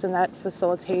presence in that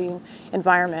facilitating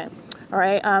environment. All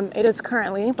right, it is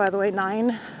currently, by the way,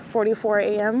 9:44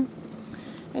 a.m.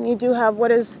 And you do have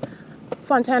what is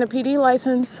Fontana PD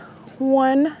license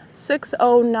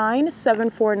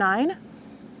 1609749,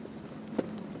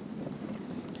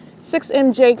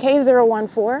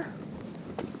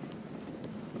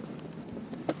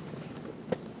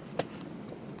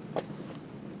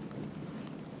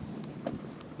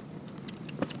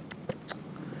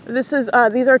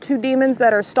 these are two demons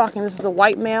that are stalking. This is a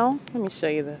white male. Let me show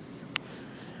you this.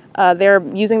 They're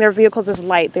using their vehicles as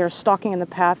light. They're stalking in the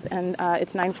path, and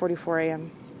it's 9:44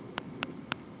 a.m.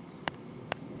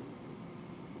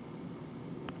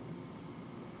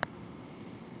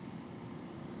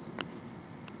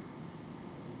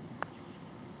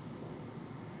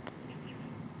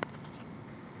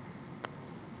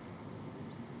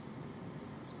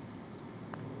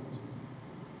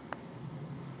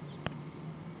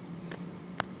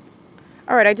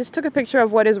 All right, I just took a picture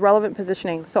of what is relevant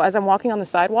positioning. So as I'm walking on the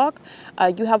sidewalk,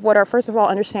 you have what are, first of all,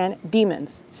 understand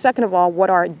demons. Second of all, what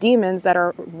are demons that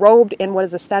are robed in what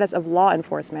is the status of law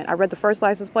enforcement. I read the first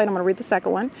license plate. I'm going to read the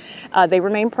second one. They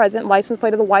remain present. License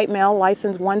plate of the white male,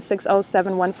 license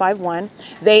 1607151.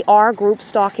 They are group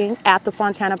stalking at the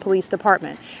Fontana Police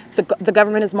Department. The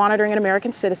government is monitoring an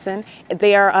American citizen.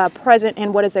 They are present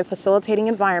in what is a facilitating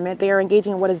environment. They are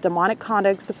engaging in what is demonic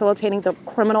conduct, facilitating the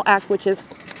criminal act, which is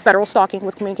federal stalking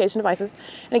with communication devices.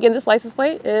 And again, this license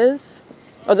plate is,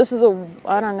 oh, this is a,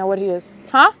 I don't know what he is.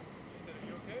 Huh?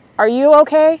 Are you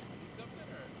okay?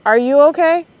 Are you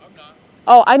okay? I'm not.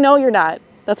 Oh, I know you're not.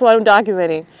 That's what I'm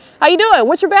documenting. How you doing?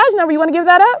 What's your badge number? You want to give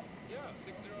that up? Yeah,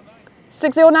 609.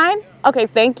 609? Okay,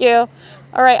 thank you.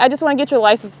 All right, I just want to get your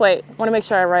license plate. Want to make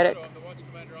sure I write it. I'm the watch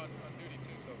commander on duty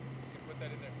too, so you can put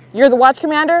that in there too. You're the watch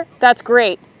commander? That's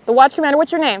great. The watch commander,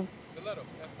 what's your name? Fileto,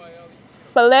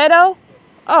 F-I-L-E-T-O. Fileto?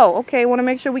 Oh, okay. Want to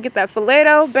make sure we get that.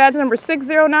 Fileto, badge number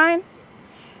 609.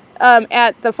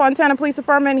 At the Fontana Police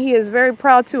Department, he is very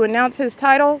proud to announce his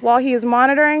title while he is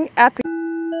monitoring at the...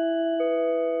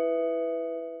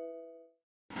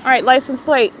 All right, license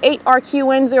plate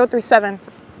 8RQN037.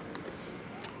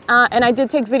 And I did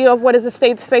take video of what is the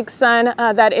state's fake sun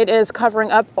that it is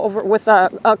covering up over with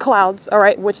clouds, all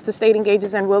right, which the state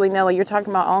engages in willy-nilly. You're talking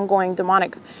about ongoing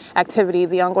demonic activity,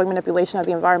 the ongoing manipulation of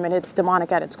the environment. It's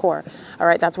demonic at its core, all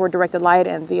right? That's where directed light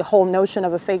and the whole notion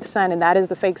of a fake sun, and that is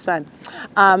the fake sun.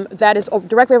 That is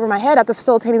directly over my head at the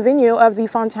facilitating venue of the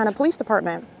Fontana Police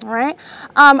Department, all right?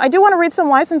 I do want to read some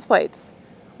license plates.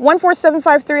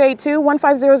 1475382,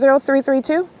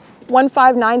 1500332,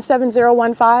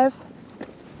 1597015.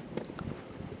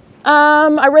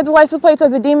 I read the license plates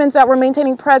of the demons that were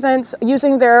maintaining presence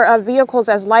using their vehicles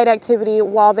as light activity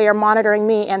while they are monitoring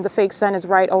me, and the fake sun is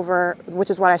right over, which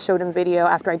is what I showed in video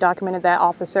after I documented that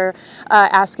officer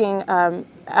asking,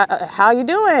 how you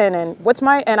doing, and what's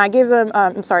my, and I give him,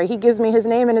 I'm sorry, he gives me his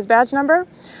name and his badge number,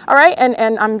 all right,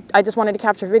 and I just wanted to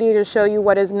capture video to show you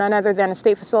what is none other than a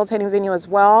state facilitating venue as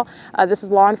well. This is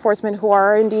law enforcement who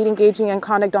are indeed engaging in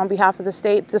conduct on behalf of the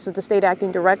state. This is the state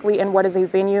acting directly in what is a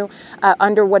venue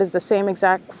under what is the same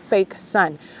exact fake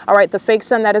sun, all right, the fake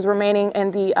sun that is remaining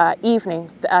in the evening,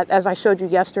 as I showed you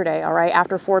yesterday, all right,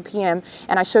 after 4 p.m.,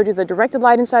 and I showed you the directed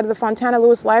light inside of the Fontana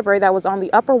Lewis Library that was on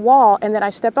the upper wall, and then I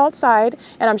step outside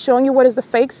and I'm showing you what is the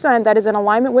fake sun that is in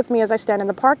alignment with me as I stand in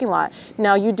the parking lot.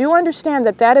 Now, you do understand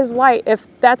that that is light. If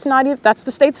that's not, if that's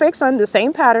the state's fake sun, the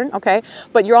same pattern, okay?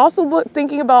 But you're also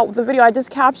thinking about the video I just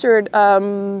captured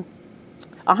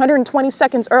 120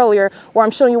 seconds earlier, where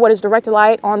I'm showing you what is directed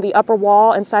light on the upper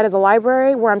wall inside of the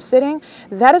library where I'm sitting.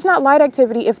 That is not light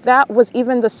activity. If that was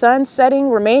even the sun setting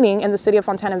remaining in the city of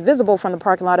Fontana, visible from the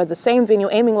parking lot of the same venue,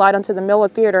 aiming light onto the Miller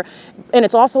Theater, and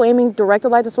it's also aiming directed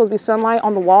light that's supposed to be sunlight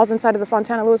on the walls inside of the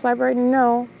Fontana Lewis Library,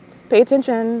 no. Pay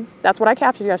attention. That's what I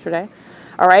captured yesterday.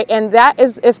 All right, and that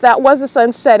is, if that was the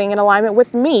sun setting in alignment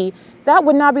with me, that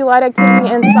would not be light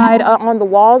activity inside on the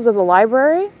walls of the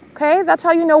library. Okay, that's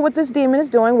how you know what this demon is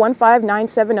doing,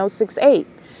 1597068.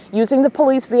 Using the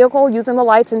police vehicle, using the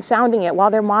lights and sounding it while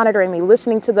they're monitoring me,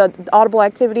 listening to the audible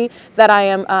activity that I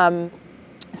am,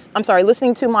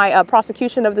 listening to my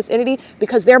prosecution of this entity,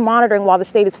 because they're monitoring while the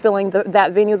state is filling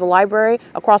that venue, the library,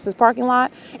 across this parking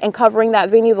lot, and covering that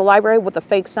venue, the library, with the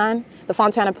fake sun. The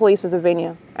Fontana Police is a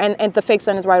venue, and the fake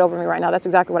sun is right over me right now. That's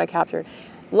exactly what I captured.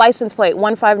 License plate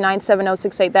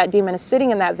 1597068. That demon is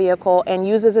sitting in that vehicle and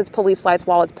uses its police lights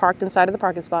while it's parked inside of the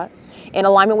parking spot, in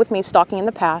alignment with me, stalking in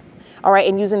the path, all right,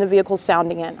 and using the vehicle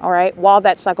sounding in, all right, while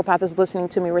that psychopath is listening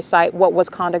to me recite what was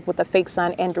conduct with the fake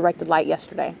sun and directed light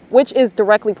yesterday, which is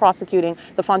directly prosecuting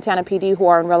the Fontana PD, who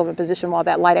are in relevant position while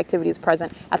that light activity is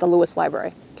present at the Lewis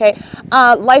Library. Okay,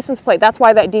 license plate, that's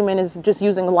why that demon is just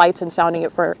using the lights and sounding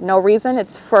it for no reason.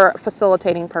 It's for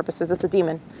facilitating purposes. It's a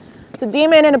demon. It's a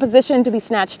demon in a position to be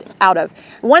snatched out of.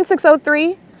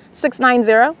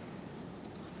 1603690.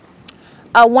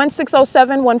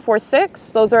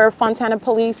 1607146. Those are Fontana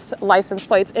Police license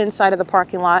plates inside of the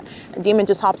parking lot. A demon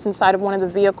just hops inside of one of the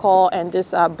vehicle and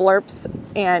just blurps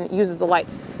and uses the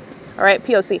lights. All right,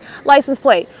 POC. License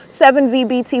plate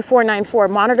 7VBT494,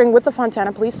 monitoring with the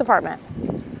Fontana Police Department.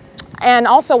 And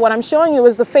also what I'm showing you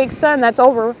is the fake sun that's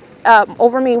over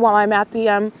me while I'm at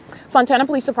the Fontana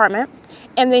Police Department.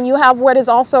 And then you have what is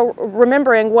also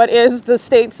remembering what is the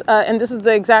state's, and this is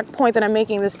the exact point that I'm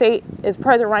making, the state is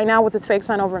present right now with its fake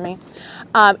sun over me.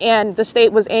 And the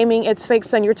state was aiming its fake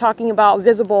sun, you're talking about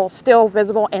visible,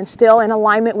 and still in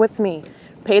alignment with me.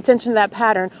 Pay attention to that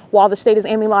pattern while the state is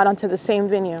aiming light onto the same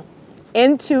venue,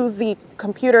 into the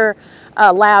computer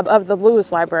lab of the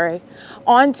Lewis Library,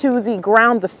 onto the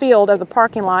ground, the field of the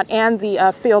parking lot, and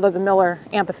the field of the Miller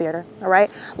Amphitheater, all right?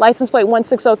 License plate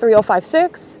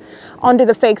 1603056, onto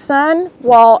the fake sun,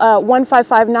 while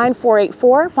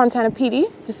 1559484, Fontana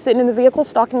PD, just sitting in the vehicle,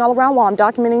 stalking all around while I'm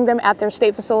documenting them at their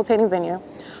state facilitating venue,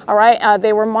 all right?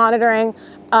 They were monitoring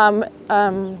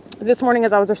this morning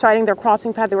as I was reciting their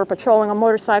crossing path. They were patrolling a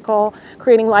motorcycle,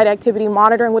 creating light activity,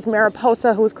 monitoring with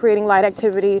Mariposa, who was creating light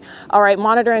activity, all right,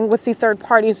 monitoring with the third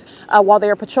parties while they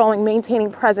are patrolling,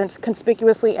 maintaining presence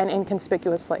conspicuously and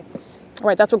inconspicuously. All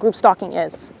right, that's what group stalking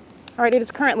is. All right, it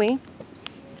is currently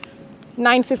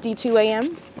 9:52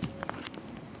 a.m.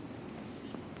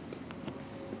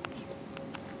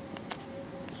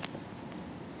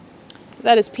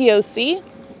 That is POC.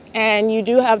 And you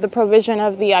do have the provision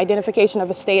of the identification of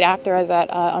a state actor, as that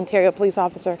Ontario police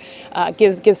officer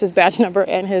gives his badge number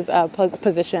and his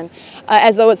position,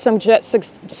 as though it's some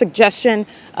suggestion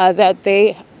that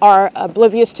they are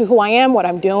oblivious to who I am, what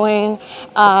I'm doing,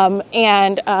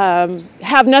 and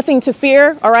have nothing to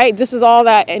fear. All right, this is all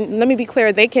that. And let me be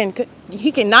clear: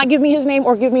 he cannot give me his name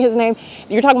or give me his name.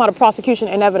 You're talking about a prosecution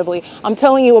inevitably. I'm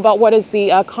telling you about what is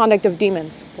the conduct of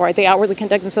demons, right? They outwardly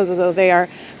conduct themselves as though they are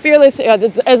fearless,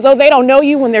 as though they don't know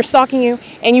you when they're stalking you.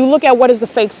 And you look at what is the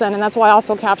fake sun, and that's why I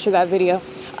also capture that video.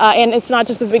 And it's not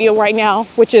just the video right now,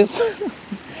 which is,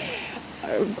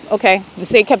 okay, the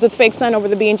state kept its fake sun over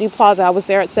the B&G Plaza. I was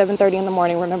there at 7:30 in the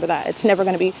morning. Remember that. It's never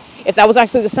going to be, if that was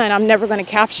actually the sun, I'm never going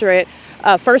to capture it.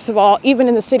 First of all, even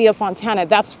in the city of Fontana,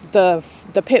 that's the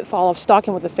pitfall of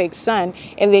stalking with a fake sun.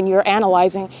 And then you're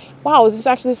analyzing, wow, is this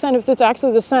actually the sun? If it's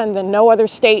actually the sun, then no other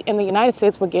state in the United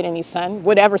States would get any sun,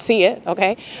 would ever see it,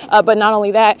 okay? But not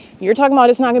only that, you're talking about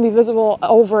it's not going to be visible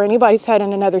over anybody's head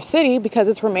in another city because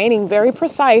it's remaining very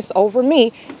precise over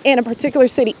me in a particular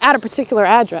city at a particular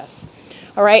address.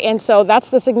 All right, and so that's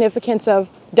the significance of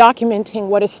documenting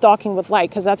what is stalking with light,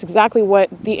 because that's exactly what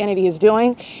the entity is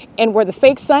doing. And where the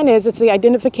fake sun is, it's the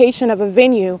identification of a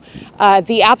venue,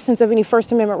 the absence of any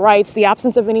First Amendment rights, the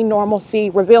absence of any normalcy,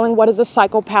 revealing what is a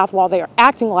psychopath while they are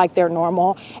acting like they're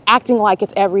normal, acting like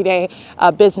it's everyday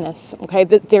business. Okay,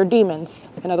 they're demons.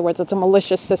 In other words, it's a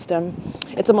malicious system.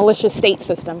 It's a malicious state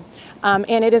system.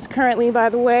 And it is currently, by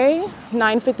the way,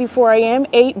 9:54 a.m.,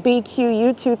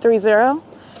 8BQU 230.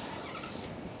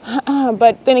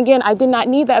 But then again, I did not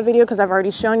need that video because I've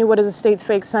already shown you what is the state's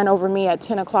fake sun over me at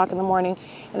 10 o'clock in the morning.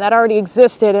 And that already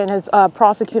existed and is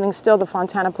prosecuting still the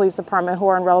Fontana Police Department, who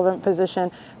are in relevant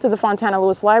position to the Fontana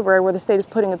Lewis Library, where the state is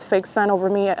putting its fake sun over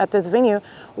me at this venue,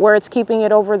 where it's keeping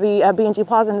it over the B&G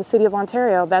Plaza in the city of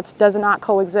Ontario. That does not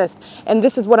coexist. And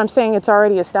this is what I'm saying, it's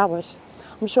already established.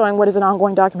 I'm showing what is an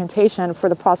ongoing documentation for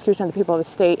the prosecution of the people of the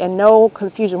state, and no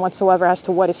confusion whatsoever as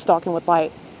to what is stalking with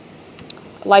light.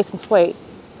 License plate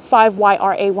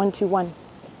 5YRA121,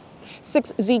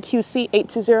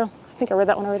 6ZQC820. I think I read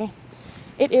that one already.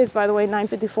 It is, by the way,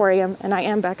 9:54 a.m. and I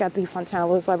am back at the Fontana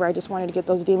Lewis Library. I just wanted to get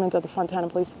those demons at the Fontana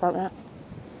Police Department.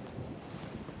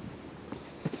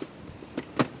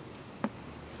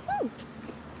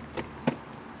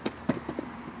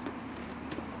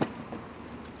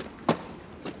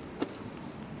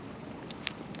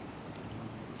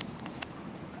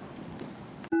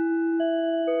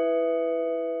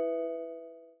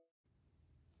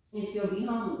 And still be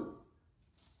homeless.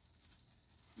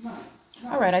 Right.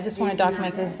 All right, I just want to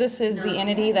document this. This is the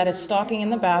entity that is stalking in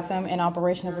the bathroom in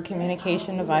operation of a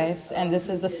communication device, and this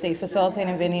is the state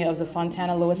facilitating venue of the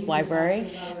Fontana Lewis Library.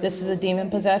 This is a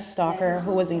demon-possessed stalker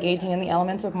who is engaging in the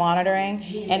elements of monitoring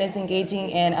and is engaging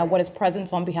in what is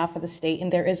presence on behalf of the state,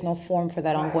 and there is no form for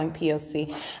that ongoing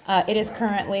POC. It is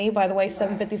currently, by the way,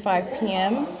 7:55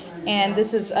 p.m., and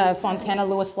this is Fontana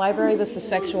Lewis Library. This is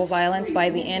sexual violence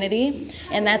by the entity,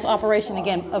 and that's operation,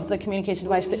 again, of the communication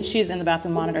device that she's in the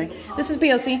bathroom monitoring. This is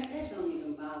POC.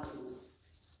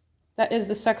 That is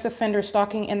the sex offender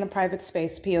stalking in the private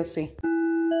space, POC.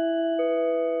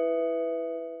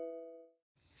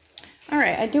 All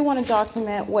right, I do want to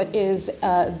document what is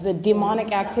the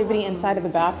demonic activity inside of the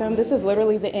bathroom. This is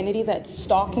literally the entity that's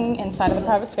stalking inside of the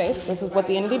private space. This is what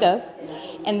the entity does.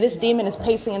 And this demon is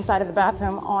pacing inside of the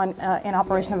bathroom on in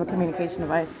operation of a communication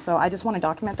device. So I just want to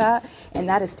document that. And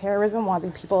that is terrorism while the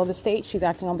people of the state, she's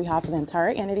acting on behalf of the entire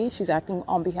entity. She's acting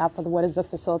on behalf of what is the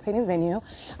facilitating venue.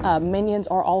 Minions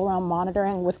are all around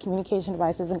monitoring with communication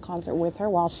devices in concert with her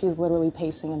while she's literally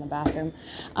pacing in the bathroom.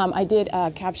 I did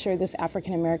capture this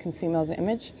African-American female's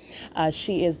image.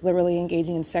 She is literally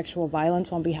engaging in sexual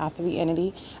violence on behalf of the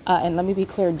entity. And let me be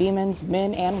clear, demons,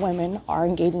 men and women, are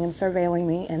engaging in surveilling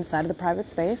me inside of the private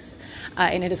space.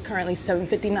 And it is currently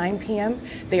 7:59 p.m.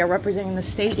 They are representing the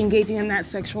state engaging in that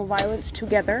sexual violence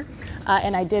together.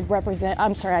 And I did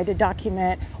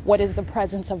document what is the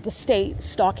presence of the state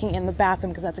stalking in the bathroom,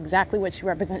 because that's exactly what she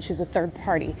represents. She's a third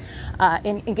party,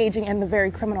 engaging in the very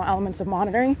criminal elements of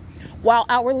monitoring, while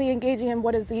outwardly engaging in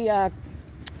what is the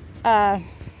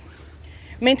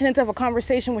maintenance of a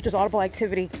conversation, which is audible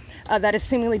activity that is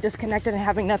seemingly disconnected and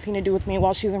having nothing to do with me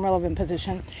while she's in relevant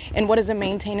position. And what is a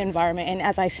maintained environment? And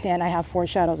as I stand, I have 4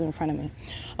 shadows in front of me.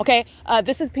 Okay,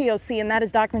 this is POC, and that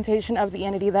is documentation of the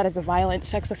entity that is a violent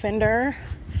sex offender.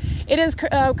 It is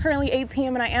currently 8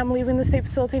 p.m. and I am leaving the state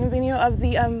facilitating venue of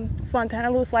the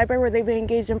Fontana Lewis Library, where they've been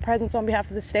engaged in presence on behalf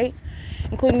of the state,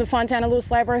 including the Fontana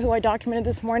Lewis Library, who I documented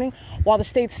this morning, while the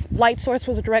state's light source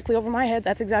was directly over my head.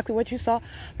 That's exactly what you saw.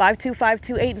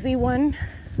 52528Z1.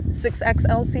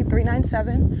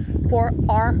 6XLC397,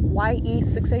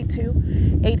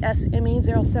 4RYE682,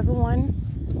 8SME071,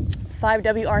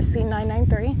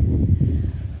 5WRC993.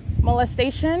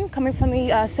 Molestation coming from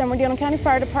the San Bernardino County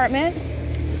Fire Department,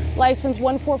 license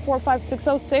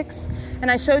 1445606. And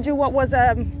I showed you what was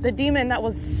the demon that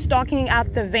was stalking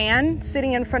at the van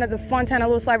sitting in front of the Fontana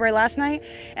Lewis Library last night.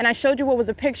 And I showed you what was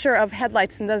a picture of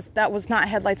headlights, and that was not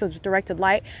headlights, it was directed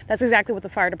light. That's exactly what the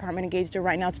fire department engaged in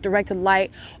right now. It's directed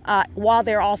light while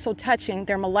they're also touching,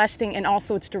 they're molesting, and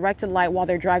also it's directed light while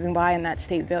they're driving by in that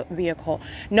state vehicle.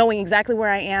 Knowing exactly where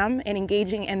I am and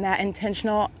engaging in that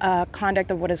intentional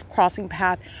conduct of what is crossing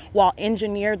path, while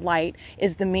engineered light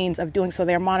is the means of doing so.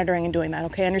 They're monitoring and doing that,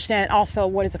 okay? Understand also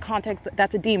what is the context.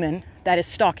 That's a demon that is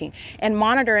stalking and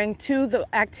monitoring to the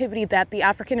activity that the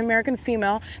African-American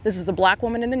female, this is a black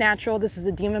woman in the natural, this is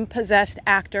a demon-possessed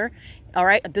actor, all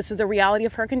right? This is the reality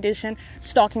of her condition,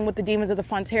 stalking with the demons of the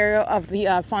Fontana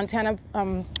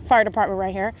Fire Department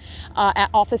right here, at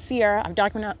Office Sierra. I've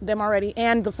documented them already,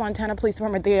 and the Fontana Police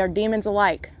Department. They are demons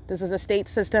alike. This is a state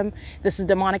system. This is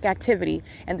demonic activity.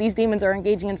 And these demons are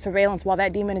engaging in surveillance while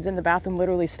that demon is in the bathroom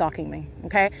literally stalking me,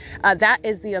 okay? That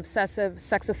is the obsessive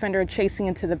sex offender chasing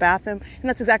into the bathroom. And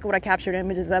that's exactly what I captured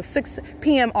images of. 6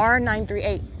 p.m.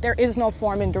 R938. There is no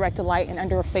form in directed light and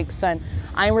under a fake sun.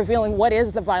 I am revealing what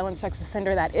is the violent sex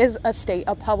offender that is a state,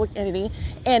 a public entity,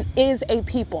 and is a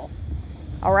people.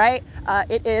 All right.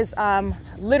 It is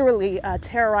literally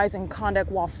terrorizing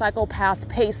conduct while psychopaths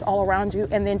pace all around you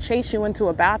and then chase you into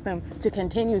a bathroom to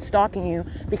continue stalking you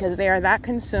because they are that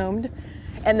consumed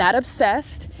and that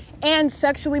obsessed and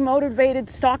sexually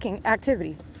motivated stalking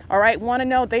activity. All right. Want to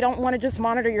know, they don't want to just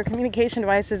monitor your communication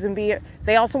devices and they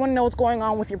also want to know what's going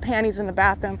on with your panties in the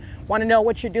bathroom, want to know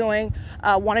what you're doing,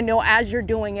 want to know as you're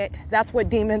doing it. That's what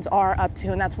demons are up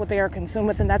to, and that's what they are consumed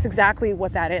with, and that's exactly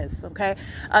what that is, okay?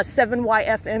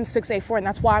 7YFM684, and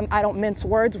that's why I don't mince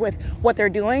words with what they're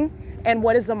doing and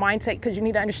what is the mindset, because you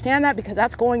need to understand that, because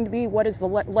that's going to be what is the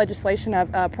legislation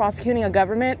of prosecuting a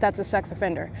government that's a sex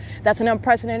offender. That's an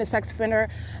unprecedented sex offender.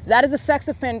 That is a sex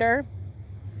offender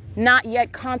not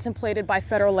yet contemplated by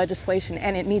federal legislation,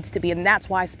 and it needs to be, and that's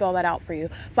why I spell that out for you.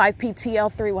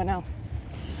 5PTL310.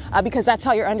 Because that's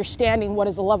how you're understanding what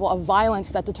is the level of violence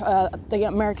that the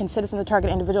American citizen, the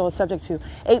target individual, is subject to.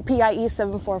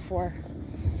 8PIE744.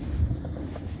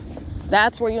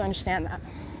 That's where you understand that.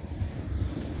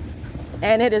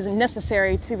 And it is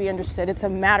necessary to be understood. It's a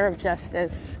matter of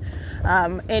justice.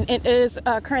 And it is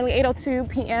currently 8:02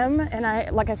 p.m.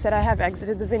 And like I said, I have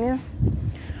exited the venue.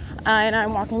 And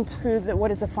I'm walking to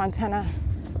the Fontana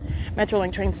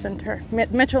Metrolink train center,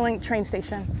 Metrolink train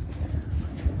station.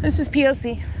 This is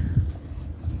POC.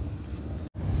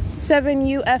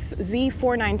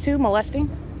 7UFV492, molesting.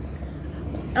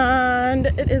 And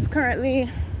it is currently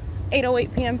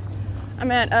 8:08 p.m.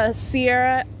 I'm at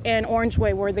Sierra and Orange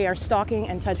Way, where they are stalking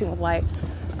and touching with light.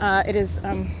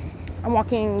 I'm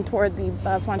walking toward the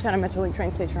Fontana Metrolink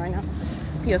train station right now.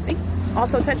 POC.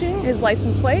 Also touching is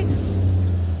license plate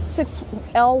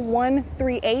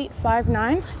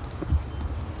 6L13859.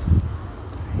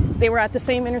 They were at the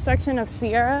same intersection of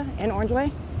Sierra and Orange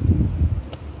Way.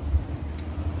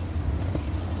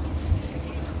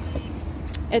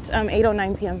 It's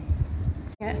 8:09 p.m.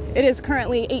 It is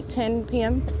currently 8:10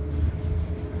 p.m.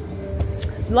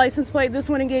 License plate, this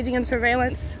one engaging in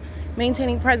surveillance,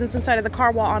 maintaining presence inside of the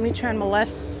car while Omnitran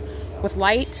molests with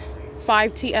light,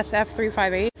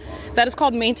 5TSF358. That is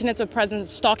called maintenance of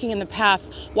presence, stalking in the path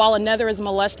while another is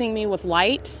molesting me with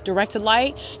light, directed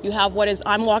light. You have what is,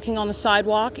 I'm walking on the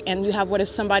sidewalk, and you have what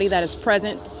is somebody that is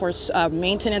present for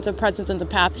maintenance of presence in the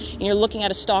path. And you're looking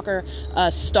at a stalker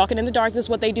stalking in the dark. This is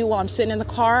what they do while I'm sitting in the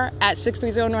car at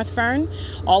 630 North Fern,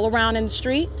 all around in the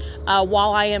street,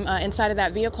 while I am inside of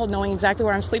that vehicle, knowing exactly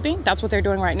where I'm sleeping. That's what they're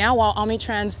doing right now, while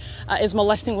Omnitrans is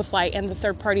molesting with light, and the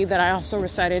third party that I also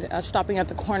recited, stopping at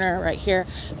the corner right here.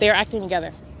 They are acting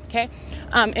together. Okay,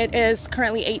 it is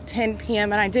currently 8:10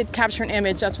 p.m. and I did capture an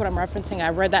image. That's what I'm referencing. I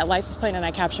read that license plate and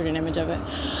I captured an image of it.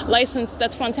 License,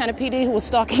 that's Fontana PD, who was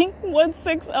stalking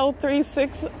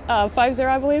 1603650,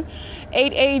 I believe,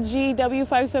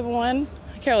 8AGW571.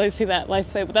 I can't really see that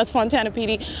license plate, but that's Fontana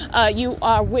PD. You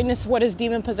witnessed what is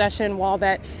demon possession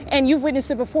and you've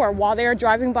witnessed it before, while they are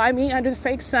driving by me under the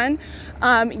fake sun.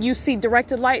 You see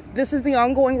directed light. This is the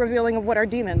ongoing revealing of what are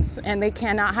demons, and they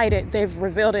cannot hide it. They've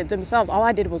revealed it themselves. All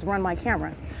I did was run my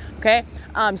camera. Okay,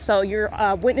 so you're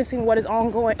witnessing what is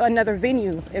ongoing, another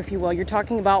venue, if you will. You're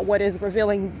talking about what is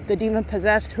revealing the demon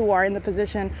possessed who are in the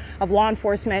position of law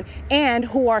enforcement and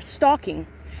who are stalking,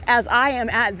 as I am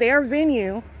at their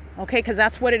venue okay, because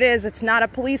that's what it is. It's not a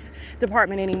police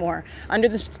department anymore. Under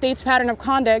the state's pattern of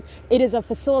conduct, it is a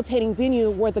facilitating venue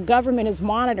where the government is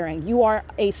monitoring. You are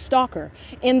a stalker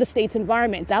in the state's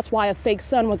environment. That's why a fake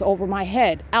sun was over my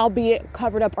head, albeit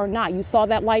covered up or not. You saw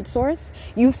that light source.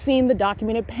 You've seen the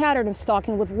documented pattern of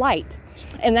stalking with light.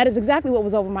 And that is exactly what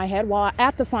was over my head while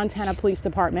at the Fontana Police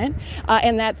Department.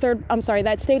 And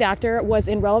that state actor was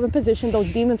in relevant position.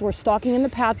 Those demons were stalking in the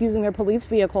path using their police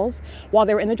vehicles while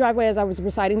they were in the driveway as I was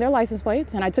reciting their license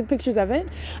plates. And I took pictures of it.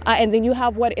 And then you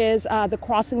have what is the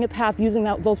crossing the path using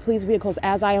those police vehicles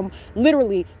as I am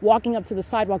literally walking up to the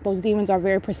sidewalk. Those demons are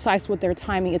very precise with their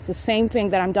timing. It's the same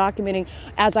thing that I'm documenting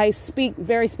as I speak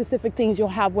very specific things. You'll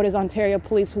have what is Ontario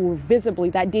Police who visibly,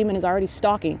 that demon is already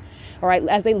stalking. All right,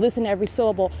 as they listen to every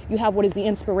syllable, you have what is the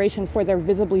inspiration for their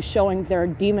visibly showing their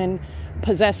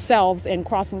demon-possessed selves and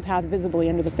crossing path visibly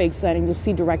under the fake sun, and you'll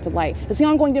see directed light. It's the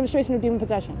ongoing demonstration of demon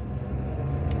possession.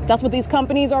 That's what these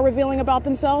companies are revealing about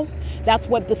themselves. That's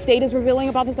what the state is revealing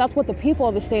about this. That's what the people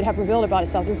of the state have revealed about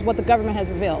itself. This is what the government has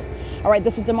revealed. All right,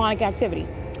 this is demonic activity.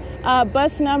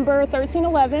 Bus number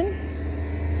 1311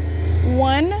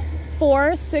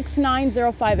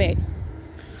 1469058.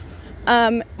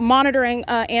 Monitoring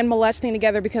and molesting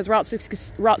together because Route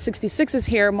 66 is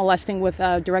here molesting with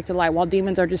directed light while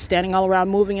demons are just standing all around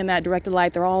moving in that directed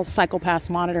light. They're all psychopaths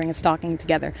monitoring and stalking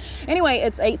together. Anyway,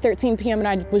 it's 8:13 p.m. and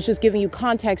I was just giving you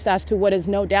context as to what is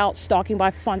no doubt stalking by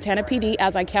Fontana PD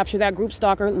as I capture that group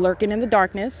stalker lurking in the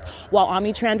darkness while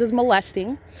Omnitrans is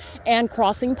molesting and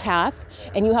crossing path.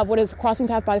 And you have what is crossing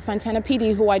path by Fontana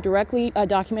PD who I directly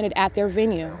documented at their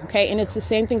venue. Okay, and it's the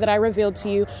same thing that I revealed to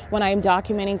you when I am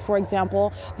documenting, for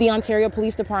example, the Ontario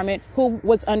Police Department who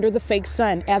was under the fake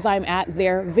sun as I'm at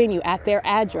their venue, at their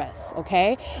address,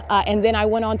 okay? And then I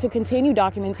went on to continue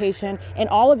documentation, and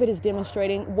all of it is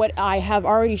demonstrating what I have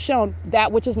already shown,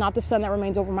 that which is not the sun that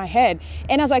remains over my head.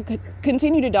 And as I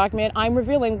continue to document, I'm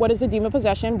revealing what is the demon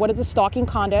possession, what is the stalking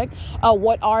conduct,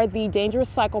 what are the dangerous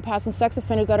psychopaths and sex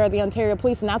offenders that are the Ontario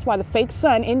Police, and that's why the fake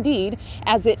sun, indeed,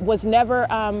 as it was never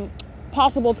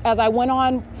possible as I went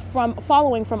on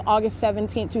following from August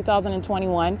 17,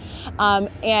 2021,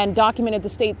 and documented the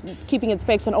state keeping its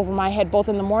fake sun over my head both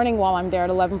in the morning while I'm there at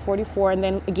 11:44 and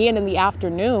then again in the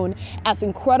afternoon. As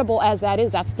incredible as that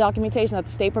is, that's documentation that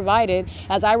the state provided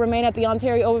as I remain at the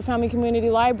Ontario Ovid Family Community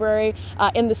Library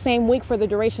in the same week for the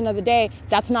duration of the day.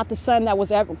 That's not the sun that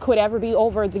could ever be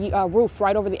over the roof,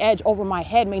 right over the edge, over my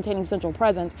head, maintaining central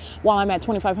presence while I'm at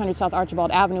 2500 South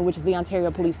Archibald Avenue, which is the Ontario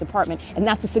Police Department. And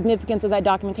that's the significance of that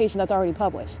documentation that's already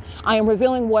published. I am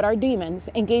revealing what are demons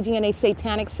engaging in a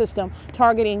satanic system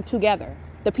targeting together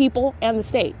the people and the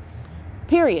state.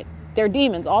 Period. They're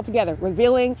demons all together,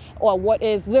 revealing what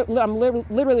is, I'm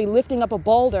literally lifting up a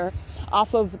boulder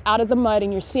out of the mud,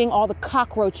 and you're seeing all the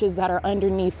cockroaches that are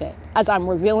underneath it as I'm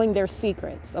revealing their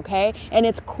secrets, okay? And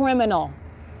it's criminal.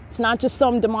 It's not just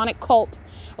some demonic cult.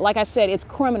 Like I said, it's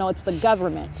criminal. It's the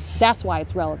government. That's why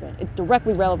it's relevant. It's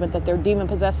directly relevant that they're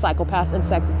demon-possessed psychopaths and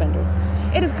sex offenders.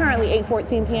 It is currently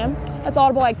 8:14 p.m. That's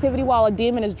audible activity while a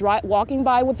demon is walking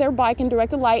by with their bike in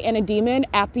directed light, and a demon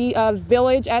at the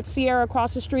village at Sierra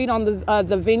across the street on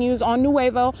the venues on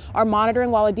Nuevo are monitoring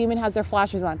while a demon has their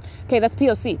flashers on. Okay, that's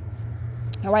POC.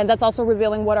 All right, that's also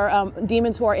revealing what are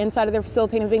demons who are inside of their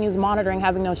facilitating venues monitoring,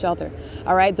 having no shelter.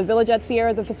 All right, the village at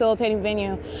Sierra is a facilitating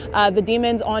venue. The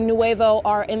demons on Nuevo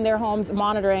are in their homes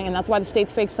monitoring, and that's why the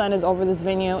state's fake sun is over this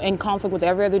venue in conflict with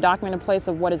every other documented place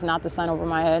of what is not the sun over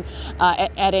my head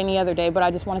at any other day. But I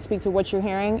just want to speak to what you're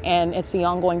hearing, and it's the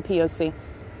ongoing POC.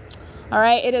 All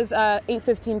right, it is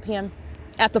 8:15 p.m.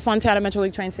 at the Fontana Metro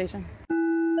League train station.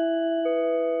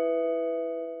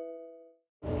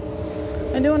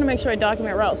 I do want to make sure I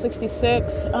document Route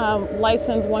 66,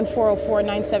 license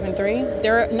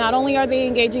 1404973. Not only are they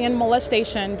engaging in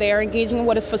molestation, they are engaging in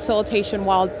what is facilitation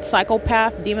while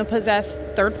psychopath, demon-possessed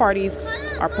third parties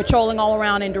are patrolling all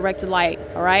around in directed light,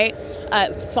 all right?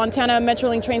 Fontana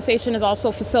Metrolink train station is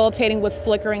also facilitating with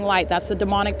flickering light. That's a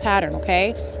demonic pattern,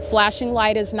 okay? Flashing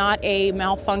light is not a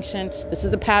malfunction. This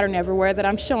is a pattern everywhere that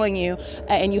I'm showing you.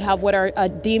 And you have what are a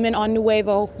demon on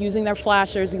Nuevo using their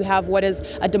flashers. You have what is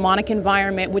a demonic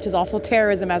environment, which is also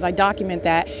terrorism, as I document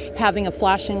that, having a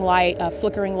flashing light,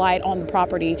 flickering light on the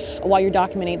property while you're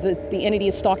documenting. The entity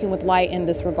is stalking with light in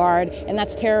this regard, and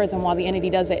that's terrorism. While the entity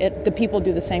does it, the people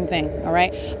do the same thing, all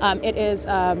right? It is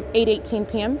 8:18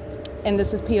 p.m., and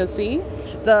this is POC.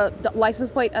 The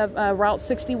license plate of Route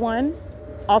 61,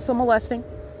 also molesting.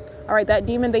 All All right, that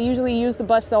demon, they usually use the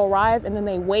bus, they'll arrive, and then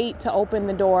they wait to open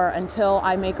the door until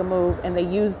I make a move, and they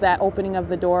use that opening of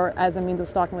the door as a means of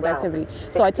stalking with activity.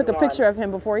 So I took a picture of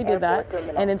him before he did that,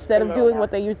 and instead of doing what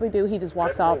they usually do, he just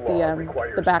walks out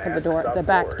the back of the door, the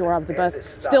back door of the bus,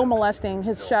 still molesting,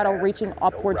 his shadow reaching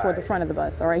upward toward the front of the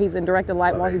bus. All right, he's in directed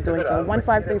light while he's doing so.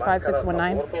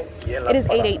 1535619. It is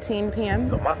 8:18 p.m.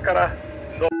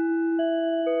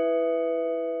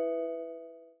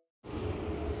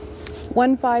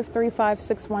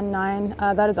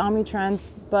 1535619. That is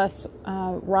Omnitrans bus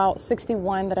route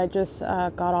 61 that I just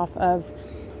got off of.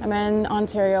 I'm in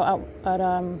Ontario at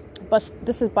bus.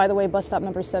 This is, by the way, bus stop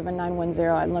number 7910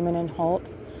 at Lemon and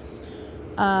Holt.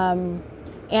 And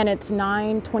it's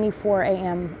 9:24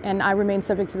 a.m. and I remain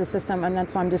subject to the system, and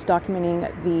that's why I'm just documenting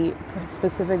the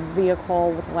specific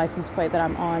vehicle with the license plate that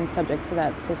I'm on, subject to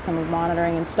that system of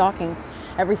monitoring and stalking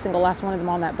every single last one of them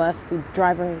on that bus, the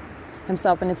driver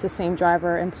himself, and it's the same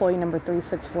driver, employee number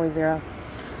 3640.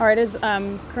 All right, it's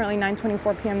currently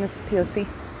 9:24 p.m. This is POC.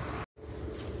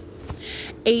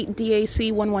 8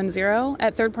 DAC 110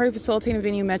 at third party facilitating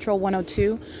venue Metro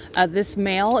 102. This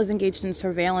male is engaged in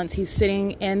surveillance. He's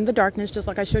sitting in the darkness, just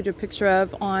like I showed you a picture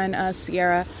of on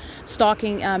Sierra,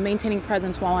 stalking, maintaining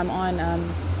presence while I'm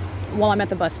at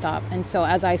the bus stop. And so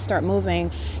as I start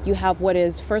moving, you have what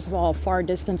is, first of all, a far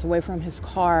distance away from his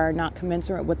car, not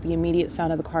commensurate with the immediate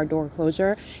sound of the car door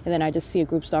closure. And then I just see a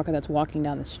group stalker that's walking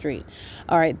down the street.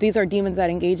 All right, these are demons that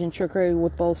engage in trickery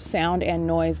with both sound and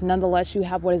noise. Nonetheless, you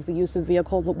have what is the use of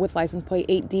vehicles with license plate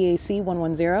 8 DAC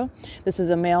 110. This is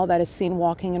a male that is seen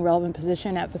walking in relevant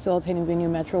position at facilitating venue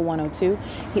Metro 102.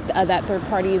 That third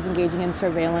party is engaging in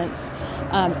surveillance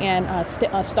and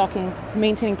stalking,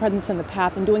 maintaining presence in the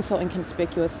path, and doing so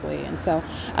inconspicuously. And so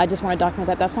I just want to document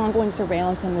that. That's ongoing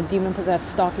surveillance and the demon-possessed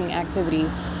stalking activity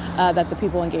that the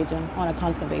people engage in on a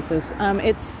constant basis.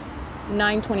 It's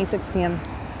 9:26 p.m.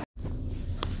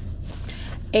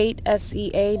 8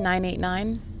 SEA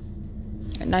 989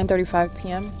 at 9:35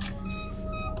 p.m.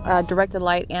 Directed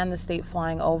light and the state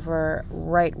flying over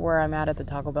right where I'm at the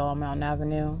Taco Bell on Mountain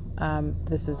Avenue.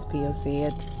 This is POC.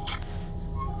 It's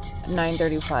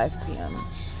 9:35 p.m.